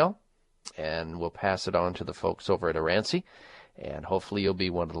the email, and we'll pass it on to the folks over at Orancy, and hopefully you'll be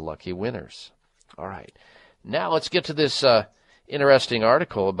one of the lucky winners. All right. Now let's get to this interesting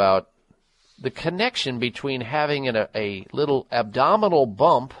article about the connection between having a little abdominal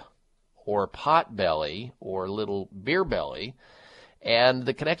bump or pot belly or little beer belly, and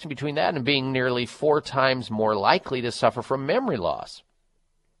the connection between that and being nearly 4 times more likely to suffer from memory loss.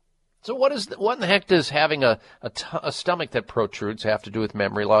 So what in the heck does having a stomach that protrudes have to do with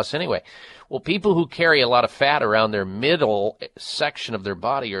memory loss anyway? Well, people who carry a lot of fat around their middle section of their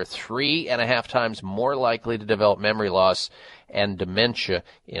body are 3.5 times more likely to develop memory loss and dementia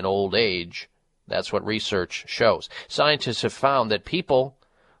in old age. That's what research shows. Scientists have found that people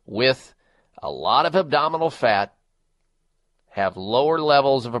with a lot of abdominal fat have lower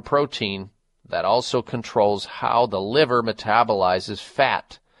levels of a protein that also controls how the liver metabolizes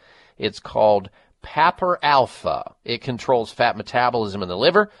fat. It's called PAPR alpha. It controls fat metabolism in the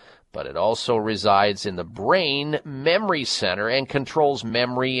liver, but it also resides in the brain memory center and controls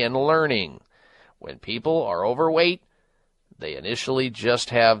memory and learning. When people are overweight, they initially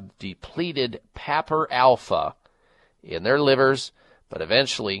just have depleted PAPR alpha in their livers, but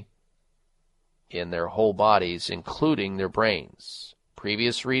eventually in their whole bodies, including their brains.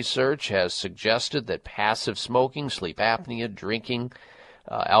 Previous research has suggested that passive smoking, sleep apnea, drinking,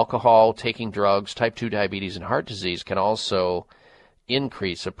 alcohol, taking drugs, type 2 diabetes, and heart disease can also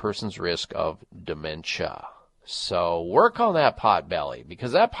increase a person's risk of dementia. So work on that pot belly,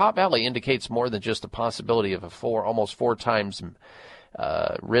 because that pot belly indicates more than just the possibility of almost 4 times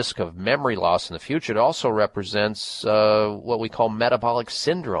risk of memory loss in the future. It also represents what we call metabolic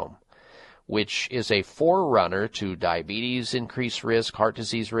syndrome, which is a forerunner to diabetes increased risk, heart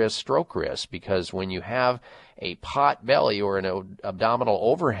disease risk, stroke risk, because when you have a pot belly or an abdominal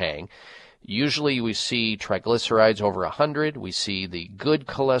overhang, usually we see triglycerides over 100, we see the good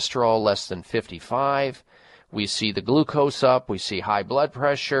cholesterol less than 55, we see the glucose up, we see high blood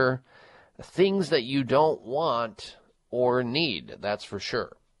pressure, things that you don't want or need, that's for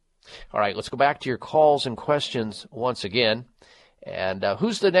sure. All right, let's go back to your calls and questions once again. And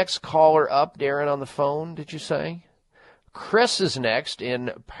who's the next caller up, Darren, on the phone, did you say? Chris is next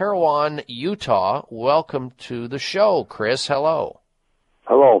in Parowan, Utah. Welcome to the show, Chris. Hello.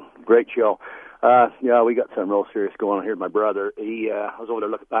 Hello. Great show. Yeah, we got something real serious going on here with my brother. I was over there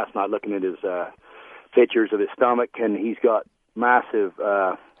last night looking at his pictures of his stomach, and he's got massive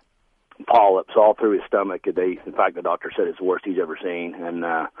polyps all through his stomach. In fact, the doctor said it's the worst he's ever seen. And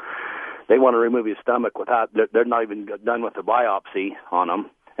they want to remove his stomach without, they're not even done with the biopsy on him.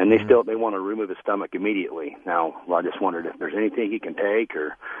 And they want to remove his stomach immediately. Now, I just wondered if there's anything he can take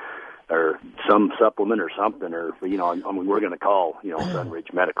or some supplement or something, or, I mean, we're going to call,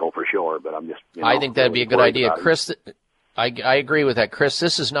 Sunridge Medical for sure, but I'm just, I think that'd be a good idea. Chris, I agree with that. Chris,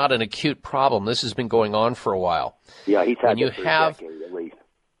 this is not an acute problem. This has been going on for a while. Yeah, he's had it for a decade at least.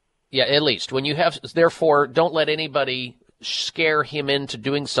 Yeah, at least. When you have, therefore, don't let anybody scare him into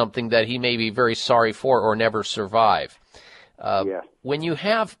doing something that he may be very sorry for or never survive. Yes. When you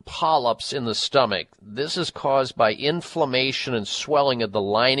have polyps in the stomach, this is caused by inflammation and swelling of the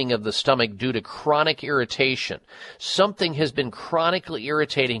lining of the stomach due to chronic irritation. Something has been chronically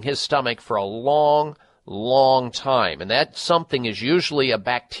irritating his stomach for a long time, and that something is usually a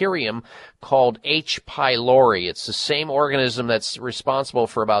bacterium called H. pylori. It's the same organism that's responsible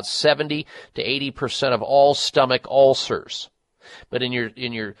for about 70 to 80% of all stomach ulcers. But in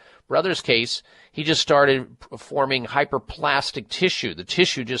your brother's case, he just started forming hyperplastic tissue. The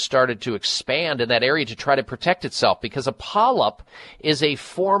tissue just started to expand in that area to try to protect itself, because a polyp is a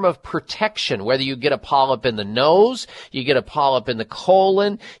form of protection. Whether you get a polyp in the nose, you get a polyp in the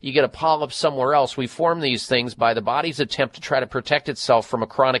colon, you get a polyp somewhere else, we form these things by the body's attempt to try to protect itself from a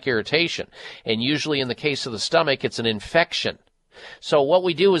chronic irritation. And usually in the case of the stomach, it's an infection. So what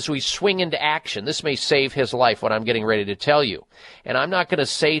we do is we swing into action. This may save his life, what I'm getting ready to tell you. And I'm not going to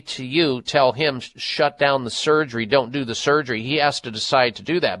say to you, tell him, shut down the surgery, don't do the surgery. He has to decide to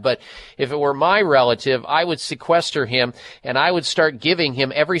do that. But if it were my relative, I would sequester him, and I would start giving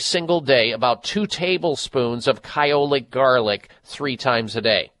him every single day about 2 tablespoons of Kyolic garlic 3 times a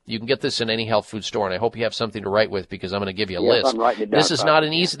day. You can get this in any health food store, and I hope you have something to write with, because I'm going to give you a list. I'm writing it down. This is not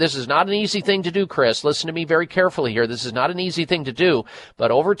an easy thing to do, Chris. Listen to me very carefully here. This is not an easy thing to do,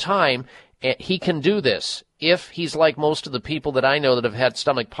 but over time, he can do this if he's like most of the people that I know that have had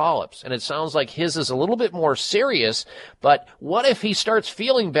stomach polyps. And it sounds like his is a little bit more serious, but what if he starts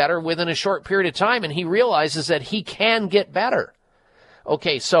feeling better within a short period of time and he realizes that he can get better?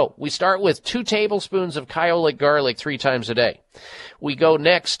 Okay, so we start with 2 tablespoons of Kyolic garlic 3 times a day. We go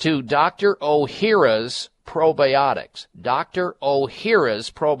next to Dr. Ohhira's probiotics. Dr.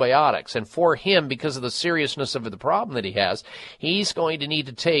 Ohhira's probiotics. And for him, because of the seriousness of the problem that he has, he's going to need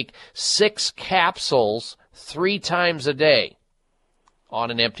to take 6 capsules 3 times a day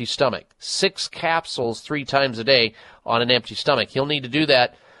on an empty stomach. 6 capsules 3 times a day on an empty stomach. He'll need to do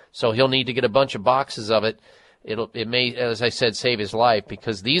that, so he'll need to get a bunch of boxes of it. It may, as I said, save his life,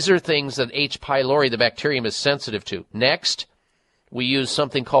 because these are things that H. pylori, the bacterium, is sensitive to. Next, we use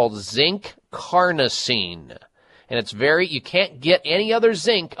something called zinc carnosine. And it's you can't get any other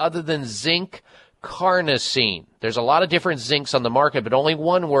zinc other than zinc carnosine. There's a lot of different zincs on the market, but only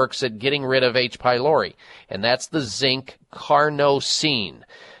one works at getting rid of H. pylori, and that's the zinc carnosine.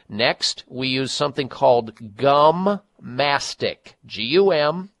 Next, we use something called gum mastic.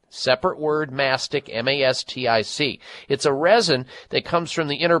 G-U-M, separate word, mastic, M-A-S-T-I-C. It's a resin that comes from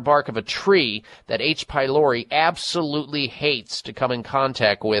the inner bark of a tree that H. pylori absolutely hates to come in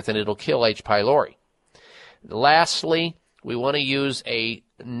contact with, and it'll kill H. pylori. Lastly, we want to use a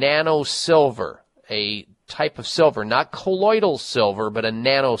nano silver, a type of silver, not colloidal silver, but a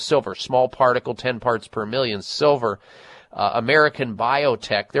nano silver, small particle, 10 parts per million silver. American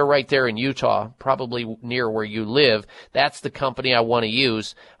Biotech, they're right there in Utah, probably near where you live. That's the company I want to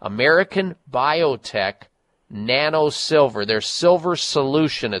use. American Biotech Nano Silver, their silver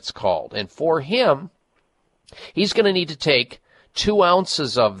solution it's called. And for him, he's going to need to take 2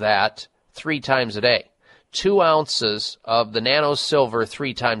 ounces of that 3 times a day. 2 ounces of the Nano Silver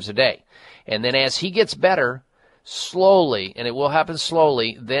 3 times a day. And then as he gets better, slowly, and it will happen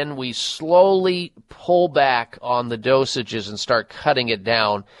slowly, then we slowly pull back on the dosages and start cutting it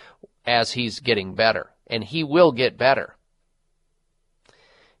down as he's getting better. And he will get better.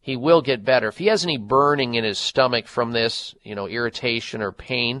 He will get better. If he has any burning in his stomach from this, irritation or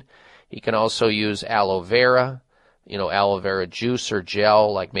pain, he can also use aloe vera, aloe vera juice or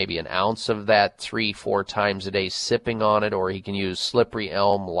gel, like maybe an ounce of that 3-4 times a day, sipping on it, or he can use slippery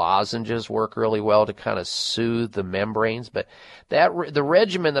elm lozenges, work really well to kind of soothe the membranes. But the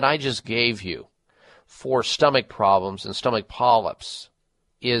regimen that I just gave you for stomach problems and stomach polyps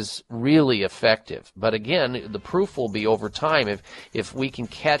is really effective. But again, the proof will be over time if we can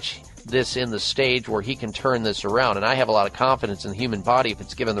catch this in the stage where he can turn this around. And I have a lot of confidence in the human body. If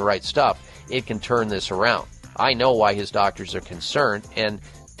it's given the right stuff, it can turn this around. I know why his doctors are concerned, and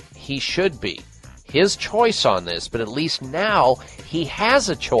he should be. His choice on this, but at least now he has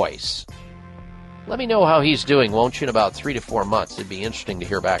a choice. Let me know how he's doing, won't you, in about 3 to 4 months. It'd be interesting to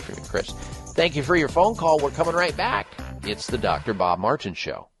hear back from you, Chris. Thank you for your phone call. We're coming right back. It's the Dr. Bob Martin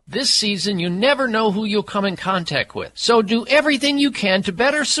Show. This season, you never know who you'll come in contact with. So do everything you can to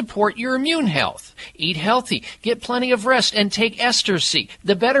better support your immune health. Eat healthy, get plenty of rest, and take Ester C,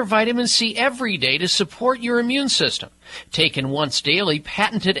 the better vitamin C every day to support your immune system. Taken once daily,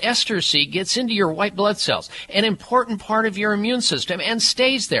 patented Ester C gets into your white blood cells, an important part of your immune system, and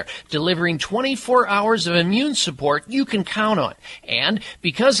stays there, delivering 24 hours of immune support you can count on. And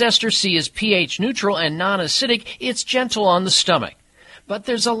because Ester C is pH neutral and non-acidic, it's gentle on the stomach. But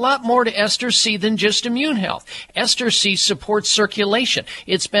there's a lot more to Ester C than just immune health. Ester C supports circulation.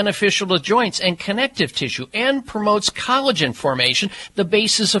 It's beneficial to joints and connective tissue and promotes collagen formation, the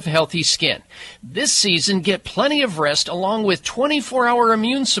basis of healthy skin. This season, get plenty of rest along with 24-hour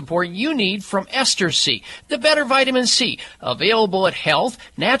immune support you need from Ester C, the better vitamin C, available at health,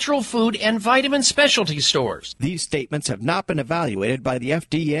 natural food, and vitamin specialty stores. These statements have not been evaluated by the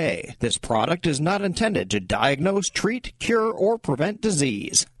FDA. This product is not intended to diagnose, treat, cure, or prevent disease.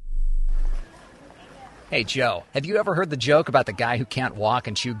 Hey, Joe, have you ever heard the joke about the guy who can't walk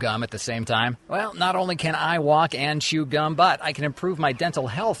and chew gum at the same time? Well, not only can I walk and chew gum, but I can improve my dental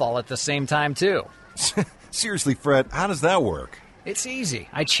health all at the same time, too. Seriously, Fred, how does that work? It's easy.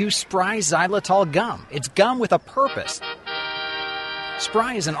 I chew Spry xylitol gum. It's gum with a purpose.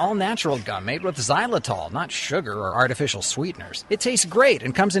 Spry is an all-natural gum made with xylitol, not sugar or artificial sweeteners. It tastes great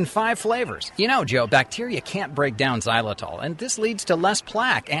and comes in 5 flavors. You know, Joe, bacteria can't break down xylitol, and this leads to less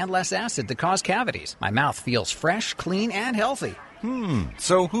plaque and less acid to cause cavities. My mouth feels fresh, clean, and healthy.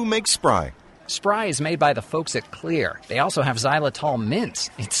 So who makes Spry? Spry is made by the folks at Clear. They also have xylitol mints.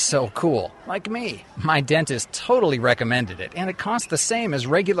 It's so cool. Like me. My dentist totally recommended it, and it costs the same as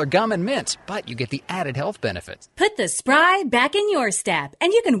regular gum and mints, but you get the added health benefits. Put the Spry back in your step,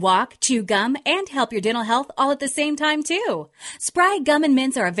 and you can walk, chew gum, and help your dental health all at the same time, too. Spry gum and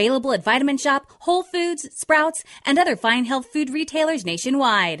mints are available at Vitamin Shop, Whole Foods, Sprouts, and other fine health food retailers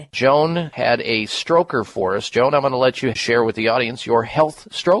nationwide. Joan had a stroker for us. Joan, I'm going to let you share with the audience your health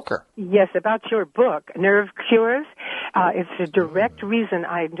stroker. Yes, about your book, Nerve Cures. It's a direct reason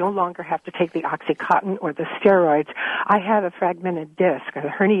I no longer have to take the OxyContin or the steroids. I have a fragmented disc, a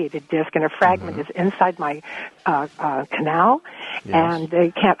herniated disc, and a fragment is inside my canal, and they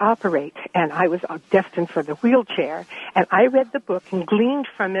can't operate. And I was destined for the wheelchair. And I read the book and gleaned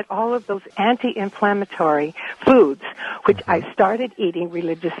from it all of those anti-inflammatory foods, which I started eating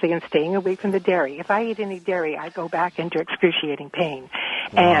religiously and staying away from the dairy. If I eat any dairy, I go back into excruciating pain.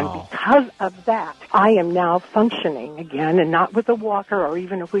 And because of that, I am now functioning again, and not with a walker or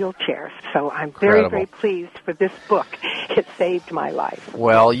even a wheelchair. So I'm very, very pleased for this book. It saved my life.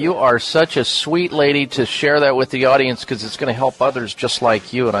 Well, you are such a sweet lady to share that with the audience because it's going to help others just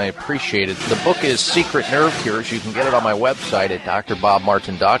like you, and I appreciate it. The book is Secret Nerve Cures. You can get it on my website at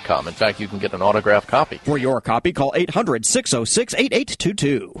drbobmartin.com. In fact, you can get an autographed copy. For your copy, call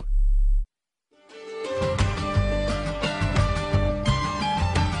 800-606-8822.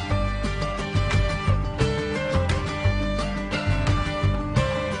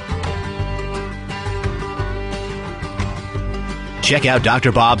 Check out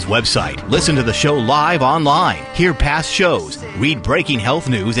Dr. Bob's website. Listen to the show live online. Hear past shows. Read breaking health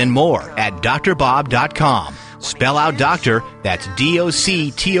news and more at drbob.com. Spell out doctor, that's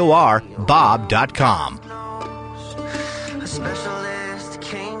D-O-C-T-O-R, Bob.com. A specialist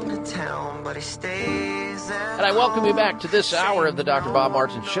came to town, but he stays at And I welcome you back to this hour of the Dr. Bob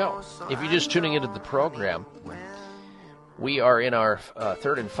Martin Show. If you're just tuning into the program, we are in our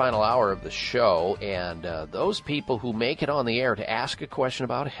third and final hour of the show, and those people who make it on the air to ask a question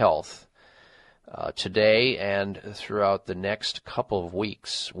about health today and throughout the next couple of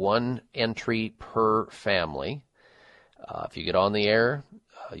weeks, 1 entry per family. If you get on the air,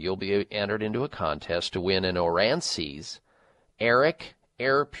 you'll be entered into a contest to win an Orances Eric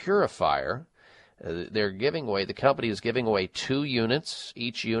Air Purifier. The company is giving away 2 units.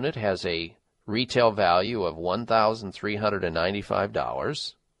 Each unit has a retail value of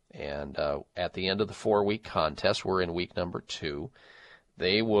 $1,395, and at the end of the 4-week contest, we're in week number 2,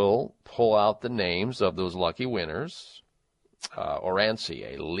 they will pull out the names of those lucky winners. Orancy,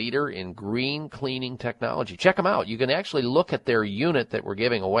 a leader in green cleaning technology. Check them out. You can actually look at their unit that we're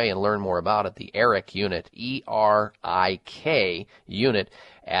giving away and learn more about it, the ERIK unit, E-R-I-K unit,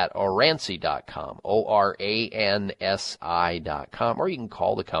 at Orancy.com, ORANSI.com, or you can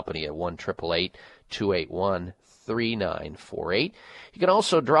call the company at 1-888-281-3948. You can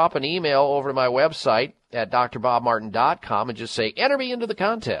also drop an email over to my website at drbobmartin.com and just say, enter me into the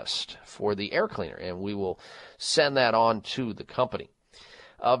contest for the air cleaner, and we will send that on to the company.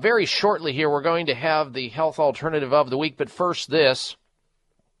 Very shortly here, we're going to have the health alternative of the week, but first this,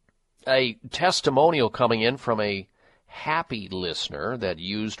 a testimonial coming in from a happy listener that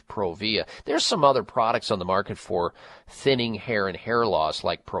used Provia. There's some other products on the market for thinning hair and hair loss,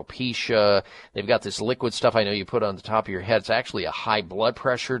 like Propecia. They've got this liquid stuff I know you put on the top of your head. It's actually a high blood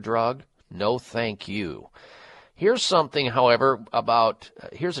pressure drug. No, thank you. Here's something, however,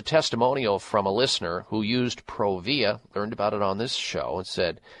 here's a testimonial from a listener who used Provia, learned about it on this show, and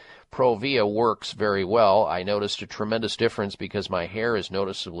said, Provia works very well. I noticed a tremendous difference because my hair is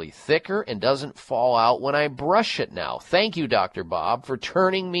noticeably thicker and doesn't fall out when I brush it now. Thank you, Dr. Bob, for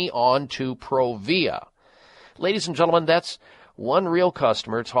turning me on to Provia. Ladies and gentlemen, that's one real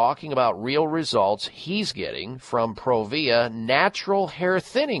customer talking about real results he's getting from Provia natural hair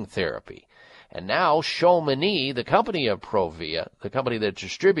thinning therapy. And now Chamonix, the company of Provia, the company that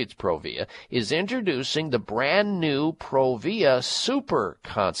distributes Provia, is introducing the brand new Provia Super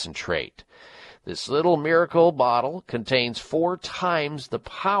Concentrate. This little miracle bottle contains 4 times the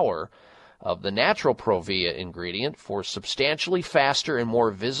power of the natural Provia ingredient for substantially faster and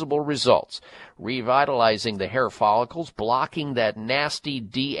more visible results, revitalizing the hair follicles, blocking that nasty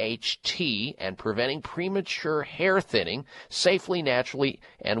DHT, and preventing premature hair thinning safely, naturally,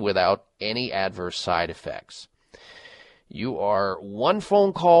 and without any adverse side effects. You are one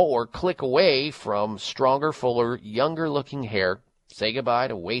phone call or click away from stronger, fuller, younger-looking hair. Say goodbye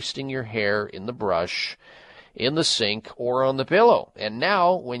to wasting your hair in the brush, in the sink, or on the pillow. And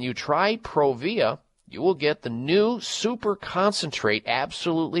now, when you try Provia, you will get the new Super Concentrate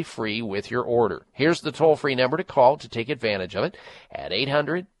absolutely free with your order. Here's the toll-free number to call to take advantage of it at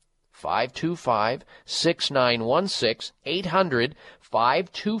 800-525-6916,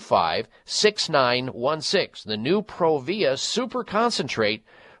 800-525-6916. The new Provia Super Concentrate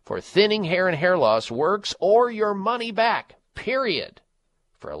for thinning hair and hair loss works, or your money back, period.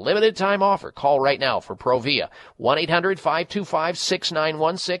 For a limited time offer, call right now for Provia.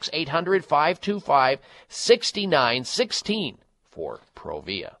 1-800-525-6916, 800-525-6916 for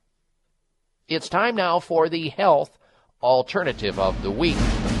Provia. It's time now for the health alternative of the week.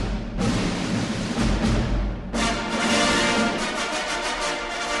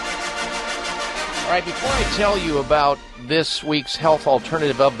 All right, before I tell you about this week's health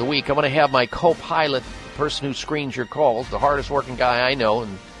alternative of the week, I'm going to have my co-pilot, person who screens your calls, the hardest working guy I know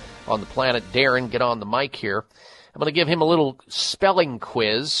and on the planet, Darren, get on the mic here. I'm going to give him a little spelling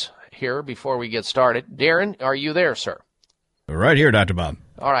quiz here before we get started. Darren, are you there, sir? Right here, Dr. Bob.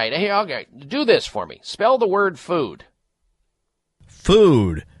 All right. Hey, okay. Do this for me. Spell the word food.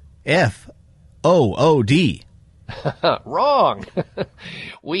 Food. F-O-O-D. Wrong.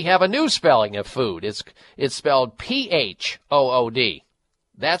 We have a new spelling of food. It's spelled P-H-O-O-D.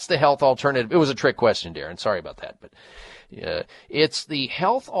 That's the health alternative. It was a trick question, Darren. Sorry about that. But it's the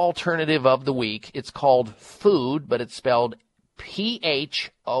health alternative of the week. It's called food, but it's spelled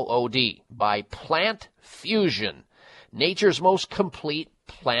P-H-O-O-D by Plant Fusion, nature's most complete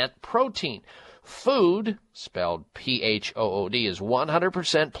plant protein. Food, spelled P-H-O-O-D, is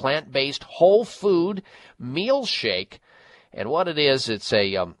 100% plant-based whole food meal shake. And what it is, it's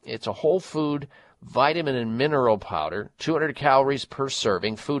a whole food vitamin and mineral powder, 200 calories per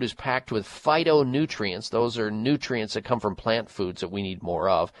serving. Food is packed with phytonutrients. Those are nutrients that come from plant foods that we need more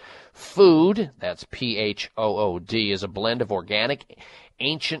of. Food, that's P-H-O-O-D, is a blend of organic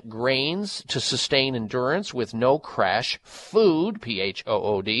ancient grains to sustain endurance with no crash. Food,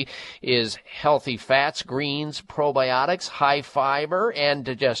 P-H-O-O-D, is healthy fats, greens, probiotics, high fiber, and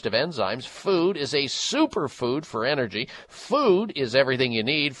digestive enzymes. Food is a superfood for energy. Food is everything you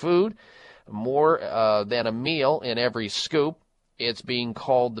need. Food, more than a meal in every scoop. It's being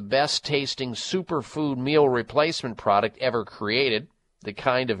called the best-tasting superfood meal replacement product ever created, the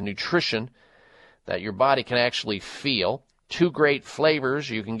kind of nutrition that your body can actually feel. 2 great flavors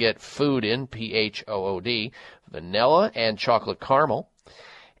you can get food in, P-H-O-O-D, vanilla and chocolate caramel.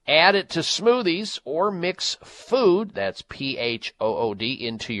 Add it to smoothies or mix food, that's P-H-O-O-D,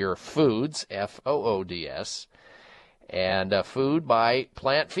 into your foods, F-O-O-D-S, and food by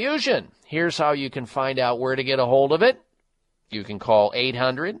Plant Fusion. Here's how you can find out where to get a hold of it. You can call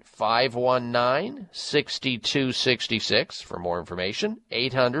 800-519-6266 for more information.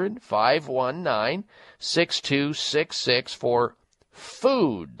 800-519-6266 for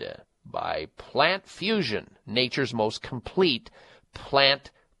food by Plant Fusion, nature's most complete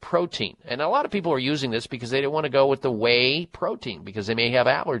plant protein. And a lot of people are using this because they don't want to go with the whey protein because they may have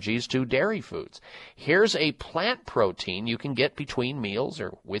allergies to dairy foods. Here's a plant protein you can get between meals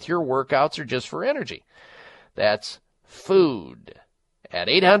or with your workouts or just for energy. That's food at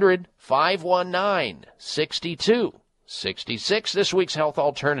 800-519-6266. This week's health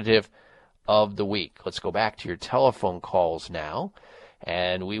alternative of the week. Let's go back to your telephone calls now,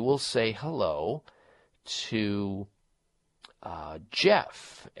 and we will say hello to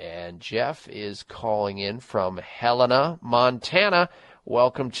Jeff. And Jeff is calling in from Helena, Montana.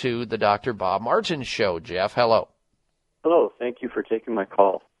 Welcome to the Dr. Bob Martin Show, Jeff. Hello. Hello. Thank you for taking my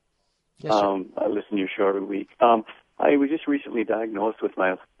call. Yes, sir. I listen to your show every week. I was just recently diagnosed with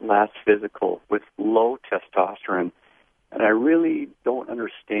my last physical with low testosterone, And I really don't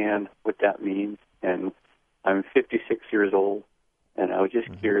understand what that means. And I'm 56 years old, and I was just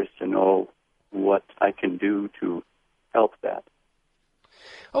curious to know what I can do to help that.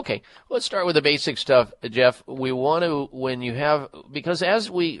 Okay, let's start with the basic stuff, Jeff. We want to, because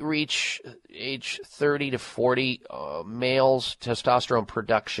as we reach age 30 to 40, males' testosterone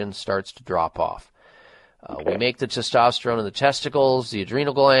production starts to drop off. We make the testosterone in the testicles, the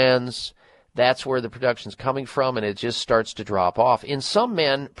adrenal glands. That's where the production's coming from, and it just starts to drop off. In some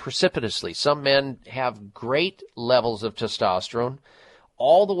men, precipitously. Some men have great levels of testosterone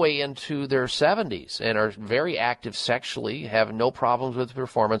all the way into their 70s and are very active sexually, have no problems with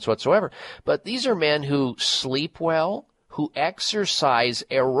performance whatsoever. But these are men who sleep well, who exercise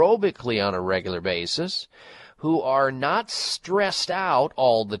aerobically on a regular basis, who are not stressed out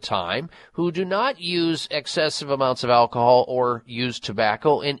all the time, who do not use excessive amounts of alcohol or use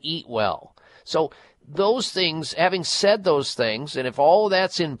tobacco, and eat well. So those things, having said those things, and if all of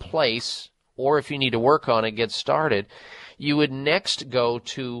that's in place, or if you need to work on it, get started, you would next go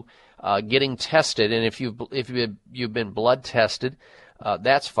to getting tested. And if you've been blood tested,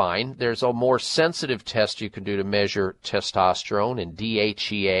 that's fine. There's a more sensitive test you can do to measure testosterone and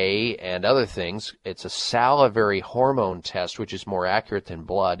DHEA and other things. It's a salivary hormone test, which is more accurate than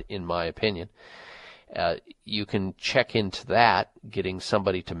blood, in my opinion. You can check into that, getting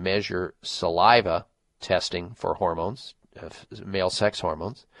somebody to measure saliva testing for hormones, male sex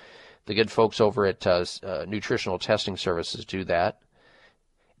hormones. The good folks over at Nutritional Testing Services do that.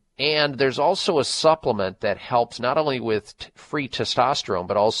 And there's also a supplement that helps not only with free testosterone,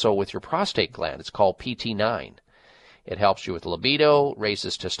 but also with your prostate gland. It's called PT9. It helps you with libido,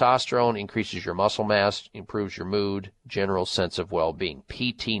 raises testosterone, increases your muscle mass, improves your mood, general sense of well-being.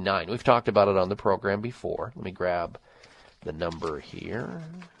 PT9. We've talked about it on the program before. Let me grab the number here.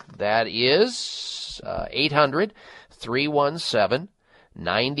 That is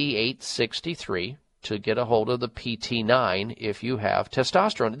 800-317-9863 to get a hold of the PT9 if you have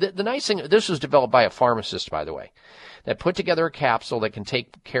testosterone. The nice thing, this was developed by a pharmacist, by the way, that put together a capsule that can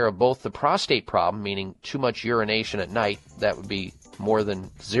take care of both the prostate problem, meaning too much urination at night, that would be more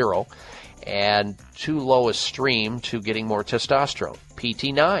than zero, and too low a stream to getting more testosterone.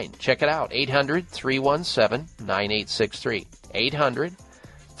 PT9, check it out, 800-317-9863.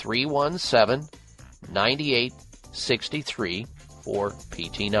 800-317-9863 for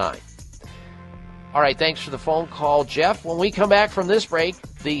PT9. All right, thanks for the phone call, Jeff. When we come back from this break,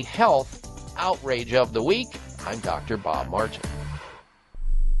 the health outrage of the week, I'm Dr. Bob Martin.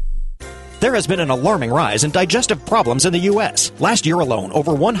 There has been an alarming rise in digestive problems in the U.S. Last year alone,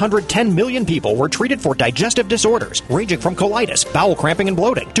 over 110 million people were treated for digestive disorders, ranging from colitis, bowel cramping and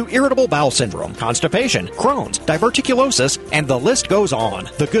bloating, to irritable bowel syndrome, constipation, Crohn's, diverticulosis, and the list goes on.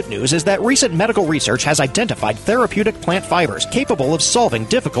 The good news is that recent medical research has identified therapeutic plant fibers capable of solving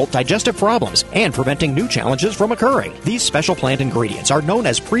difficult digestive problems and preventing new challenges from occurring. These special plant ingredients are known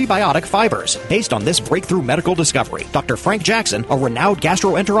as prebiotic fibers. Based on this breakthrough medical discovery, Dr. Frank Jackson, a renowned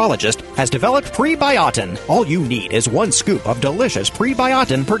gastroenterologist, has developed Prebiotin. All you need is 1 scoop of delicious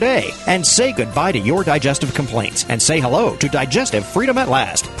Prebiotin per day. And say goodbye to your digestive complaints and say hello to digestive freedom at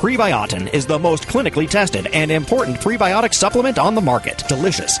last. Prebiotin is the most clinically tested and important prebiotic supplement on the market.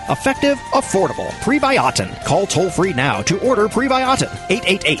 Delicious, effective, affordable. Prebiotin. Call toll-free now to order Prebiotin.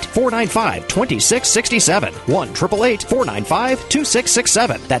 888-495-2667.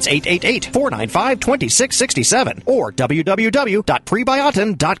 1-888-495-2667. That's 888-495-2667. Or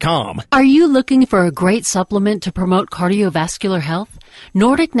www.prebiotin.com. Are you looking for a great supplement to promote cardiovascular health?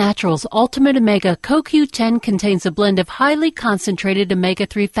 Nordic Naturals Ultimate Omega CoQ10 contains a blend of highly concentrated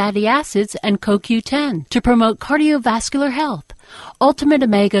omega-3 fatty acids and CoQ10 to promote cardiovascular health. Ultimate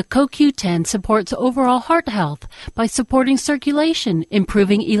Omega CoQ10 supports overall heart health by supporting circulation,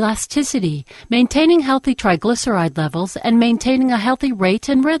 improving elasticity, maintaining healthy triglyceride levels, and maintaining a healthy rate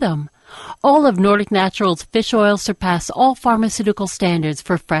and rhythm. All of Nordic Naturals fish oil surpass all pharmaceutical standards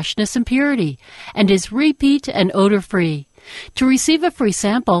for freshness and purity and is repeat and odor-free. To receive a free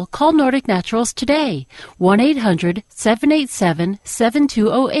sample, call Nordic Naturals today,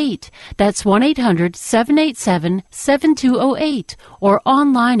 1-800-787-7208. That's 1-800-787-7208, or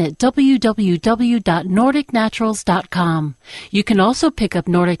online at www.nordicnaturals.com. You can also pick up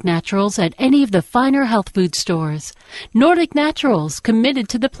Nordic Naturals at any of the finer health food stores. Nordic Naturals, committed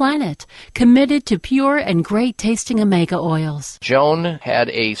to the planet, committed to pure and great-tasting omega oils. Joan had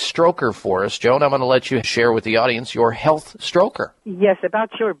a stroker for us. Joan, I'm going to let you share with the audience your health stroker. Yes,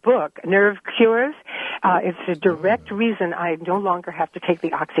 about your book, Nerve Cures. It's a direct reason I no longer have to take the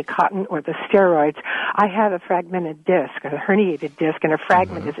OxyContin or the steroids. I have a fragmented disc, a herniated disc, and a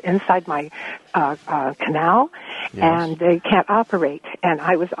fragment is inside my canal, and they can't operate. And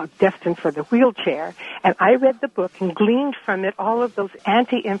I was destined for the wheelchair. And I read the book and gleaned from it all of those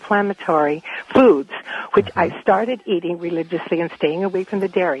anti-inflammatory foods, which I started eating religiously and staying away from the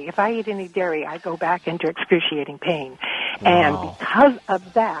dairy. If I eat any dairy, I go back into excruciating pain. And because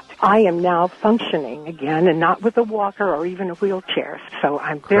of that, I am now functioning again, and not with a walker or even a wheelchair. So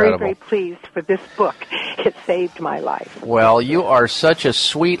I'm very, very pleased with this book. It saved my life. Well, you are such a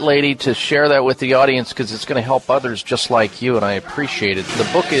sweet lady to share that with the audience, because it's going to help others just like you, and I appreciate it. The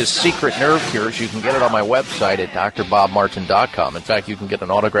book is Secret Nerve Cures. You can get it on my website at drbobmartin.com. In fact, you can get an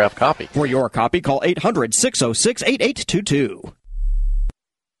autographed copy. For your copy, call 800-606-8822.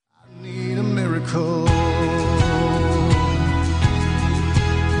 Need a miracle.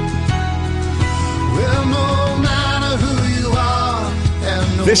 Well, no matter who you are,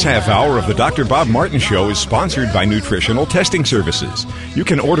 and no This half hour of the Dr. Bob Martin Show is sponsored by Nutritional Testing Services. You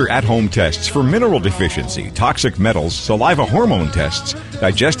can order at-home tests for mineral deficiency, toxic metals, saliva hormone tests,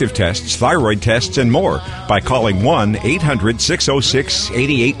 digestive tests, thyroid tests, and more by calling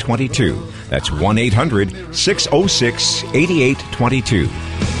 1-800-606-8822. That's 1-800-606-8822.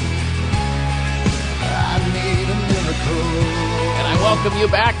 And I welcome you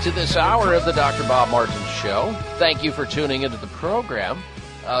back to this hour of the Dr. Bob Martin Show. Thank you for tuning into the program.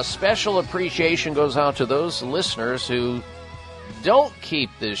 Special appreciation goes out to those listeners who don't keep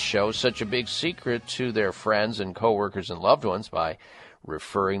this show such a big secret to their friends and coworkers and loved ones by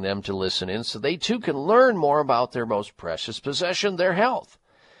referring them to listen in so they too can learn more about their most precious possession, their health.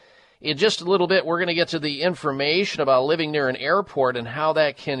 In just a little bit, we're going to get to the information about living near an airport and how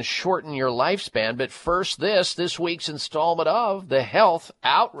that can shorten your lifespan. But first, this week's installment of the Health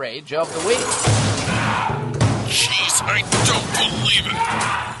Outrage of the Week. Jeez, I don't believe it.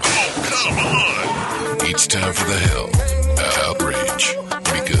 Oh, come on. It's time for the Health Outrage,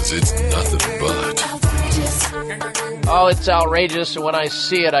 because it's nothing but... Oh, it's outrageous. When I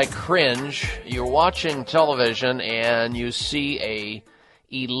see it, I cringe. You're watching television and you see a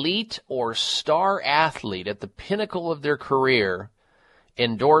elite or star athlete at the pinnacle of their career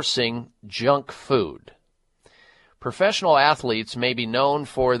endorsing junk food. Professional athletes may be known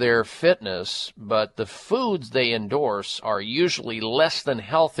for their fitness, but the foods they endorse are usually less than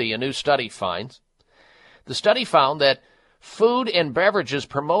healthy, a new study finds. The study found that food and beverages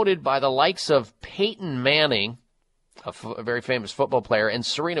promoted by the likes of Peyton Manning, a very famous football player, and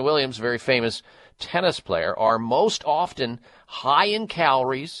Serena Williams, a very famous tennis player, are most often high in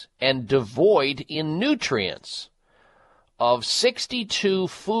calories and devoid in nutrients. Of 62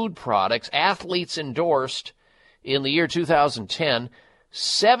 food products athletes endorsed in the year 2010,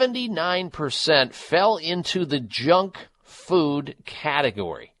 79% fell into the junk food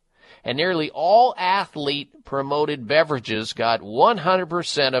category. And nearly all athlete-promoted beverages got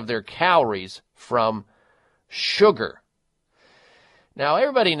 100% of their calories from sugar. Now,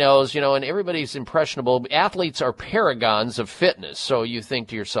 everybody knows, and everybody's impressionable, athletes are paragons of fitness. So you think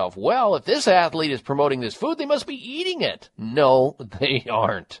to yourself, well, if this athlete is promoting this food, they must be eating it. No, they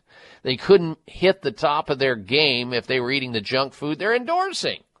aren't. They couldn't hit the top of their game if they were eating the junk food they're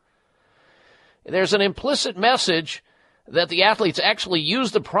endorsing. There's an implicit message that the athletes actually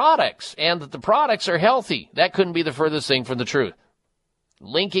use the products and that the products are healthy. That couldn't be the furthest thing from the truth.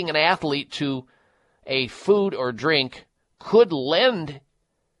 Linking an athlete to a food or drink could lend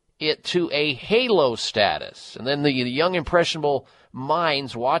it to a halo status. And then the young, impressionable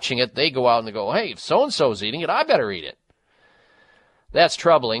minds watching it, they go out and they go, hey, if so-and-so's eating it, I better eat it. That's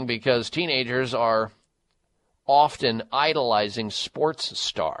troubling because teenagers are often idolizing sports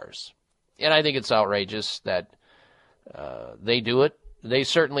stars. And I think it's outrageous that they do it. They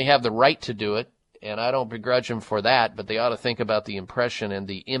certainly have the right to do it, and I don't begrudge them for that, but they ought to think about the impression and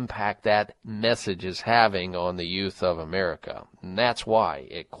the impact that message is having on the youth of America. And that's why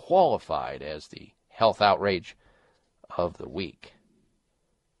it qualified as the Health Outrage of the Week.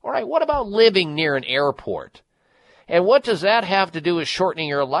 All right, what about living near an airport? And what does that have to do with shortening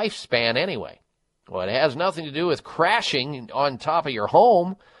your lifespan anyway? Well, it has nothing to do with crashing on top of your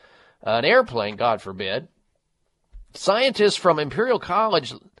home, an airplane, God forbid. Scientists from Imperial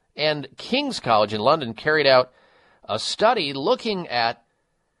College and King's College in London carried out a study looking at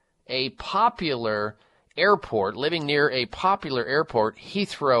a popular airport, living near a popular airport,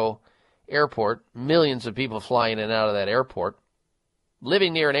 Heathrow Airport, millions of people flying in and out of that airport.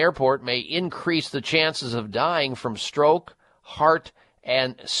 Living near an airport may increase the chances of dying from stroke, heart,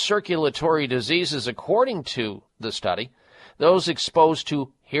 and circulatory diseases, according to the study. Those exposed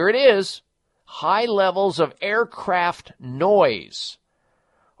to, here it is, high levels of aircraft noise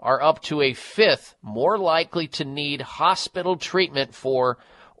are up to a fifth more likely to need hospital treatment for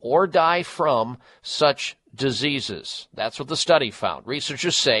or die from such diseases. That's what the study found.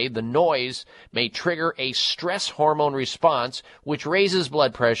 Researchers say the noise may trigger a stress hormone response, which raises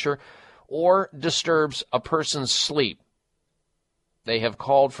blood pressure or disturbs a person's sleep. They have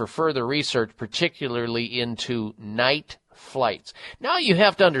called for further research, particularly into night flights. Now you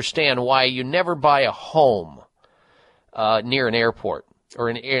have to understand why you never buy a home near an airport or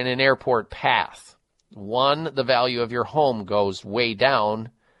in an airport path. One, the value of your home goes way down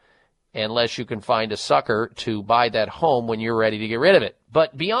unless you can find a sucker to buy that home when you're ready to get rid of it.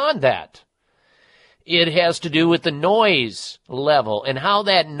 But beyond that, it has to do with the noise level and how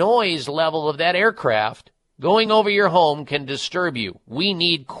that noise level of that aircraft going over your home can disturb you. We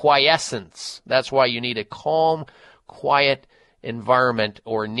need quiescence. That's why you need a calm, quiet environment,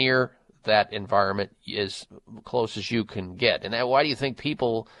 or near that environment as close as you can get. And why do you think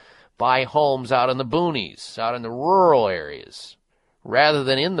people buy homes out in the boonies, out in the rural areas, rather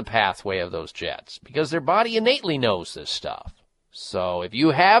than in the pathway of those jets? Because their body innately knows this stuff. So if you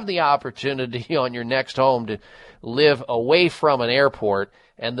have the opportunity on your next home to live away from an airport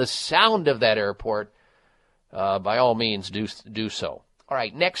and the sound of that airport, by all means, do so. All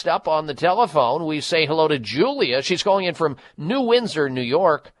right, next up on the telephone, we say hello to Julia. She's calling in from New Windsor, New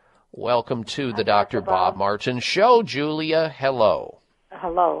York. Welcome to the Dr. Bob Martin Show. Julia, hello.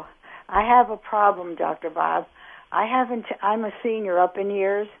 Hello. I have a problem, Dr. Bob. I'm a senior up in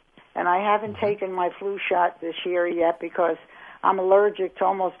years, and I haven't taken my flu shot this year yet because I'm allergic to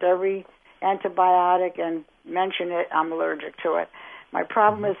almost every antibiotic, and mention it, I'm allergic to it. My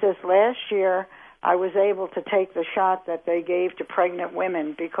problem is this: last year I was able to take the shot that they gave to pregnant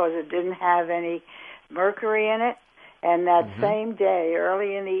women because it didn't have any mercury in it. And that same day,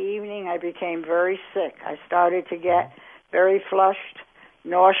 early in the evening, I became very sick. I started to get very flushed,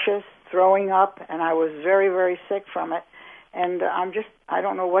 nauseous, throwing up, and I was very, very sick from it. And I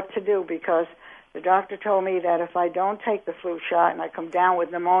don't know what to do because the doctor told me that if I don't take the flu shot and I come down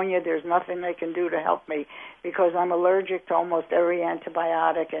with pneumonia, there's nothing they can do to help me because I'm allergic to almost every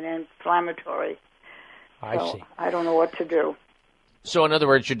antibiotic and inflammatory. I see. I don't know what to do. So in other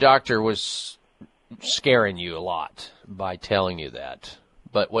words, your doctor was scaring you a lot by telling you that.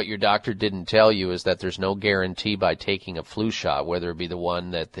 But what your doctor didn't tell you is that there's no guarantee by taking a flu shot, whether it be the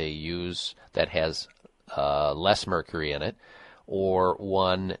one that they use that has less mercury in it, or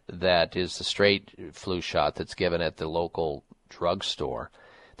one that is the straight flu shot that's given at the local drugstore.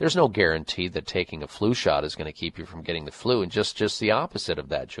 There's no guarantee that taking a flu shot is going to keep you from getting the flu, and just the opposite of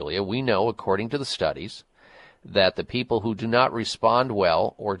that, Julia. We know, according to the studies, that the people who do not respond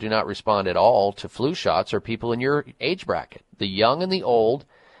well or do not respond at all to flu shots are people in your age bracket. The young and the old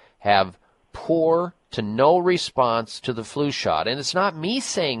have poor to no response to the flu shot. And it's not me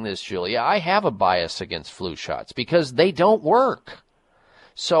saying this, Julia. I have a bias against flu shots because they don't work.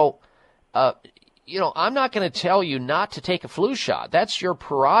 So, I'm not going to tell you not to take a flu shot. That's your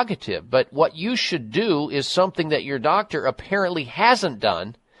prerogative. But what you should do is something that your doctor apparently hasn't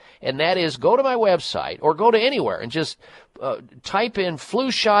done, and that is go to my website or go to anywhere and just type in flu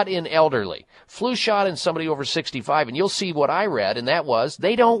shot in elderly, flu shot in somebody over 65, and you'll see what I read, and that was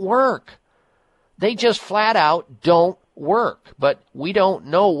they don't work. They just flat out don't work. But we don't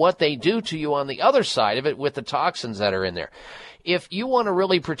know what they do to you on the other side of it with the toxins that are in there. If you want to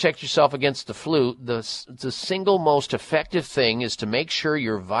really protect yourself against the flu, the single most effective thing is to make sure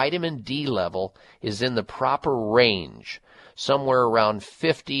your vitamin D level is in the proper range. Somewhere around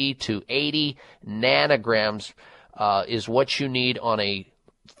 50 to 80 nanograms is what you need on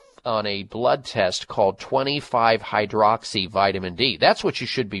a blood test called 25-hydroxy vitamin D. That's what you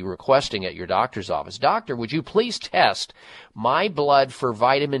should be requesting at your doctor's office. Doctor, would you please test my blood for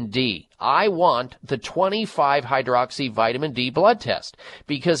vitamin D? I want the 25-hydroxy vitamin D blood test.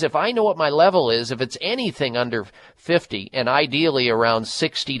 Because if I know what my level is, if it's anything under 50 and ideally around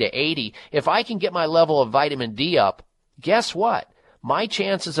 60 to 80, if I can get my level of vitamin D up, guess what? My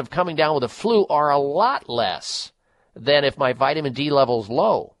chances of coming down with a flu are a lot less than if my vitamin D level's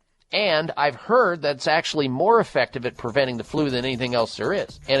low. And I've heard that's actually more effective at preventing the flu than anything else there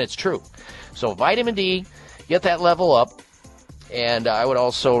is. And it's true. So vitamin D, get that level up. And I would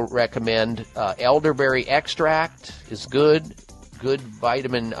also recommend elderberry extract is good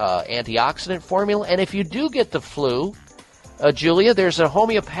vitamin antioxidant formula. And if you do get the flu, Julia, there's a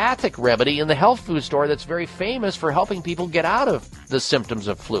homeopathic remedy in the health food store that's very famous for helping people get out of the symptoms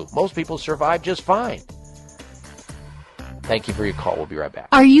of flu. Most people survive just fine. Thank you for your call. We'll be right back.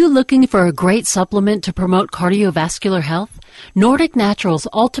 Are you looking for a great supplement to promote cardiovascular health? Nordic Naturals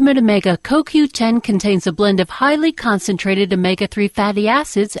Ultimate Omega CoQ10 contains a blend of highly concentrated omega-3 fatty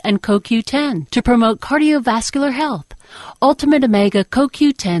acids and CoQ10 to promote cardiovascular health. Ultimate Omega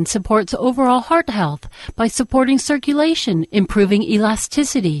CoQ10 supports overall heart health by supporting circulation, improving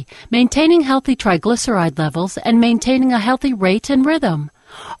elasticity, maintaining healthy triglyceride levels, and maintaining a healthy rate and rhythm.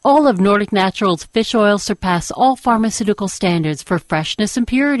 All of Nordic Naturals fish oil surpass all pharmaceutical standards for freshness and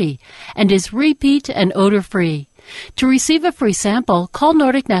purity and is repeat and odor-free. To receive a free sample, call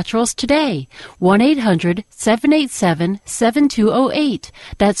Nordic Naturals today, 1-800-787-7208.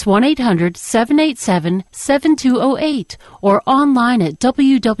 That's 1-800-787-7208, or online at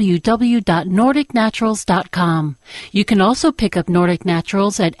www.nordicnaturals.com. You can also pick up Nordic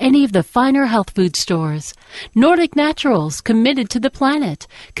Naturals at any of the finer health food stores. Nordic Naturals, committed to the planet,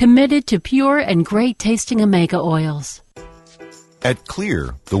 committed to pure and great tasting omega oils. At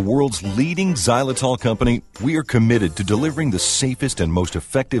Clear, the world's leading xylitol company, we are committed to delivering the safest and most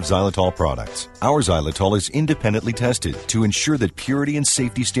effective xylitol products. Our xylitol is independently tested to ensure that purity and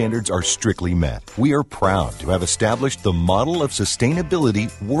safety standards are strictly met. We are proud to have established the model of sustainability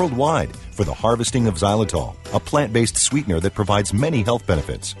worldwide for the harvesting of xylitol, a plant-based sweetener that provides many health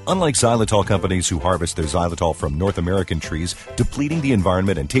benefits. Unlike xylitol companies who harvest their xylitol from North American trees, depleting the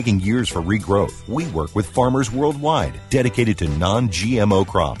environment and taking years for regrowth, we work with farmers worldwide dedicated to non-GMO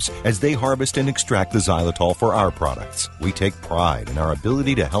crops as they harvest and extract the xylitol for our products. We take pride in our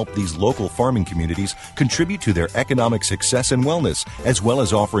ability to help these local farming communities contribute to their economic success and wellness, as well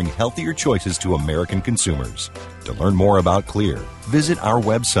as offering healthier choices to American consumers. To learn more about Clear, visit our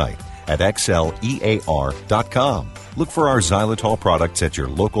website at xlear.com. Look for our xylitol products at your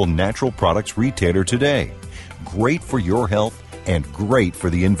local natural products retailer today. Great for your health and great for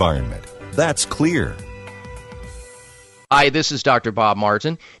the environment. That's Clear. Hi, this is Dr. Bob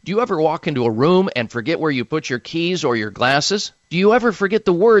Martin. Do you ever walk into a room and forget where you put your keys or your glasses? Do you ever forget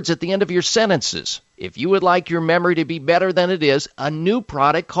the words at the end of your sentences? If you would like your memory to be better than it is, a new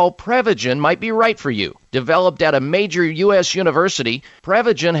product called Prevagen might be right for you. Developed at a major U.S. university,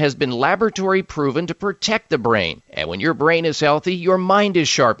 Prevagen has been laboratory proven to protect the brain. And when your brain is healthy, your mind is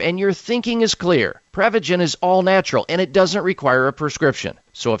sharp and your thinking is clear. Prevagen is all natural and it doesn't require a prescription.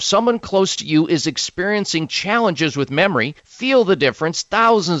 So if someone close to you is experiencing challenges with memory, feel the difference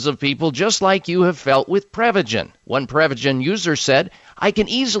thousands of people just like you have felt with Prevagen. One Prevagen user said, "I can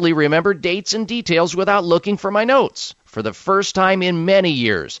easily remember dates and details without looking for my notes. For the first time in many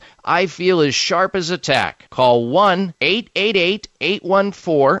years, I feel as sharp as a tack." Call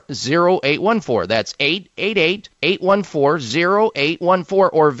 1-888-814-0814. That's 888-814-0814,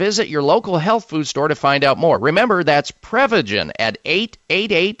 or visit your local health food store to find out more. Remember, that's Prevagen at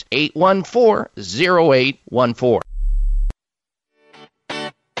 888-814-0814.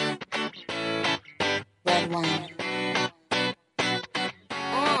 Red wine.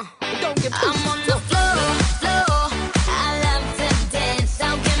 I'm on the floor. I love to dance,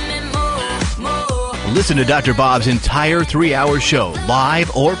 so give me more. Listen to Dr. Bob's entire 3-hour show,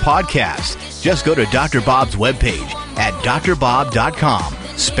 live or podcast. Just go to Dr. Bob's webpage at drbob.com.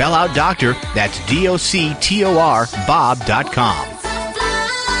 Spell out doctor, that's DOCTOR, Bob.com.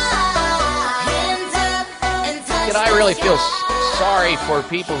 And I really feel sorry for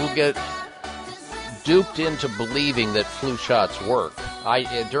people who get duped into believing that flu shots work.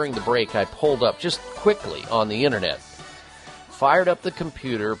 During the break, I pulled up just quickly on the internet, fired up the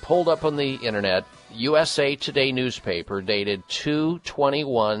computer, pulled up on the internet, USA Today newspaper dated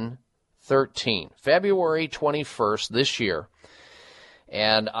 2/21/13, February 21st this year,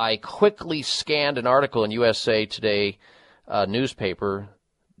 and I quickly scanned an article in USA Today newspaper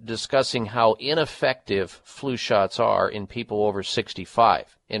discussing how ineffective flu shots are in people over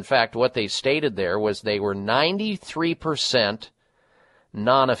 65. In fact, what they stated there was they were 93%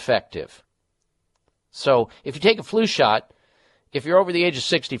 non-effective. So if you take a flu shot, if you're over the age of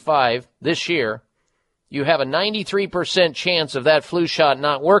 65 this year, you have a 93% chance of that flu shot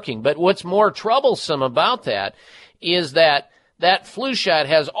not working. But what's more troublesome about that is that that flu shot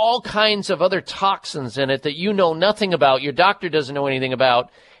has all kinds of other toxins in it that you know nothing about, your doctor doesn't know anything about,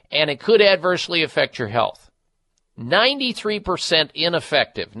 and it could adversely affect your health. 93%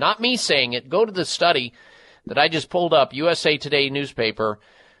 ineffective. Not me saying it. Go to the study that I just pulled up, USA Today newspaper,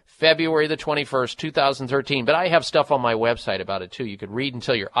 February the 21st, 2013. But I have stuff on my website about it, too. You could read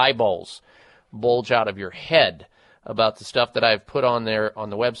until your eyeballs bulge out of your head about the stuff that I've put on there on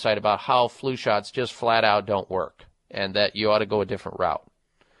the website about how flu shots just flat out don't work and that you ought to go a different route.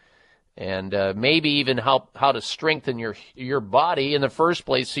 And maybe even how to strengthen your body in the first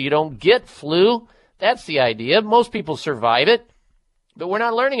place so you don't get flu. That's the idea. Most people survive it, but we're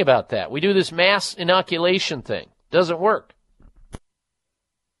not learning about that. We do this mass inoculation thing. Doesn't work.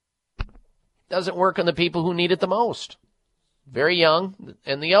 Doesn't work on the people who need it the most. Very young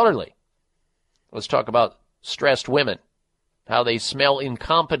and the elderly. Let's talk about stressed women. How they smell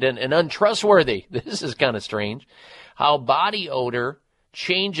incompetent and untrustworthy. This is kind of strange. How body odor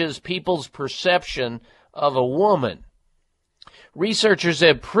changes people's perception of a woman. Researchers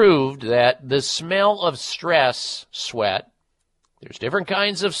have proved that the smell of stress, sweat, there's different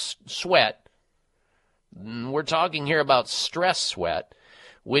kinds of sweat. We're talking here about stress sweat,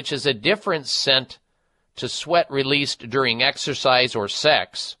 which is a different scent to sweat released during exercise or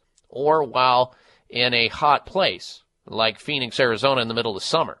sex, or while in a hot place, like Phoenix, Arizona in the middle of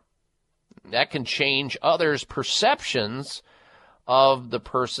summer. That can change others' perceptions of the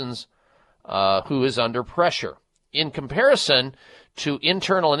person's who is under pressure. In comparison to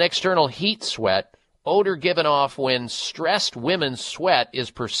internal and external heat sweat, odor given off when stressed women's sweat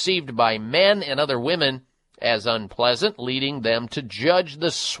is perceived by men and other women as unpleasant, leading them to judge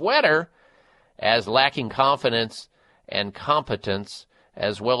the sweater as lacking confidence and competence,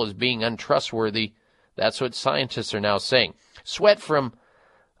 as well as being untrustworthy. That's what scientists are now saying. Sweat from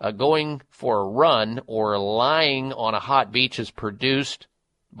going for a run or lying on a hot beach is produced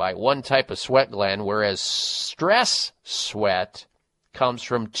by one type of sweat gland, whereas stress sweat comes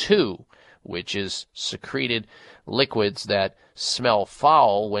from two, which is secreted liquids that smell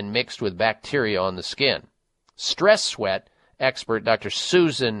foul when mixed with bacteria on the skin. Stress sweat expert Dr.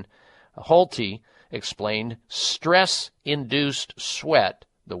 Susan Holty explained, stress-induced sweat,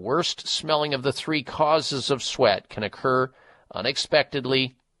 the worst smelling of the three causes of sweat, can occur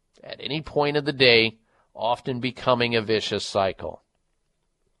unexpectedly at any point of the day, often becoming a vicious cycle.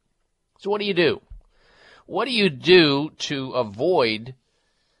 So what do you do? What do you do to avoid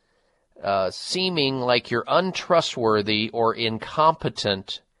seeming like you're untrustworthy or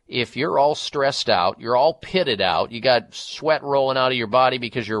incompetent if you're all stressed out, you're all pitted out, you got sweat rolling out of your body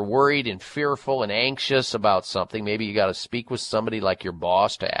because you're worried and fearful and anxious about something? Maybe you got to speak with somebody like your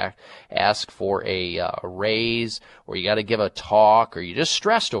boss to ask for a raise, or you got to give a talk, or you're just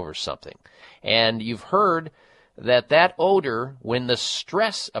stressed over something. And you've heard that odor, when the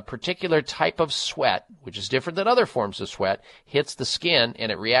stress, a particular type of sweat, which is different than other forms of sweat, hits the skin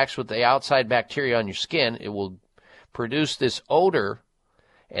and it reacts with the outside bacteria on your skin, it will produce this odor,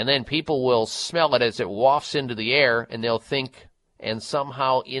 and then people will smell it as it wafts into the air, and they'll think, and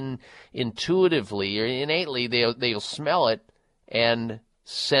somehow intuitively or innately they'll smell it and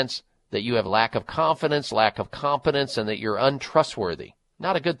sense that you have lack of confidence, lack of competence, and that you're untrustworthy.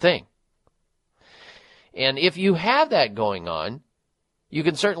 Not a good thing. And if you have that going on, you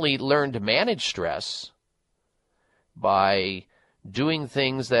can certainly learn to manage stress by doing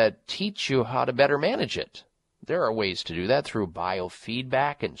things that teach you how to better manage it. There are ways to do that through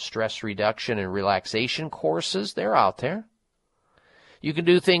biofeedback and stress reduction and relaxation courses. They're out there. You can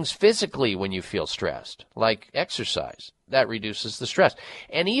do things physically when you feel stressed, like exercise. That reduces the stress.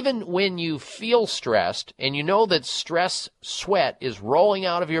 And even when you feel stressed and you know that stress sweat is rolling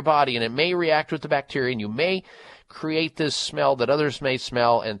out of your body and it may react with the bacteria and you may create this smell that others may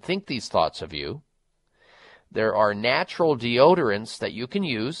smell and think these thoughts of you, there are natural deodorants that you can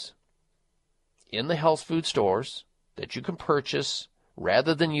use in the health food stores that you can purchase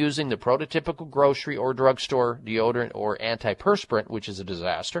rather than using the prototypical grocery or drugstore deodorant or antiperspirant, which is a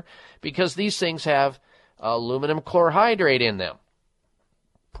disaster, because these things have aluminum chlorhydrate in them,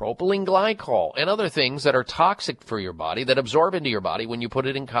 propylene glycol, and other things that are toxic for your body that absorb into your body when you put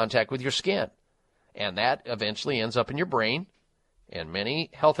it in contact with your skin. And that eventually ends up in your brain, and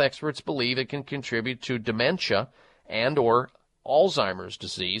many health experts believe it can contribute to dementia and or Alzheimer's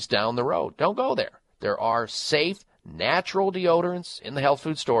disease down the road. Don't go there. There are safe, natural deodorants in the health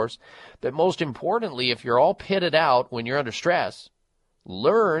food stores. But most importantly, if you're all pitted out when you're under stress,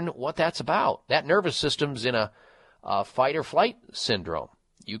 learn what that's about. That nervous system's in a fight or flight syndrome.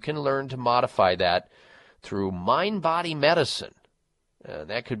 You can learn to modify that through mind-body medicine.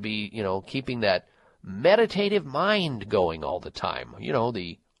 That could be, keeping that meditative mind going all the time.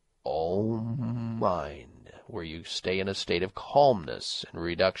 The Om mind, where you stay in a state of calmness and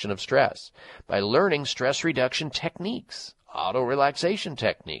reduction of stress by learning stress reduction techniques, auto-relaxation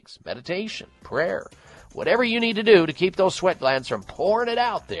techniques, meditation, prayer, whatever you need to do to keep those sweat glands from pouring it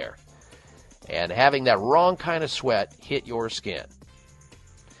out there and having that wrong kind of sweat hit your skin.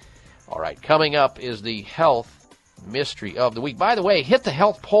 All right, coming up is the health mystery of the week. By the way, hit the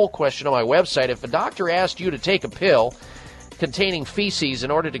health poll question on my website. If a doctor asked you to take a pill containing feces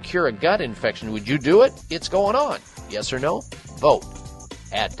in order to cure a gut infection, would you do it? It's going on. Yes or no? Vote.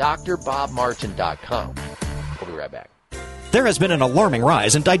 at drbobmartin.com. We'll be right back. There has been an alarming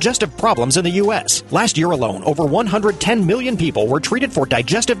rise in digestive problems in the U.S. Last year alone, over 110 million people were treated for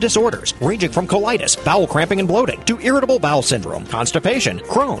digestive disorders, ranging from colitis, bowel cramping and bloating, to irritable bowel syndrome, constipation,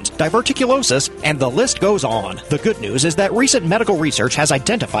 Crohn's, diverticulosis, and the list goes on. The good news is that recent medical research has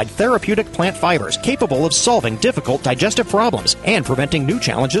identified therapeutic plant fibers capable of solving difficult digestive problems and preventing new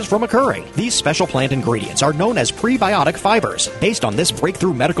challenges from occurring. These special plant ingredients are known as prebiotic fibers. Based on this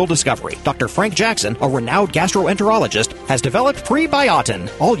breakthrough medical discovery, Dr. Frank Jackson, a renowned gastroenterologist, has developed Prebiotin.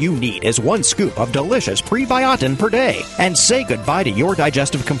 All you need is 1 scoop of delicious Prebiotin per day. And say goodbye to your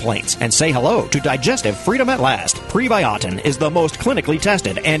digestive complaints and say hello to digestive freedom at last. Prebiotin is the most clinically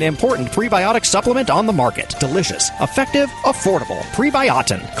tested and important prebiotic supplement on the market. Delicious, effective, affordable.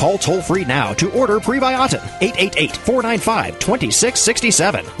 Prebiotin. Call toll-free now to order Prebiotin.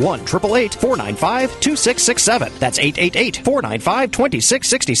 888-495-2667. 1-888-495-2667. That's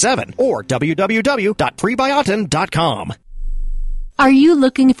 888-495-2667. Or www.prebiotin.com. Are you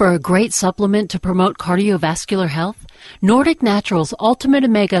looking for a great supplement to promote cardiovascular health? Nordic Naturals Ultimate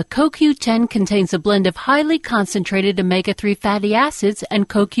Omega CoQ10 contains a blend of highly concentrated omega-3 fatty acids and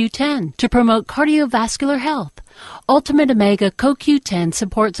CoQ10 to promote cardiovascular health. Ultimate Omega CoQ10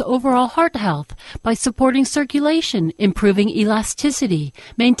 supports overall heart health by supporting circulation, improving elasticity,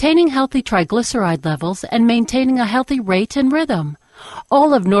 maintaining healthy triglyceride levels, and maintaining a healthy rate and rhythm.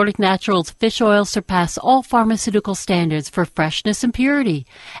 All of Nordic Naturals fish oil surpass all pharmaceutical standards for freshness and purity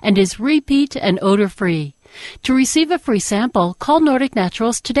and is repeat and odor-free. To receive a free sample, call Nordic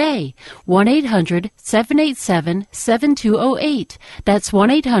Naturals today. 1-800-787-7208. That's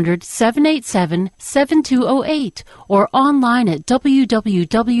 1-800-787-7208. Or online at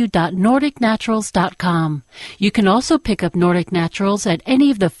www.nordicnaturals.com. You can also pick up Nordic Naturals at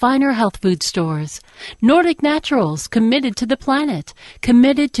any of the finer health food stores. Nordic Naturals, committed to the planet,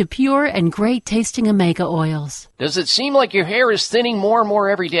 committed to pure and great tasting omega oils. Does it seem like your hair is thinning more and more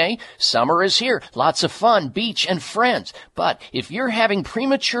every day? Summer is here. Lots of fun, beach, and friends. But if you're having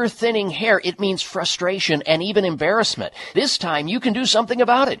premature thinning hair, it means frustration and even embarrassment. This time, you can do something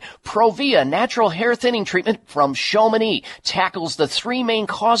about it. Provia natural hair thinning treatment from Chamonix tackles the 3 main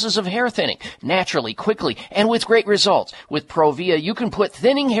causes of hair thinning naturally, quickly, and with great results. With Provia, you can put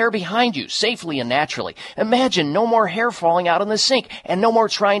thinning hair behind you safely and naturally. Imagine no more hair falling out in the sink and no more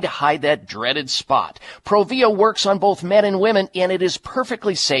trying to hide that dreaded spot. Provia works on both men and women, and it is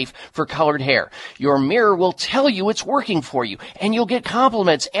perfectly safe for colored hair. Your mirror will tell you it's working for you, and you'll get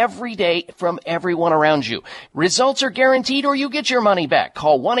compliments every day from everyone around you. Results are guaranteed, or you get your money back.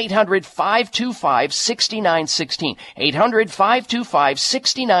 Call 1-800-525-6916.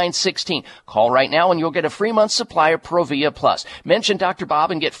 800-525-6916. Call right now, and you'll get a free month's supply of Provia Plus. Mention Dr.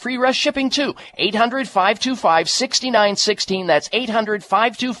 Bob and get free rush shipping, too. 800-525-6916. That's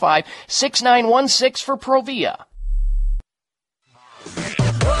 800-525-6916 for Provia.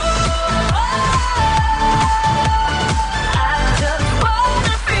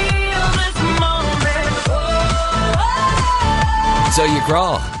 So you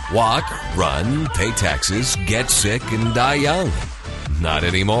crawl, walk, run, pay taxes, get sick, and die young. Not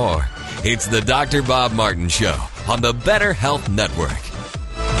anymore. It's the Dr. Bob Martin Show on the Better Health Network.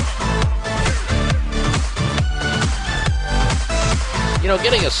 You know,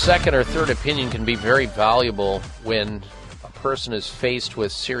 getting a second or third opinion can be very valuable when a person is faced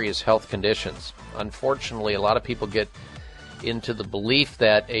with serious health conditions. Unfortunately, a lot of people get into the belief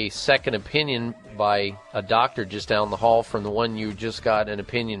that a second opinion by a doctor just down the hall from the one you just got an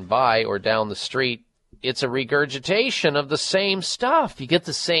opinion by or down the street, it's a regurgitation of the same stuff. You get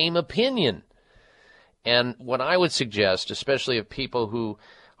the same opinion. And what I would suggest, especially of people who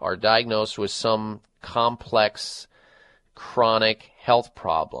are diagnosed with some complex chronic health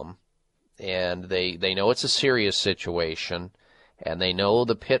problem, and they know it's a serious situation, and they know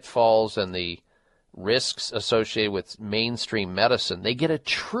the pitfalls and the risks associated with mainstream medicine, they get a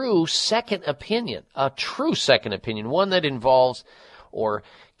true second opinion, one that involves or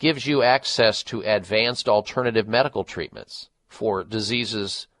gives you access to advanced alternative medical treatments for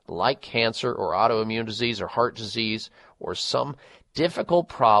diseases like cancer or autoimmune disease or heart disease or some difficult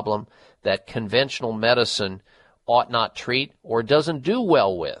problem that conventional medicine ought not treat or doesn't do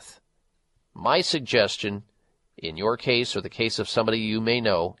well with. My suggestion, in your case or the case of somebody you may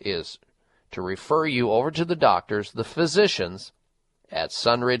know, is to refer you over to the doctors, the physicians, at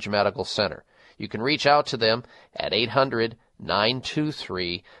Sunridge Medical Center. You can reach out to them at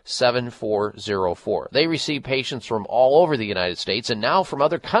 800-923-7404. They receive patients from all over the United States, and now from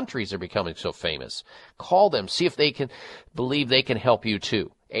other countries they're becoming so famous. Call them, see if they can believe they can help you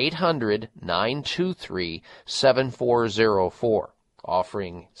too. 800-923-7404.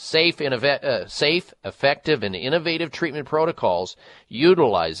 offering safe, effective, and innovative treatment protocols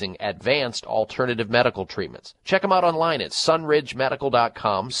utilizing advanced alternative medical treatments. Check them out online at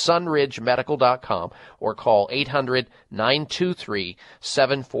sunridgemedical.com, sunridgemedical.com, or call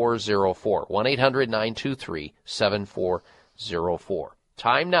 800-923-7404, 1-800-923-7404.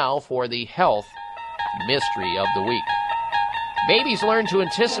 Time now for the health mystery of the week. Babies learn to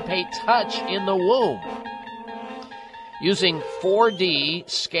anticipate touch in the womb. Using 4D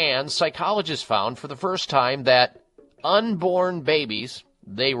scans, psychologists found for the first time that unborn babies,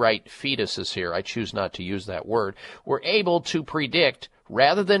 they write fetuses here, I choose not to use that word, were able to predict,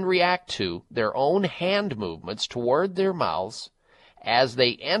 rather than react to, their own hand movements toward their mouths as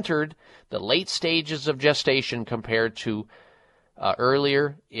they entered the late stages of gestation compared to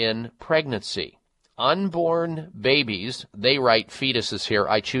earlier in pregnancy. Unborn babies, they write fetuses here,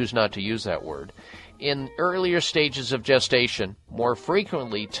 I choose not to use that word, in earlier stages of gestation more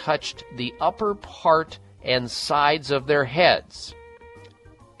frequently touched the upper part and sides of their heads.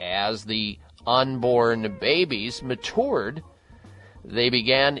 As the unborn babies matured, they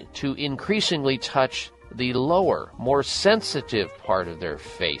began to increasingly touch the lower, more sensitive part of their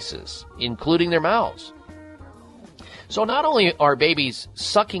faces, including their mouths. So not only are babies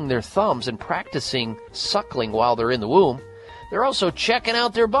sucking their thumbs and practicing suckling while they're in the womb, they're also checking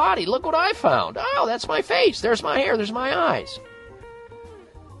out their body. Look what I found. Oh, that's my face. There's my hair. There's my eyes.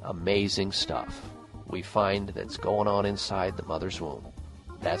 Amazing stuff we find that's going on inside the mother's womb.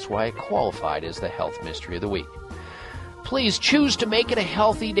 That's why it qualified as the health mystery of the week. Please choose to make it a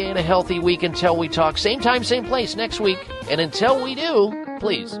healthy day and a healthy week until we talk. Same time, same place next week. And until we do,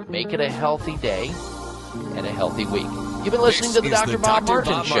 please make it a healthy day and a healthy week. You've been listening to the Dr. Bob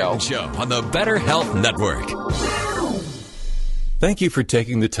Martin Show on the Better Health Network. Thank you for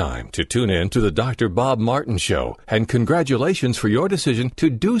taking the time to tune in to the Dr. Bob Martin Show, and congratulations for your decision to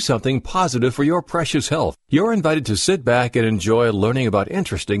do something positive for your precious health. You're invited to sit back and enjoy learning about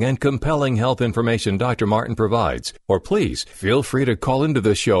interesting and compelling health information Dr. Martin provides. Or please feel free to call into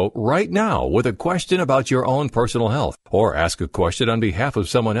the show right now with a question about your own personal health, or ask a question on behalf of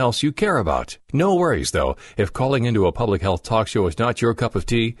someone else you care about. No worries, though. If calling into a public health talk show is not your cup of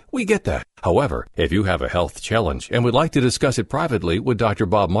tea, we get that. However, if you have a health challenge and would like to discuss it privately with Dr.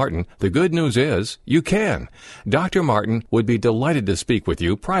 Bob Martin, the good news is you can. Dr. Martin would be delighted to speak with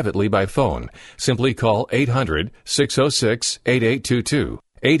you privately by phone. Simply call 800-606-8822.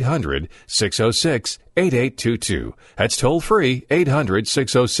 800-606-8822. That's toll free,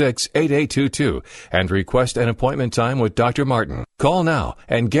 800-606-8822, and request an appointment time with Dr. Martin. Call now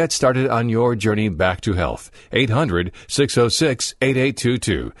and get started on your journey back to health.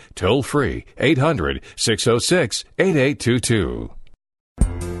 800-606-8822. Toll free, 800-606-8822.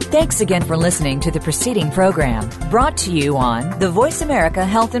 Thanks again for listening to the preceding program, brought to you on the Voice America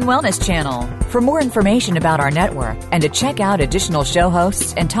Health and Wellness Channel. For more information about our network and to check out additional show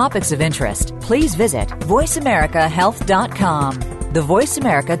hosts and topics of interest, please visit voiceamericahealth.com. The Voice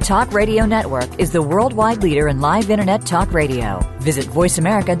America Talk Radio Network is the worldwide leader in live Internet talk radio. Visit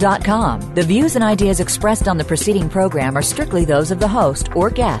voiceamerica.com. The views and ideas expressed on the preceding program are strictly those of the host or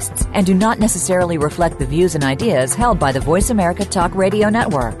guests and do not necessarily reflect the views and ideas held by the Voice America Talk Radio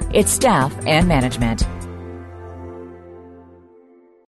Network, its staff, and management.